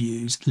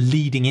worldviews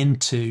leading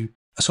into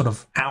a sort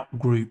of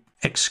outgroup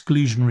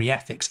exclusionary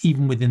ethics,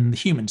 even within the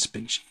human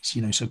species.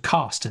 So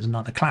caste is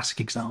another classic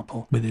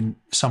example within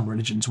some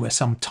religions, where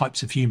some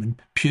types of human,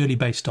 purely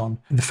based on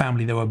the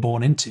family they were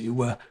born into,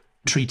 were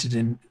treated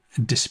in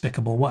a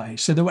despicable way.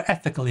 So there were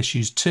ethical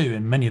issues too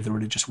in many of the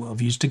religious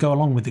worldviews to go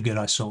along with the good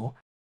I saw.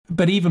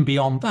 But even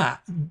beyond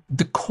that,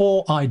 the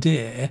core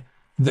idea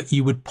that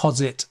you would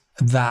posit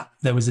that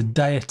there was a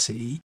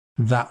deity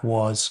that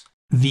was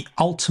the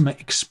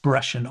ultimate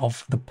expression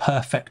of the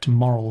perfect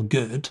moral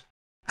good,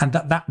 and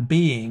that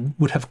being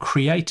would have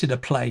created a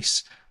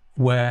place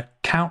where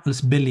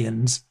countless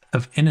billions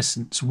of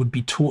innocents would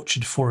be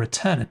tortured for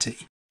eternity,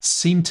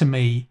 seemed to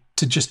me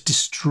to just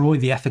destroy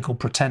the ethical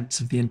pretense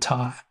of the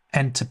entire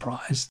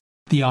enterprise.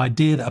 The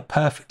idea that a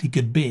perfectly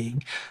good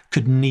being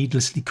could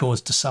needlessly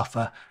cause to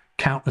suffer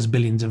countless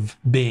billions of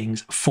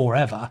beings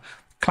forever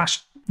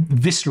clashed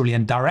viscerally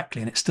and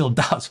directly, and it still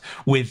does,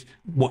 with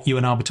what you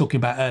and I were talking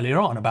about earlier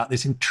on, about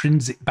this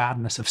intrinsic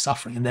badness of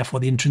suffering, and therefore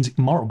the intrinsic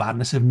moral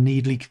badness of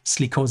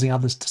needlessly causing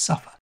others to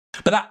suffer.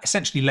 But that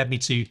essentially led me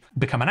to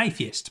become an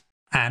atheist.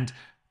 And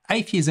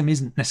atheism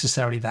isn't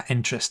necessarily that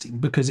interesting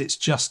because it's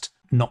just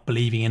not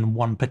believing in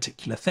one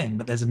particular thing,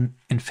 but there's an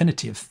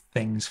infinity of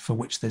things for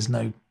which there's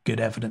no good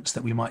evidence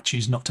that we might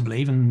choose not to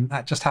believe, and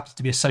that just happens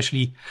to be a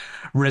socially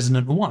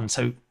resonant one.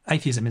 So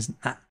atheism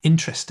isn't that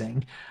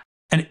interesting.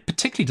 And it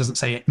particularly doesn't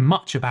say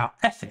much about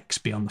ethics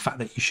beyond the fact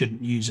that you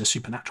shouldn't use a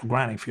supernatural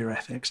grounding for your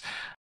ethics.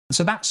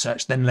 So that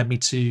search then led me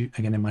to,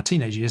 again in my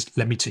teenage years,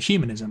 led me to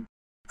humanism.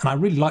 And I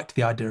really liked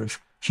the idea of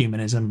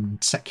humanism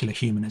and secular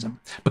humanism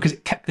because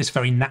it kept this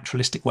very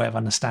naturalistic way of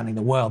understanding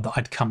the world that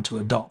I'd come to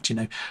adopt,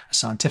 a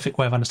scientific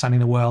way of understanding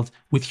the world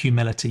with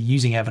humility,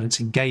 using evidence,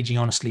 engaging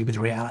honestly with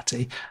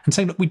reality, and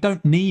saying, look, we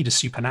don't need a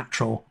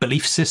supernatural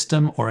belief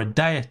system or a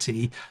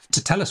deity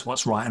to tell us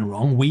what's right and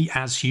wrong. We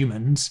as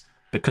humans,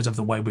 because of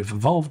the way we've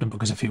evolved and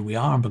because of who we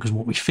are and because of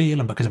what we feel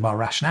and because of our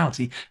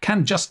rationality,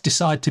 can just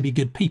decide to be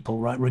good people,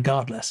 right,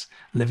 regardless,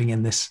 living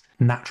in this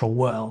natural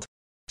world.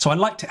 So I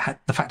liked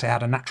the fact it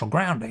had a natural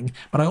grounding,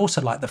 but I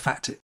also liked the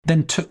fact it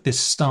then took this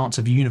stance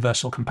of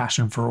universal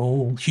compassion for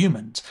all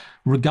humans,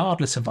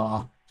 regardless of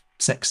our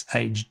sex,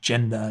 age,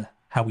 gender,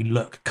 how we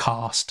look,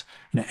 caste,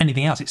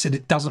 anything else. It said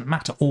it doesn't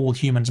matter, all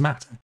humans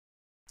matter.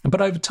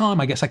 But over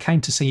time, I guess I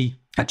came to see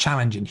a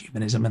challenge in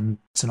humanism, and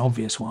it's an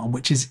obvious one,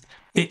 which is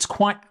it's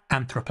quite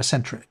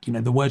anthropocentric.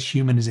 The word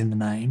human is in the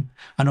name.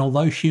 And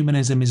although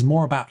humanism is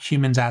more about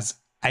humans as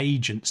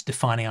agents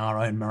defining our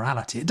own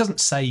morality, it doesn't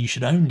say you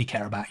should only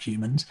care about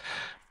humans,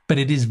 but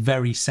it is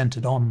very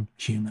centered on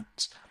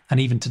humans. And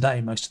even today,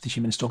 most of the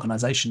humanist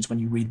organizations, when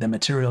you read their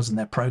materials and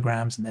their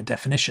programs and their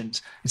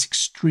definitions, it's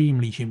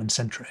extremely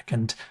human-centric.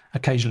 And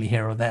occasionally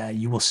here or there,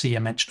 you will see a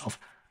mention of,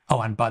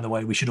 oh, and by the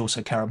way, we should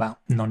also care about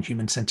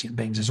non-human sentient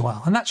beings as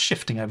well. And that's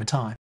shifting over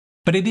time.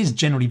 But it is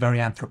generally very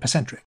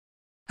anthropocentric.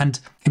 And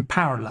in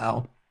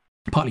parallel,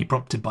 partly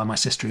prompted by my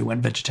sister who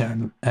went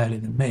vegetarian earlier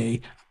than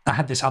me, I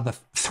had this other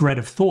thread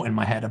of thought in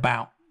my head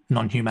about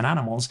non-human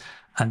animals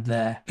and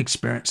their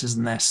experiences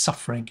and their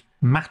suffering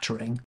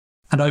mattering.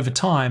 And over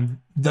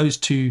time, those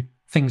two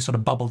things sort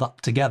of bubbled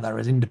up together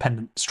as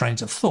independent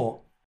strains of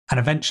thought. And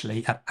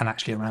eventually, and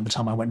actually around the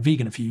time I went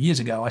vegan a few years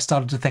ago, I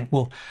started to think,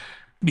 well,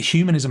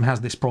 humanism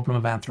has this problem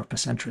of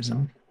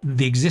anthropocentrism.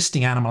 The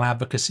existing animal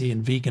advocacy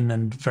and vegan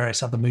and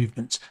various other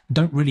movements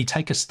don't really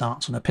take a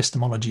stance on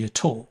epistemology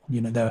at all.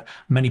 You know, there are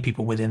many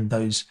people within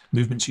those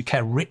movements who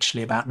care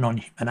richly about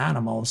non-human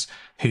animals,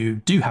 who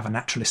do have a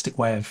naturalistic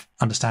way of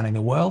understanding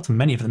the world. And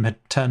many of them had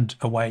turned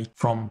away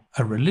from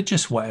a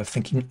religious way of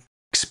thinking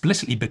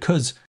explicitly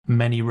because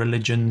many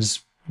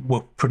religions were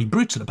pretty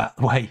brutal about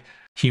the way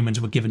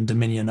humans were given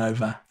dominion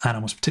over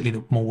animals, particularly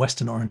the more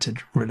Western-oriented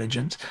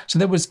religions. So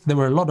there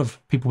were a lot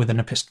of people with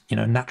an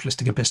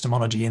naturalistic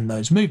epistemology in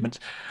those movements,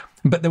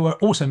 but there were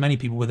also many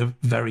people with a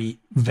very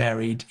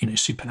varied,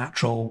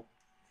 supernatural,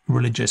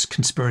 religious,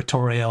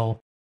 conspiratorial,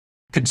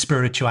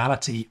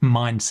 conspirituality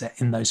mindset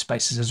in those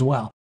spaces as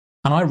well.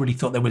 And I really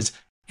thought there was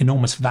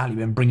enormous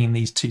value in bringing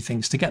these two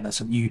things together.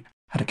 So you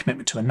had a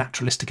commitment to a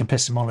naturalistic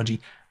epistemology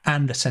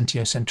and a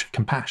sentiocentric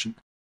compassion.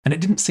 And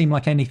it didn't seem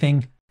like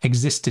anything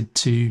existed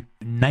to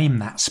name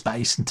that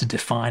space and to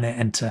define it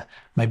and to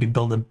maybe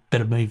build a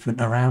bit of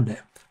movement around it.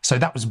 So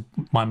that was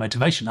my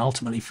motivation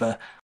ultimately for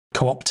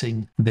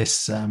co-opting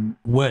this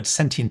word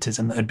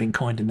sentientism that had been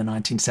coined in the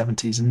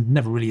 1970s and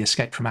never really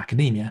escaped from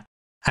academia,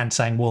 and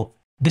saying, well,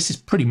 this is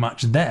pretty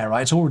much there,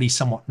 right? It's already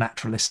somewhat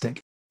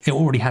naturalistic. It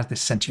already has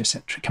this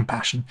sentiocentric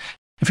compassion.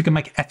 If we can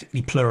make it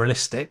ethically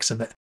pluralistic so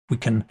that we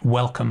can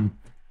welcome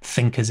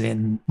thinkers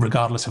in,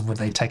 regardless of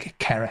whether they take a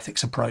care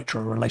ethics approach or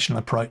a relational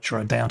approach or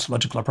a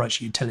deontological approach,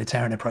 a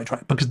utilitarian approach,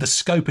 right? Because the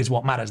scope is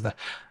what matters. The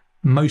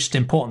most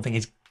important thing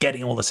is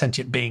getting all the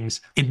sentient beings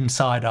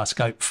inside our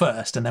scope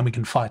first, and then we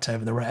can fight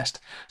over the rest.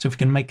 So if we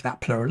can make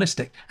that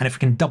pluralistic, and if we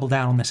can double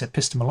down on this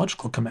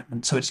epistemological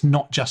commitment, so it's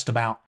not just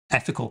about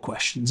ethical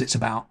questions, it's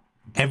about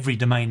every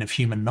domain of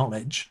human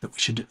knowledge, that we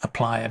should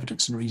apply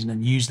evidence and reason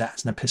and use that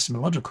as an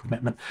epistemological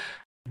commitment,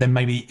 then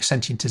maybe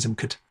sentientism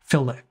could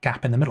fill that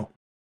gap in the middle.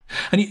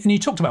 And you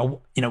talked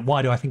about,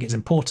 why do I think it's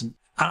important?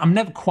 I'm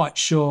never quite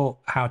sure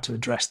how to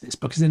address this,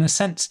 because in a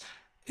sense,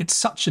 it's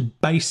such a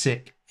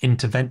basic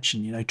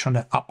intervention, trying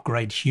to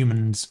upgrade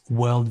humans'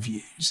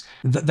 worldviews,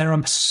 that there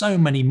are so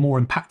many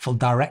more impactful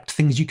direct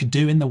things you could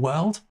do in the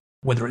world,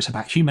 whether it's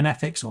about human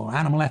ethics or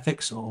animal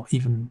ethics or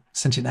even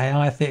sentient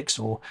AI ethics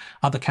or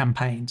other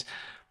campaigns.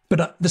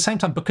 But at the same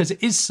time, because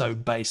it is so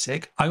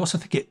basic, I also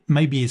think it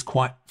maybe is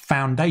quite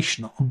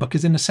foundational,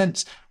 because in a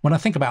sense, when I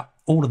think about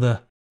all of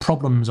the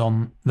problems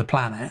on the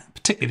planet,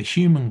 particularly the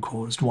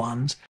human-caused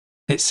ones,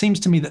 it seems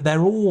to me that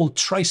they're all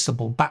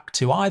traceable back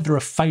to either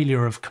a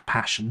failure of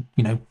compassion,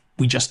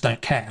 we just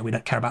don't care. We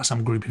don't care about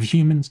some group of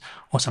humans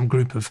or some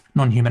group of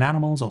non-human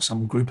animals or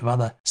some group of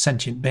other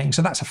sentient beings.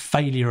 So that's a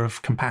failure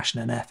of compassion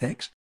and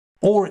ethics.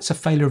 Or it's a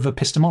failure of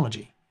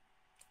epistemology,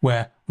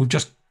 where we've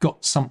just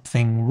got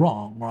something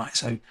wrong, right?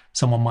 So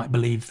someone might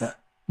believe that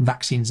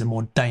vaccines are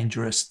more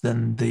dangerous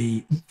than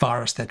the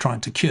virus they're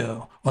trying to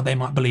cure, or they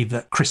might believe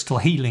that crystal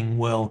healing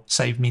will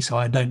save me so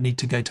I don't need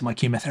to go to my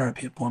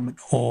chemotherapy appointment,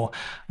 or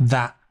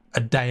that a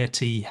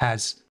deity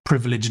has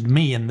privileged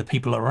me and the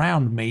people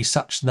around me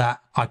such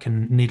that I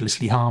can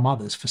needlessly harm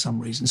others for some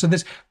reason. So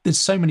there's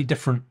so many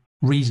different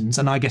reasons,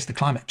 and I guess the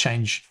climate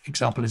change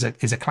example is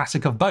a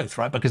classic of both,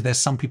 right? Because there's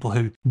some people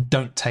who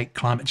don't take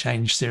climate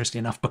change seriously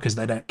enough because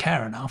they don't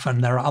care enough,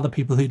 and there are other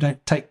people who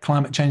don't take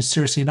climate change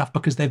seriously enough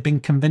because they've been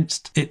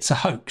convinced it's a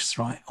hoax,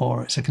 right?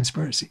 Or it's a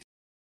conspiracy.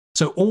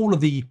 So all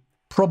of the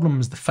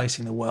problems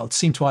facing the world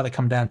seem to either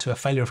come down to a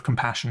failure of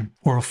compassion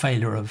or a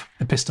failure of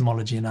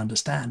epistemology and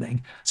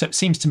understanding. So it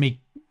seems to me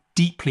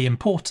deeply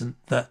important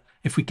that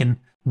if we can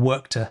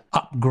work to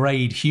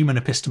upgrade human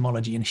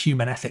epistemology and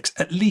human ethics,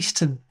 at least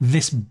to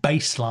this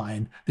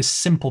baseline, this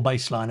simple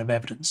baseline of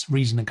evidence,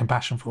 reason and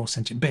compassion for all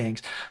sentient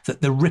beings,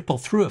 that the ripple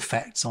through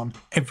effects on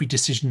every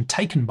decision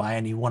taken by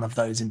any one of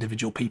those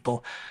individual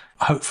people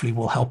hopefully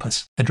will help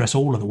us address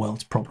all of the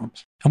world's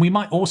problems. And we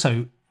might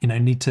also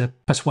need to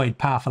persuade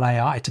powerful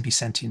AI to be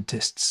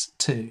sentientists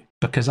too,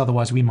 because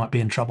otherwise we might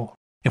be in trouble.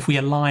 If we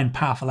align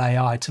powerful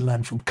AI to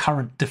learn from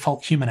current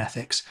default human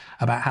ethics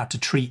about how to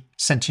treat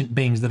sentient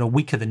beings that are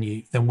weaker than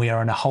you, then we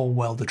are in a whole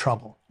world of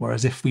trouble.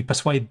 Whereas if we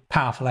persuade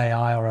powerful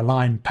AI or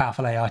align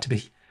powerful AI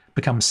to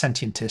become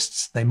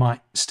sentientists, they might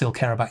still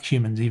care about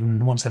humans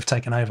even once they've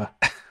taken over.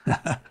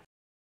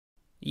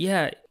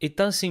 Yeah, it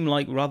does seem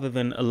like rather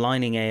than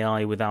aligning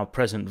AI with our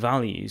present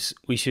values,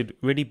 we should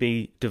really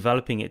be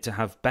developing it to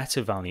have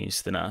better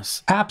values than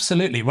us.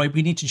 Absolutely, right.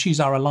 We need to choose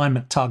our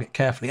alignment target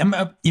carefully. And,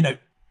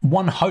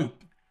 one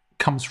hope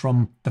comes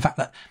from the fact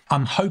that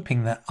I'm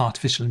hoping that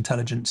artificial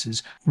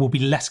intelligences will be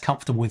less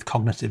comfortable with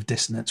cognitive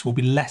dissonance, will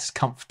be less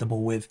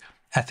comfortable with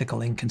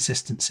ethical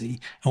inconsistency,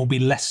 and will be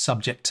less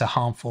subject to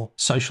harmful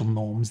social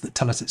norms that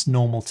tell us it's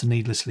normal to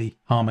needlessly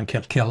harm and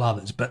kill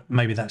others. But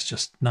maybe that's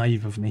just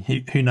naive of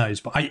me. Who knows?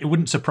 But it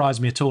wouldn't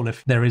surprise me at all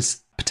if there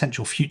is a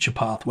potential future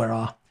path where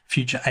our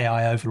future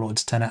AI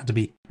overlords turn out to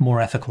be more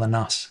ethical than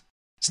us.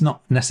 It's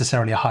not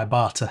necessarily a high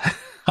bar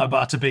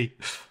to beat.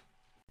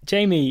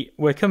 Jamie,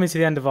 we're coming to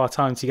the end of our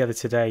time together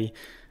today.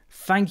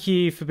 Thank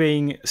you for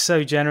being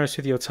so generous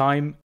with your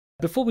time.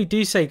 Before we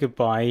do say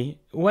goodbye,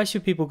 where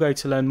should people go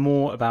to learn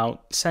more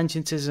about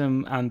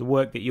Sentientism and the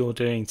work that you're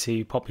doing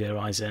to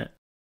popularise it?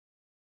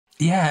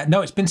 Yeah,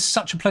 no, it's been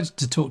such a pleasure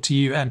to talk to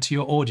you and to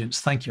your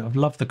audience. Thank you. I've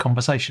loved the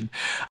conversation.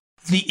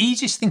 The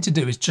easiest thing to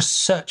do is just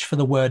search for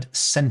the word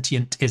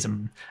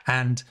sentientism.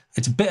 And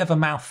it's a bit of a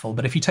mouthful,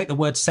 but if you take the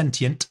word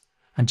sentient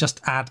and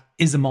just add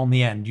ism on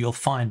the end, you'll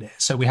find it.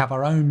 So we have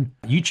our own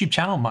YouTube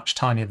channel, much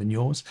tinier than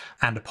yours,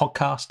 and a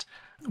podcast,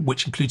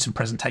 which includes some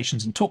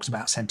presentations and talks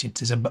about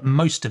sentientism, but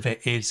most of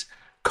it is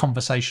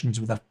conversations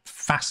with a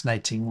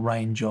fascinating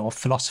range of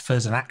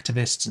philosophers and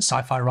activists and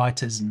sci-fi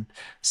writers and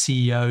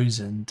CEOs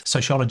and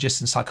sociologists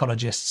and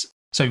psychologists.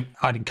 So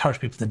I'd encourage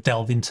people to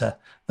delve into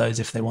those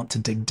if they want to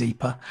dig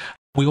deeper.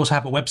 We also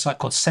have a website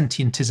called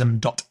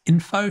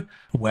sentientism.info,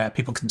 where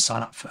people can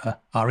sign up for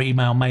our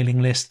email mailing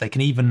list. They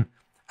can even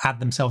add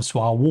themselves to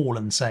our wall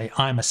and say,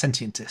 I'm a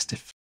sentientist.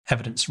 If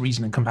evidence,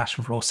 reason and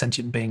compassion for all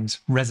sentient beings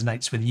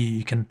resonates with you,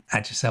 you can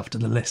add yourself to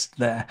the list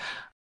there.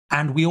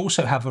 And we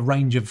also have a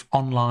range of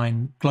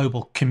online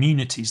global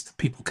communities that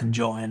people can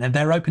join, and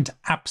they're open to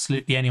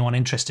absolutely anyone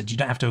interested. You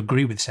don't have to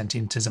agree with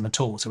sentientism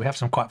at all. So we have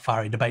some quite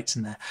fiery debates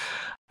in there.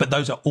 But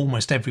those are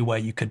almost everywhere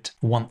you could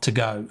want to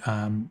go.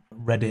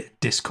 Reddit,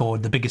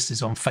 Discord, the biggest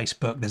is on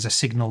Facebook. There's a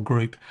Signal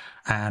group,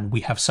 and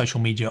we have social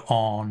media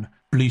on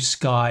Blue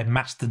Sky,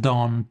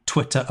 Mastodon,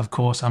 Twitter, of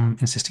course. I'm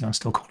insisting on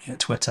still calling it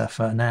Twitter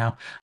for now.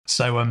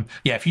 So,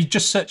 if you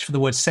just search for the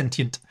word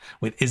sentient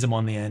with ism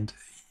on the end,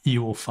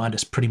 you will find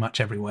us pretty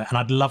much everywhere. And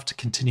I'd love to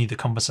continue the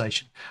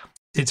conversation.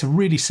 It's a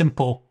really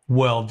simple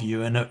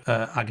worldview and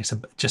I guess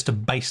just a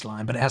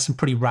baseline, but it has some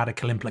pretty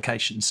radical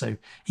implications. So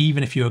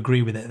even if you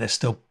agree with it, there's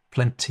still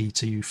plenty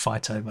to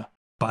fight over.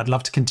 But I'd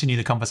love to continue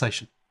the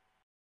conversation.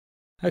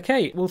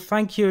 Okay, well,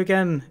 thank you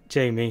again,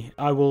 Jamie.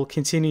 I will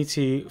continue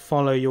to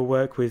follow your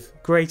work with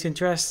great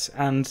interest,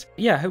 and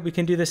I hope we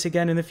can do this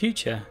again in the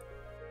future.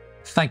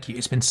 Thank you.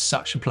 It's been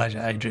such a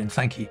pleasure, Adrian.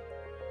 Thank you.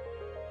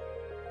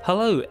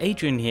 Hello,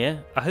 Adrian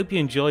here. I hope you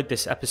enjoyed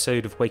this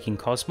episode of Waking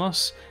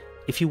Cosmos.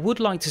 If you would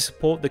like to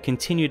support the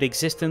continued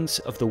existence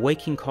of the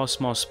Waking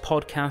Cosmos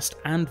podcast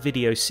and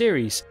video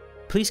series,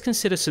 please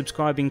consider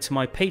subscribing to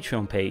my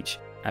Patreon page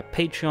at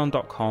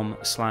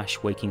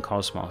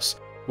patreon.com/wakingcosmos,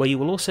 where you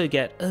will also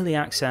get early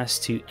access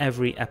to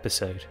every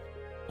episode.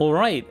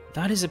 Alright,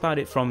 that is about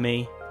it from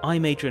me.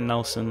 I'm Adrian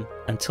Nelson.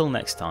 Until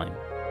next time.